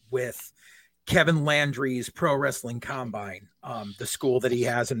done with Kevin Landry's Pro Wrestling Combine, the school that he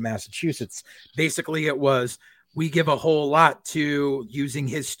has in Massachusetts. Basically, it was, we give a whole lot to using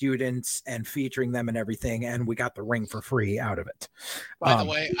his students and featuring them and everything, and we got the ring for free out of it. By the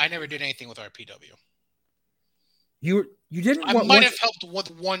way, I never did anything with RPW. You didn't? I might have helped with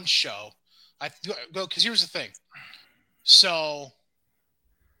one show. Because here's the thing. So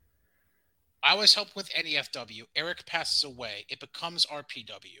I was helping with NEFW. Eric passes away. It becomes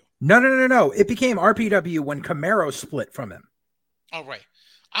RPW. No. It became RPW when Camaro split from him. Oh, right.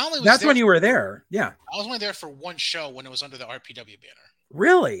 That's when you were there. Yeah. I was only there for one show when it was under the RPW banner.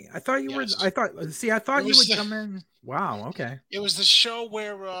 Really? I thought you were. I thought you would come in. Wow. Okay. It was the show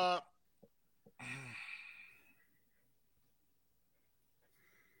where.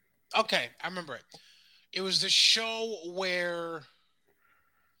 Okay, I remember it. It was the show where.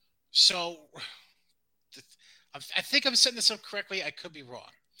 So, I think I'm setting this up correctly. I could be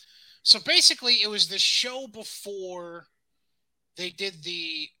wrong. So basically, it was the show before they did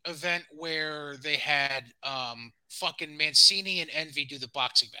the event where they had fucking Mancini and Envy do the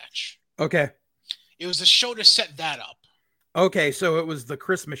boxing match. Okay. It was the show to set that up. Okay, so it was the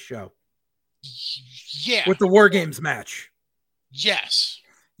Christmas show. Yeah. With the War Games match. Yes.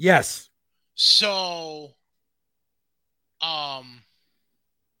 Yes. So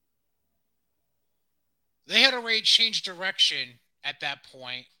they had already changed direction at that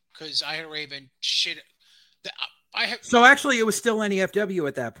point because I had already been shit. I have So actually, it was still NEFW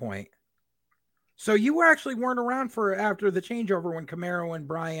at that point. So you actually weren't around for after the changeover when Camaro and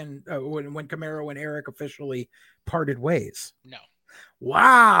Brian, when Camaro and Eric officially parted ways. no.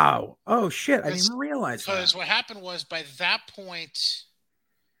 Wow. Oh shit! I didn't even realize that. Because what happened was by that point,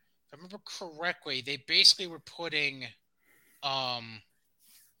 if I remember correctly, they basically were putting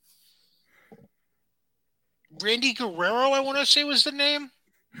Randy Guerrero, I want to say was the name.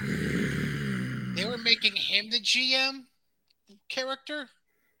 They were making him the GM character.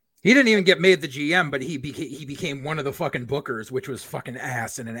 He didn't even get made the GM, but he became one of the fucking bookers, which was fucking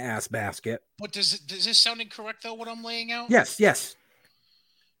ass in an ass basket. But does this sound incorrect though? What I'm laying out? Yes.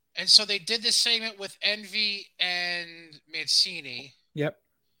 And so they did this segment with Envy and Mancini. Yep.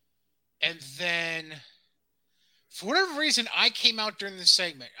 And then, for whatever reason, I came out during the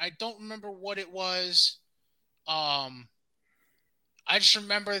segment. I don't remember what it was. I just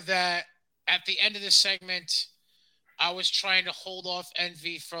remember that at the end of the segment, I was trying to hold off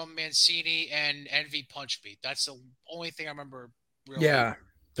Envy from Mancini, and Envy punched me. That's the only thing I remember. Really, yeah,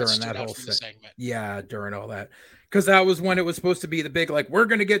 during that whole segment. Yeah, during all that, because that was when it was supposed to be the big, like, we're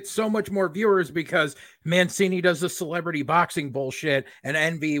going to get so much more viewers because Mancini does the celebrity boxing bullshit, and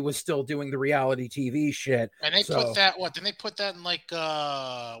Envy was still doing the reality TV shit. And they put that. What? Didn't they put that in like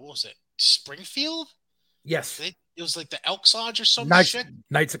what was it? Springfield? Yes. It was like the Elks Lodge or some shit.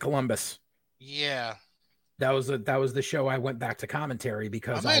 Knights of Columbus. Yeah. That was the show I went back to commentary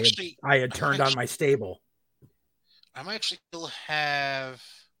because I had turned on my stable. I might actually still have.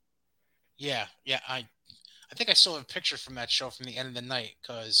 Yeah. I think I still have a picture from that show from the end of the night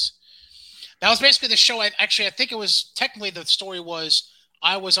because that was basically the show. I think it was technically the story was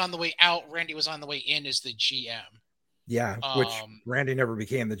I was on the way out, Randy was on the way in as the GM. Yeah, which Randy never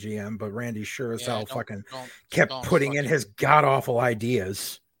became the GM, but Randy sure as hell fucking kept putting in his god awful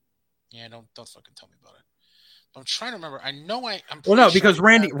ideas. Yeah, don't fucking tell me about it. I'm trying to remember. I know I'm. Well, no, because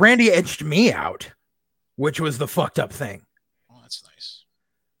Randy edged me out, which was the fucked up thing. Oh, that's nice.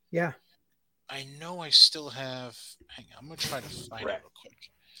 Yeah. I know I still have. Hang on, I'm gonna try to find it real quick.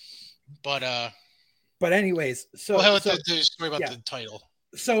 But anyways, so the story about the title.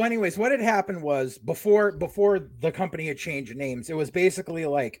 So anyways, what had happened was before the company had changed names, it was basically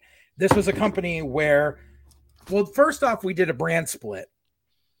like this was a company where, well, first off, we did a brand split.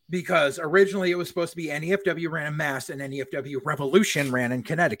 Because originally it was supposed to be NEFW ran in Mass and NEFW Revolution ran in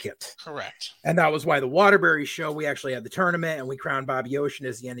Connecticut. Correct. And that was why the Waterbury show, we actually had the tournament and we crowned Bobby Ocean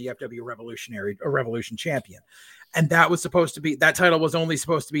as the NEFW Revolution champion. And that was supposed to be, that title was only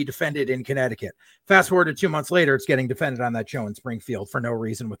supposed to be defended in Connecticut. Fast forward to 2 months later, it's getting defended on that show in Springfield for no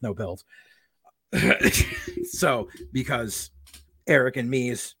reason with no build. So, because Eric and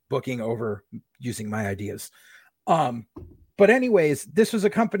me is booking over using my ideas. But anyways, this was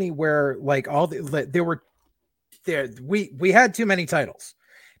a company where like we had too many titles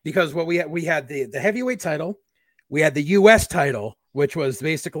because what we had the heavyweight title, we had the US title, which was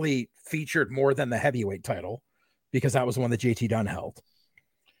basically featured more than the heavyweight title because that was one that JT Dunn held.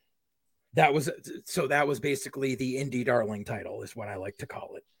 That was basically the Indie Darling title is what I like to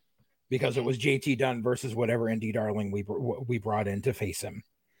call it because it was JT Dunn versus whatever Indie Darling we brought in to face him.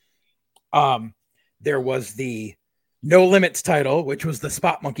 There was the No Limits title, which was the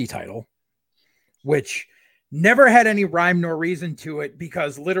Spot Monkey title, which never had any rhyme nor reason to it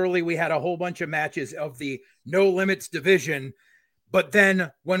because literally we had a whole bunch of matches of the No Limits division. But then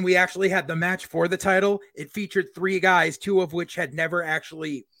when we actually had the match for the title, it featured 3 guys, 2 of which had never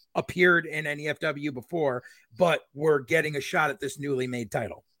actually appeared in NEFW before, but were getting a shot at this newly made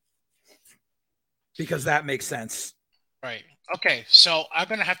title. Because that makes sense. Right. Okay, so I'm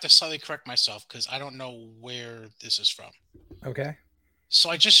going to have to slightly correct myself because I don't know where this is from. Okay. So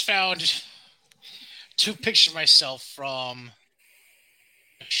I just found 2 pictures of myself from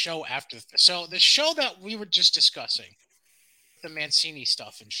a show after. So the show that we were just discussing, the Mancini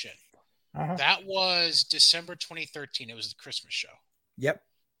stuff and shit, that was December 2013. It was the Christmas show. Yep.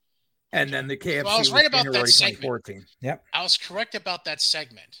 And then the KFC I was right about January that segment. 2014. Yep. I was correct about that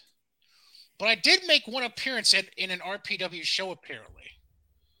segment. But I did make one appearance in an RPW show, apparently.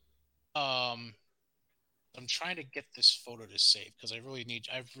 I'm trying to get this photo to save because I really need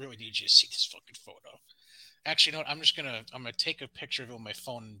you to see this fucking photo. Actually, no, I'm gonna take a picture of it with my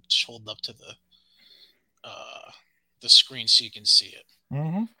phone and hold up to the screen so you can see it.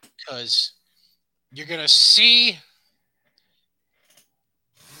 Because you're gonna see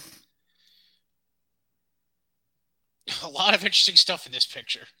a lot of interesting stuff in this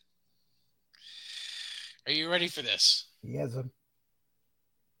picture. Are you ready for this? He has them.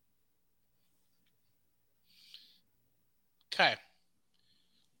 Okay.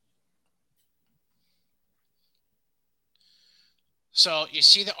 So you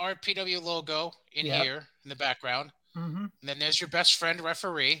see the RPW logo in here in the background. Mm-hmm. And then there's your best friend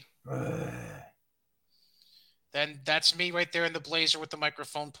referee. Then that's me right there in the blazer with the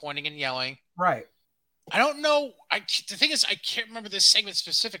microphone pointing and yelling. Right. I don't know. The thing is, I can't remember this segment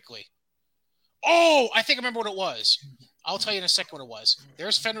specifically. Oh, I think I remember what it was. I'll tell you in a second what it was.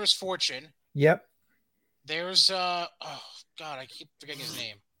 There's Fenrir's Fortune. Yep. There's oh God, I keep forgetting his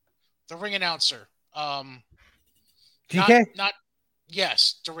name. The ring announcer. GK? Not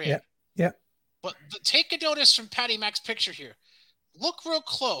yes, Durant. Yeah. But take a notice from Patty Mac's picture here. Look real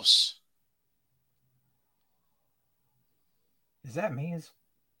close. Is that Miz?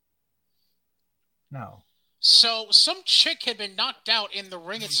 No. So some chick had been knocked out in the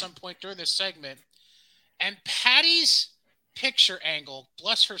ring at some point during this segment, and Patty's picture angle,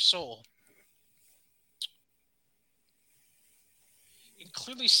 bless her soul, you can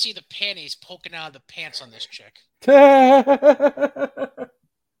clearly see the panties poking out of the pants on this chick. Take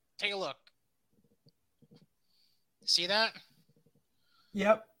a look. See that?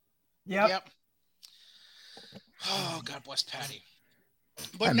 Yep. Oh, God bless Patty.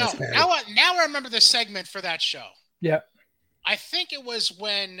 But now I remember the segment for that show. Yep. I think it was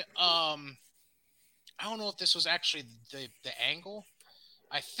when I don't know if this was actually the angle.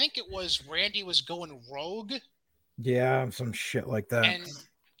 I think it was Randy was going rogue. Yeah, some shit like that. And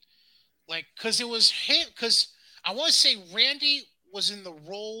like, because it was him, because I want to say Randy was in the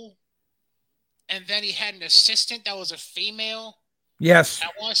role, and then he had an assistant that was a female. Yes. I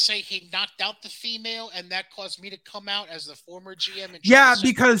want to say he knocked out the female, and that caused me to come out as the former GM. And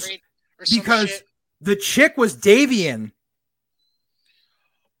because the chick was Davian.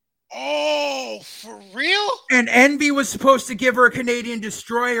 Oh, for real? And Envy was supposed to give her a Canadian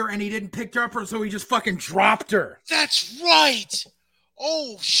destroyer, and he didn't pick her up, so he just fucking dropped her. That's right.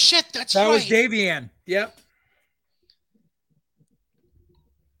 Oh shit, that was Davian. Yep.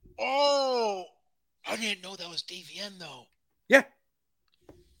 Oh, I didn't know that was Davian though. Yeah.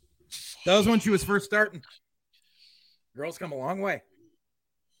 That was when she was first starting. Girls come a long way.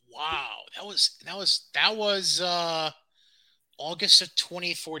 Wow, that was August of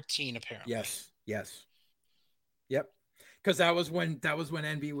 2014, apparently. Yes. Yep. Because that was when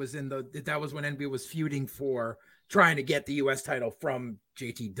Envy was Envy was feuding for trying to get the US title from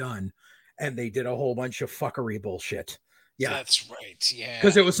JT Dunn, and they did a whole bunch of fuckery bullshit. Yeah, that's right. Yeah,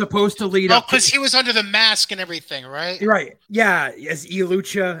 because it was supposed to lead up. Because he was under the mask and everything, right? Right. Yeah, as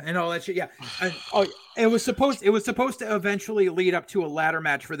Lucha and all that shit. Yeah. And, it was supposed to eventually lead up to a ladder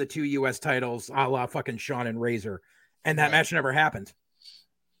match for the 2 US titles, a la fucking Shawn and Razor, and that match never happened.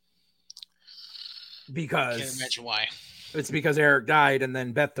 Because I can't imagine why. It's because Eric died, and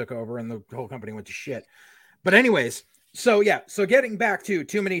then Beth took over, and the whole company went to shit. But anyways, so getting back to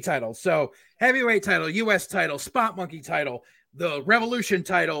too many titles. So heavyweight title, US title, Spot Monkey title, the Revolution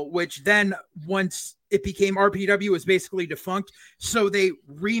title, which then once it became RPW was basically defunct. So they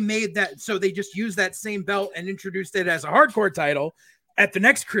remade that. So they just used that same belt and introduced it as a hardcore title at the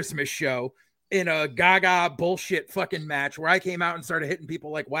next Christmas show in a gaga bullshit fucking match where I came out and started hitting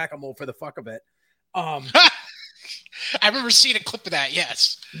people like whack-a-mole for the fuck of it. I remember seeing a clip of that.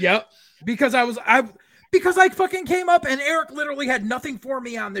 Yes. Yep. Because I fucking came up and Eric literally had nothing for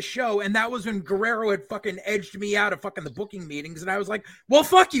me on the show. And that was when Guerrero had fucking edged me out of fucking the booking meetings. And I was like, well,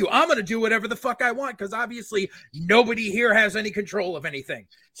 fuck you. I'm going to do whatever the fuck I want. Because obviously nobody here has any control of anything.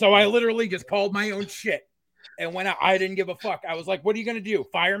 So I literally just called my own shit. And when I didn't give a fuck, I was like, what are you going to do?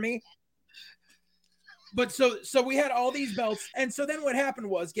 Fire me? But so we had all these belts. And so then what happened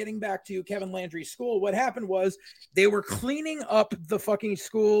was, getting back to Kevin Landry's school, what happened was they were cleaning up the fucking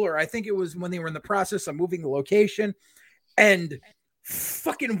school, or I think it was when they were in the process of moving the location. And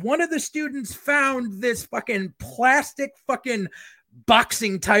fucking one of the students found this fucking plastic fucking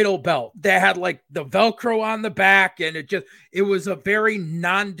boxing title belt that had like the Velcro on the back. And it was a very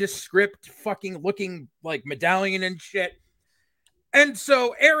nondescript fucking looking like medallion and shit. And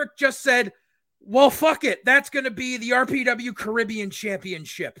so Eric just said, well, fuck it. That's going to be the RPW Caribbean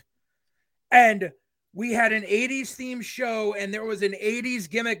Championship. And we had an 80s themed show, and there was an 80s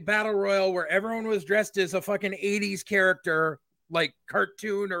gimmick battle royal where everyone was dressed as a fucking 80s character, like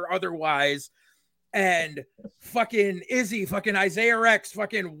cartoon or otherwise. And fucking Izzy, fucking Isaiah Rex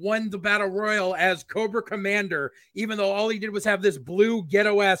fucking won the battle royal as Cobra Commander, even though all he did was have this blue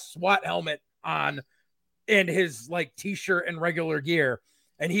ghetto-ass SWAT helmet on and his like t-shirt and regular gear.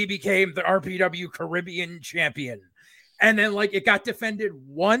 And he became the RPW Caribbean champion. And then like it got defended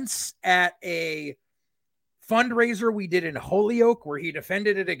once at a fundraiser we did in Holyoke where he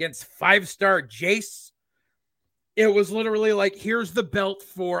defended it against 5-star Jace. It was literally like, here's the belt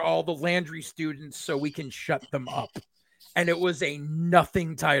for all the Landry students so we can shut them up. And it was a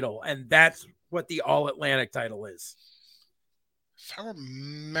nothing title. And that's what the All Atlantic title is. If I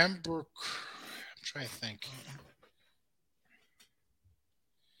remember, I'm trying to think.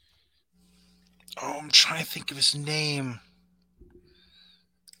 Oh, I'm trying to think of his name.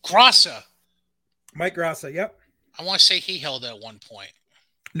 Grassa. Mike Grassa, yep. I want to say he held it at one point.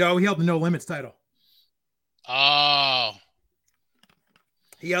 No, he held the No Limits title. Oh.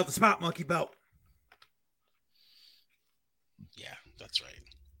 He held the Spot Monkey belt. Yeah, that's right.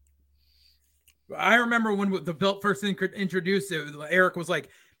 I remember when the belt first introduced it, Eric was like,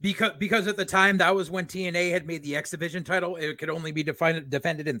 because at the time that was when TNA had made the X Division title, it could only be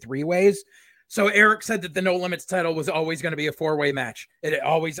defended in 3 ways. So Eric said that the No Limits title was always going to be a 4-way match. It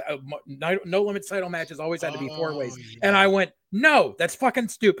always No Limits title matches always had to be 4 ways. Yeah. And I went, no, that's fucking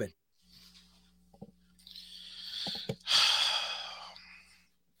stupid.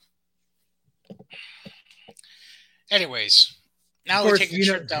 Anyways, now we're taking a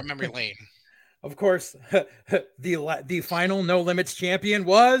trip down memory lane. Of course, the final No Limits champion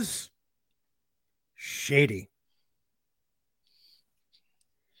was Shady.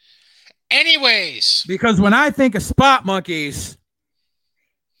 Anyways. Because when I think of Spot Monkeys,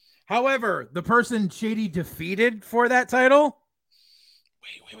 however, the person Shady defeated for that title.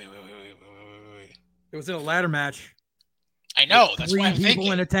 Wait. It was in a ladder match. I know. That's why I'm thinking. 3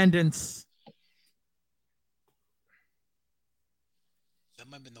 people in attendance. That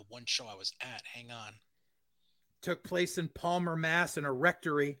might have been the one show I was at. Hang on. Took place in Palmer, Mass, in a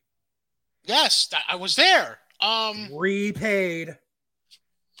rectory. Yes, I was there. Repaid.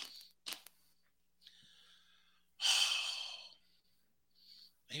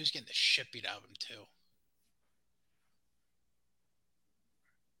 He was getting the shit beat out of him too.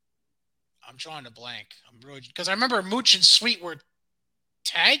 I'm drawing a blank. I'm really because I remember Mooch and Sweet were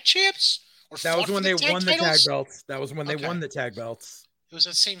tag champs. That was when they won the tag belts. That was when they won the tag belts. It was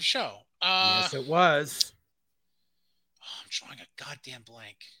that same show. Yes, it was. I'm drawing a goddamn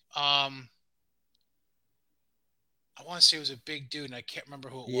blank. I want to say it was a big dude, and I can't remember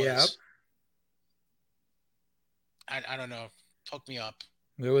who it was. I don't know. Hook me up.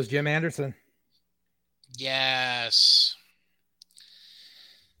 It was Jim Anderson. Yes.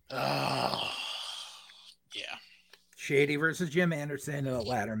 Oh, yeah. Shady versus Jim Anderson in a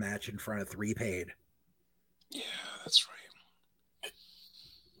ladder match in front of 3 paid. Yeah, that's right.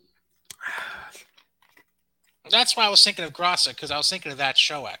 That's why I was thinking of Grassa, because I was thinking of that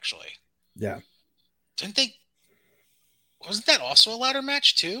show, actually. Yeah. Wasn't that also a ladder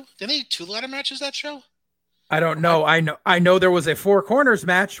match, too? Didn't they do 2 ladder matches that show? I don't know. I know there was a 4 corners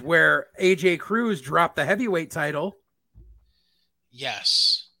match where AJ Cruz dropped the heavyweight title.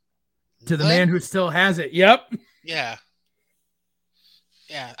 Yes. To the man who still has it. Yep. Yeah.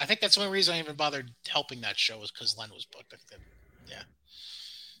 Yeah. I think that's the only reason I even bothered helping that show was because Len was booked. Yeah.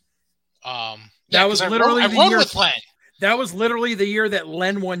 That was literally the year with Len. That was literally the year that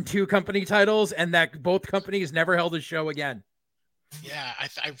Len won 2 company titles and that both companies never held a show again. Yeah,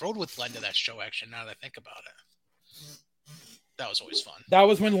 I rode with Len to that show, actually, now that I think about it. That was always fun. That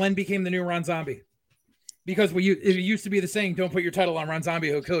was when Len became the new Ron Zombie. Because it used to be the saying, don't put your title on Ron Zombie,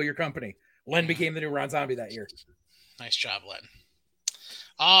 he'll kill your company. Len became the new Ron Zombie that year. Nice job, Len.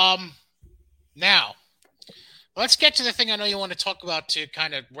 Now, let's get to the thing I know you want to talk about to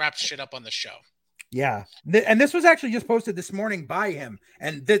kind of wrap shit up on the show. Yeah. And this was actually just posted this morning by him.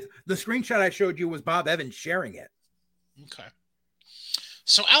 And the screenshot I showed you was Bob Evans sharing it. Okay.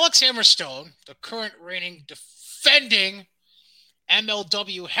 So Alex Hammerstone, the current reigning defending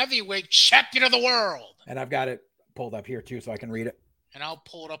MLW heavyweight champion of the world. And I've got it pulled up here too, so I can read it. And I'll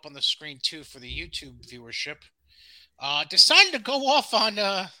pull it up on the screen too for the YouTube viewership. Decided to go off on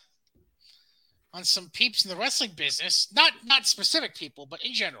some peeps in the wrestling business. Not specific people, but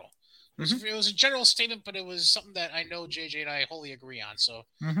in general. It was a general statement, but it was something that I know JJ and I wholly agree on. So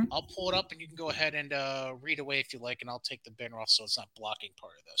I'll pull it up and you can go ahead and read away if you like, and I'll take the banner off so it's not blocking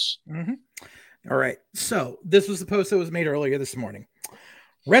part of this. All right. So this was the post that was made earlier this morning.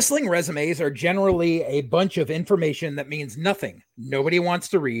 Wrestling resumes are generally a bunch of information that means nothing, nobody wants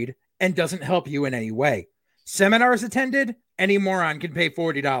to read, and doesn't help you in any way. Seminars attended, any moron can pay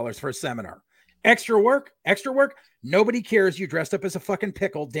 $40 for a seminar. Extra work, nobody cares you dressed up as a fucking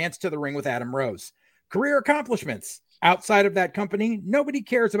pickle, danced to the ring with Adam Rose. Career accomplishments. Outside of that company, nobody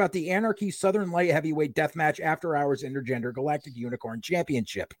cares about the Anarchy Southern Light Heavyweight Deathmatch After Hours Intergender Galactic Unicorn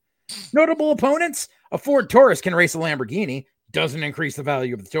Championship. Notable opponents. A Ford Taurus can race a Lamborghini. Doesn't increase the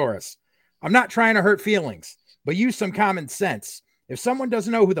value of the Taurus. I'm not trying to hurt feelings, but use some common sense. If someone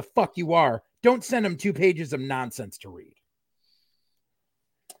doesn't know who the fuck you are, don't send them 2 pages of nonsense to read.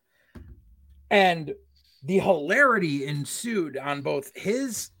 And the hilarity ensued on both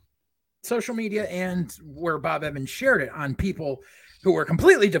his social media and where Bob Evans shared it on people who were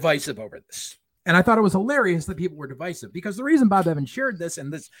completely divisive over this. And I thought it was hilarious that people were divisive, because the reason Bob Evans shared this,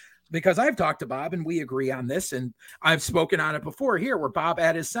 and this, because I've talked to Bob and we agree on this, and I've spoken on it before here, where Bob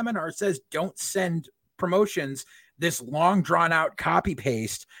at his seminar says, don't send promotions this long drawn out copy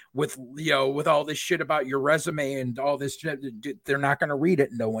paste with, you know, with all this shit about your resume and all this shit. They're not going to read it.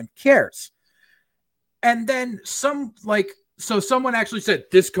 No one cares. And then someone actually said,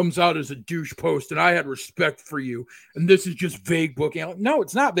 this comes out as a douche post and I had respect for you, and this is just vague booking. No,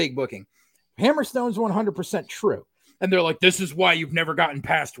 it's not vague booking. Hammerstone's 100% true. And they're like, this is why you've never gotten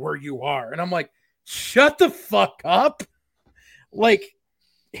past where you are. And I'm like, shut the fuck up. Like,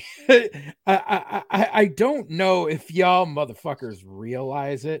 I don't know if y'all motherfuckers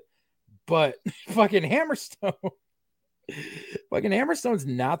realize it, but fucking Hammerstone's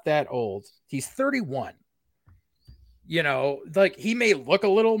not that old. He's 31. You know, like, he may look a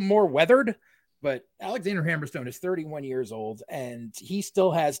little more weathered, but Alexander Hammerstone is 31 years old and he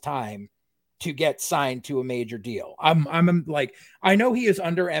still has time to get signed to a major deal. I'm like, I know he is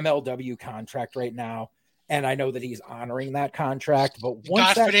under MLW contract right now, and I know that he's honoring that contract. But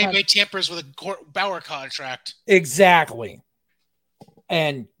once God forbid anybody tampers with a Bauer contract. Exactly.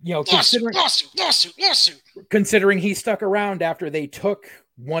 And, you know, lawsuit. Considering he stuck around after they took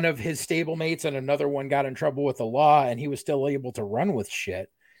one of his stablemates and another one got in trouble with the law, and he was still able to run with shit.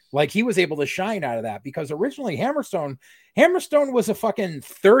 Like, he was able to shine out of that, because originally Hammerstone was a fucking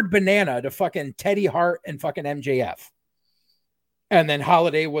third banana to fucking Teddy Hart and fucking MJF. And then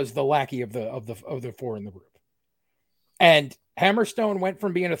Holiday was the lackey of the four in the group. And Hammerstone went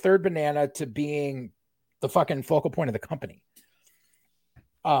from being a third banana to being the fucking focal point of the company.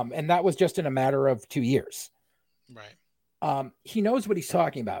 And that was just in a matter of 2 years. Right. He knows what he's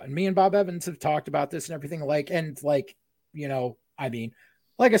talking about. And me and Bob Evans have talked about this and everything, like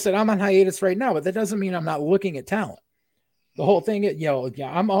I said, I'm on hiatus right now, but that doesn't mean I'm not looking at talent. The whole thing,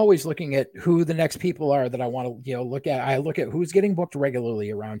 I'm always looking at who the next people are that I want to, look at. I look at who's getting booked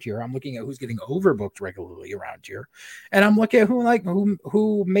regularly around here. I'm looking at who's getting overbooked regularly around here. And I'm looking at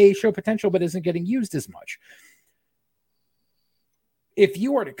who may show potential, but isn't getting used as much. If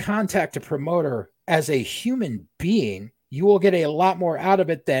you are to contact a promoter as a human being, you will get a lot more out of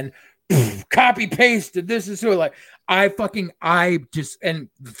it than copy pasted. This is who, like, and the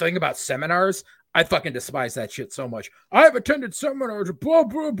thing about seminars, I fucking despise that shit so much. I've attended seminars, blah,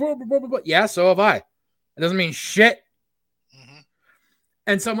 blah, blah, blah, blah, blah. Yeah, so have I. It doesn't mean shit. Mm-hmm.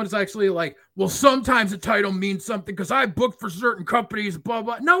 And someone's actually like, well, sometimes a title means something because I booked for certain companies, blah,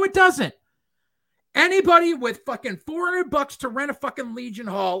 blah. No, it doesn't. Anybody with fucking $400 to rent a fucking Legion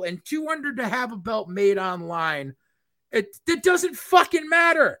Hall and $200 to have a belt made online, it doesn't fucking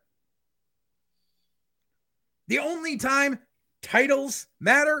matter. The only time titles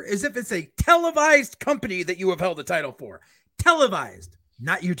matter is if it's a televised company that you have held a title for. Televised,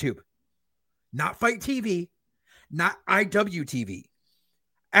 not YouTube, not Fight TV, not IWTV,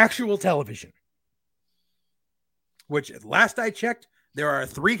 actual television. Which, last I checked, there are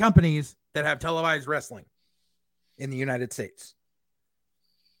 3 companies that have televised wrestling in the United States.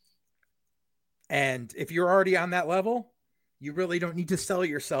 And if you're already on that level, you really don't need to sell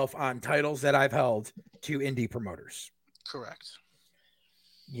yourself on titles that I've held to indie promoters. Correct.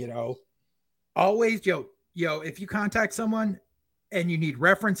 Always, if you contact someone and you need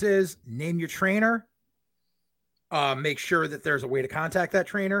references, name your trainer. Make sure that there's a way to contact that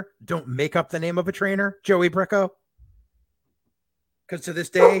trainer. Don't make up the name of a trainer, Joey Bricko. Because to this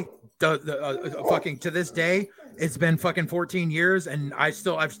day, to this day, it's been fucking 14 years, and I've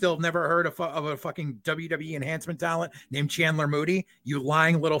still never heard of a fucking WWE enhancement talent named Chandler Moody. You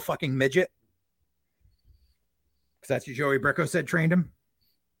lying little fucking midget. Because that's who Joey Bricko said trained him.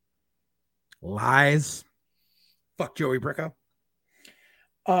 Lies. Fuck Joey Bricko.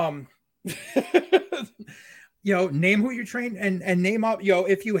 Name who you train and name up,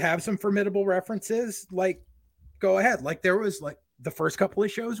 if you have some formidable references, like, go ahead. Like, there was like the first couple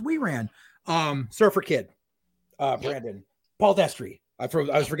of shows we ran, Surfer Kid, Brandon, Paul Destry. I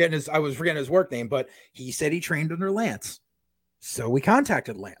was forgetting his work name, but he said he trained under Lance. So we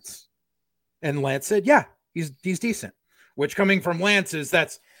contacted Lance, and Lance said, yeah, he's decent, which, coming from Lance, is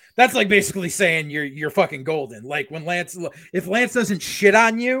that's like basically saying you're fucking golden. Like, if Lance doesn't shit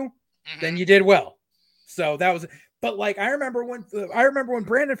on you, then you did well. So that was, But like, I remember when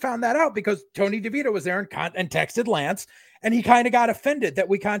Brandon found that out because Tony DeVito was there and texted Lance, and he kind of got offended that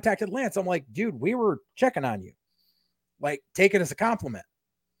we contacted Lance. I'm like, dude, we were checking on you, like, take it as a compliment.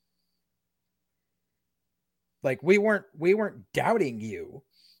 Like, we weren't doubting you.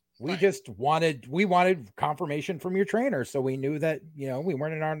 We just wanted confirmation from your trainer, so we knew that, you know, we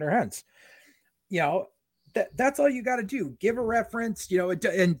weren't in our hands. You know, that's all you got to do. Give a reference, you know,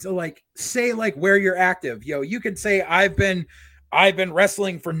 and to like say like where you're active. You know, you can say I've been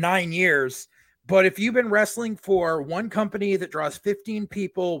wrestling for 9 years, but if you've been wrestling for one company that draws 15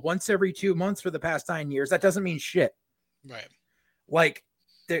 people once every 2 months for the past 9 years, that doesn't mean shit. Right. Like,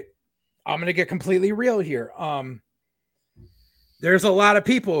 I'm going to get completely real here. There's a lot of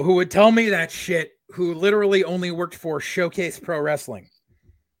people who would tell me that shit who literally only worked for Showcase Pro Wrestling,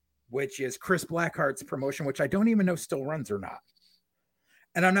 which is Chris Blackheart's promotion, which I don't even know still runs or not.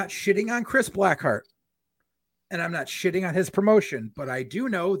 And I'm not shitting on Chris Blackheart, and I'm not shitting on his promotion, but I do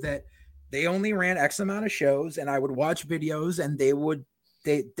know that they only ran X amount of shows, and I would watch videos, and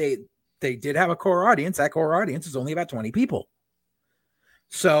they did have a core audience. That core audience is only about 20 people.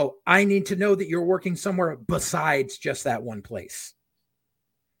 So I need to know that you're working somewhere besides just that one place.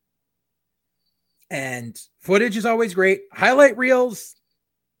 And footage is always great. Highlight reels,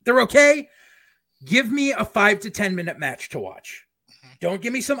 they're okay. Give me a 5 to 10 minute match to watch. Don't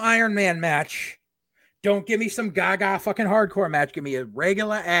give me some Iron Man match. Don't give me some gaga fucking hardcore match. Give me a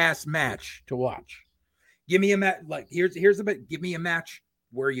regular ass match to watch. Give me a match. Like, here's a bit. Give me a match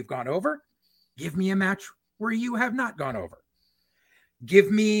where you've gone over. Give me a match where you have not gone over.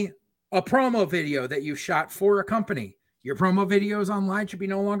 Give me a promo video that you shot for a company. Your promo videos online should be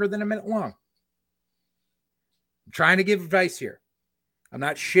no longer than a minute long. I'm trying to give advice here. I'm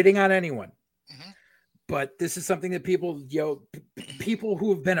not shitting on anyone. But this is something that people, you know, people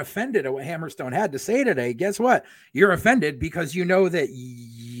who have been offended at what Hammerstone had to say today, guess what? You're offended because you know that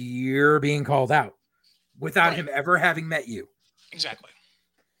you're being called out without him ever having met you. Exactly.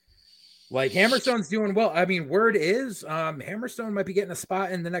 Like, Hammerstone's doing well. I mean, word is Hammerstone might be getting a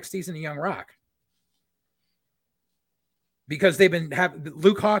spot in the next season of Young Rock. Because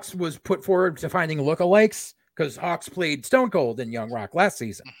Luke Hawx was put forward to finding lookalikes because Hawx played Stone Cold in Young Rock last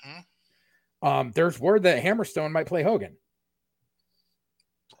season. There's word that Hammerstone might play Hogan.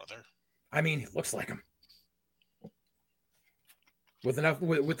 Brother. I mean, it looks like him. With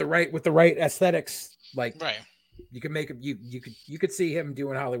the right aesthetics, like, right. You could make him, you could see him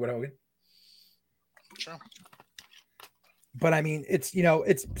doing Hollywood Hogan. Sure. But I mean, it's, you know,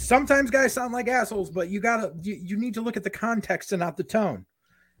 it's sometimes guys sound like assholes, but you need to look at the context and not the tone.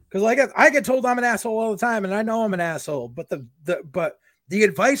 Because I get told I'm an asshole all the time, and I know I'm an asshole, but the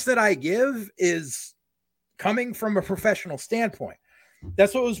advice that I give is coming from a professional standpoint.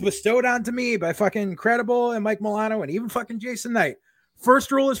 That's what was bestowed onto me by fucking Credible and Mike Milano and even fucking Jason Knight.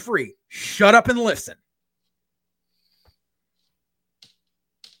 First rule is free. Shut up and listen.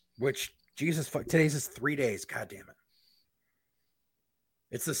 Which, Jesus fuck, today's is 3 days. God damn it.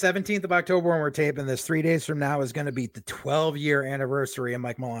 It's the 17th of October when we're taping this. 3 days from now is going to be the 12-year anniversary of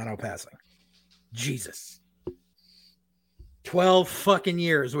Mike Milano passing. Jesus. 12 fucking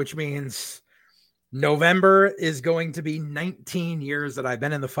years, which means November is going to be 19 years that I've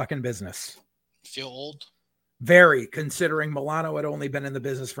been in the fucking business. Feel old? Very, considering Milano had only been in the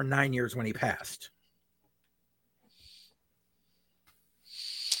business for 9 years when he passed.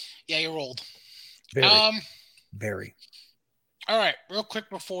 Yeah, you're old. Very. Very. All right, real quick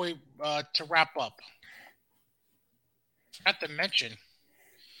before we to wrap up. Forgot to mention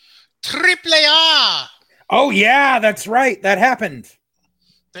Triple A. Oh yeah, that's right. That happened.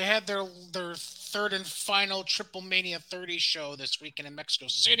 They had their third and final Triple Mania 30 show this weekend in Mexico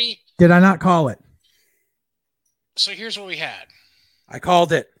City. Did I not call it? So here's what we had. I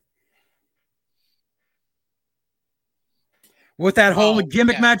called it. With that whole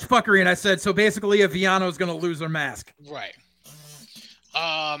gimmick match fuckery, and I said, so basically Viano's going to lose her mask. Right.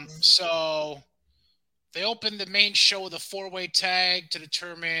 So they opened the main show with a 4-way tag to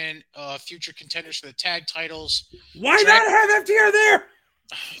determine future contenders for the tag titles. Why not have FTR there?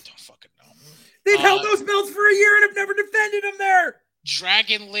 I don't fucking know. They've held those belts for a year and have never defended them there.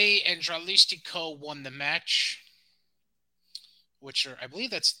 Dragon Lee and Dralistico won the match, which are, I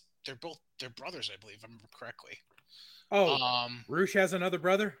believe they're brothers, I believe, if I remember correctly. Oh, Rush has another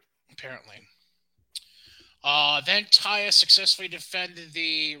brother? Apparently. Then Taya successfully defended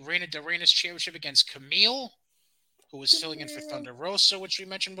the Reina de Reinas championship against Camille, who was filling in for Thunder Rosa, which we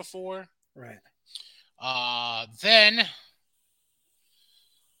mentioned before. Right. Then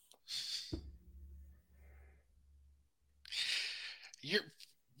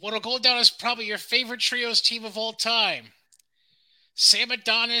what'll go down as probably your favorite trios team of all time. Sam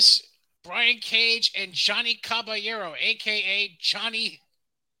Adonis, Brian Cage, and Johnny Caballero, a.k.a. Johnny...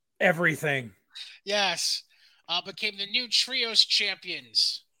 Everything. Yes. Became the new trios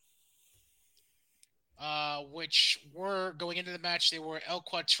champions. Which were, going into the match, they were El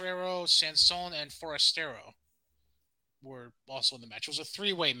Cuatrero, Sansón, and Forastero. Were also in the match. It was a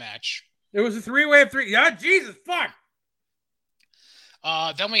three-way match. It was a three-way of three. Yeah, Jesus, fuck.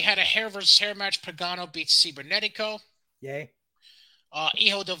 Then we had a hair versus hair match. Pagano beats Cibernetico. Yay.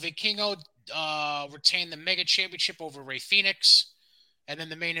 Hijo del Vikingo retained the Mega Championship over Rey Fenix. And then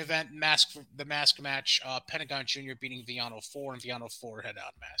the main event, the mask match, Pentagon Jr. beating Villano 4, and Villano 4 had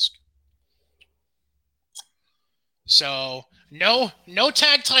on mask. So, no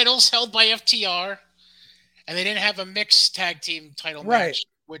tag titles held by FTR. And they didn't have a mixed tag team title match,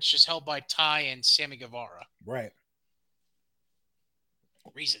 which is held by Ty and Sammy Guevara. Right.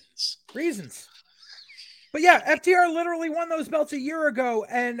 Reasons. But yeah, FTR literally won those belts a year ago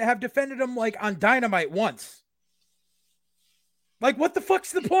and have defended them like on Dynamite once. Like, what the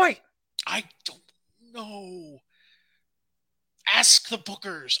fuck's the point? I don't know. Ask the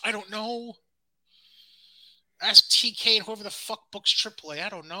bookers. I don't know. Ask TK and whoever the fuck books AAA. I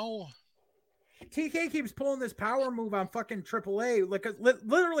don't know. TK keeps pulling this power move on fucking AAA. Like,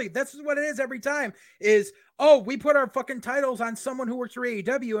 literally, this is what it is every time. Is, oh, we put our fucking titles on someone who works for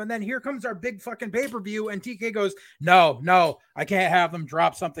AEW, and then here comes our big fucking pay-per-view, and TK goes, no, I can't have them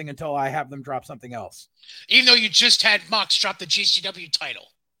drop something until I have them drop something else. Even though you just had Mox drop the GCW title.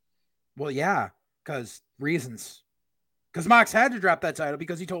 Well, yeah, because reasons. Because Mox had to drop that title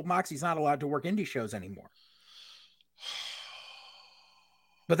because he told Mox he's not allowed to work indie shows anymore.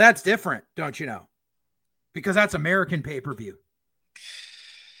 But that's different, don't you know? Because that's American pay-per-view.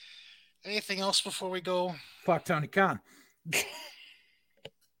 Anything else before we go? Fuck Tony Khan.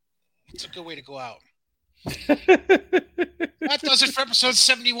 It's a good way to go out. That does it for episode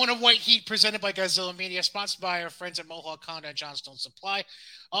 71 of White Heat, presented by Godzilla Media, sponsored by our friends at Mohawk Honda and Johnstone Supply.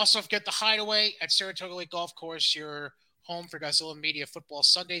 Also, forget the Hideaway at Saratoga Lake Golf Course, your home for Godzilla Media Football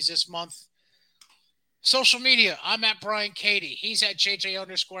Sundays this month. Social media, I'm at Brian Cady. He's at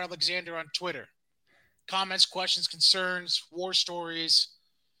JJ_Alexander on Twitter. Comments, questions, concerns, war stories.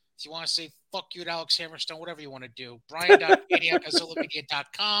 If you want to say fuck you to Alex Hammerstone, whatever you want to do. Brian.Cady at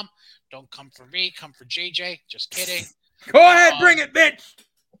GodzillaMedia.com. Don't come for me, come for JJ. Just kidding. Go ahead, bring it, bitch.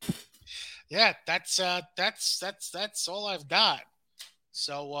 Yeah, that's all I've got.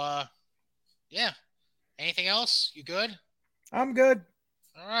 So yeah. Anything else? You good? I'm good.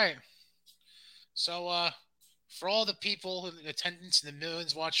 All right. So, for all the people in attendance and the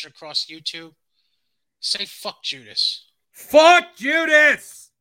millions watching across YouTube, say fuck Judas. Fuck Judas!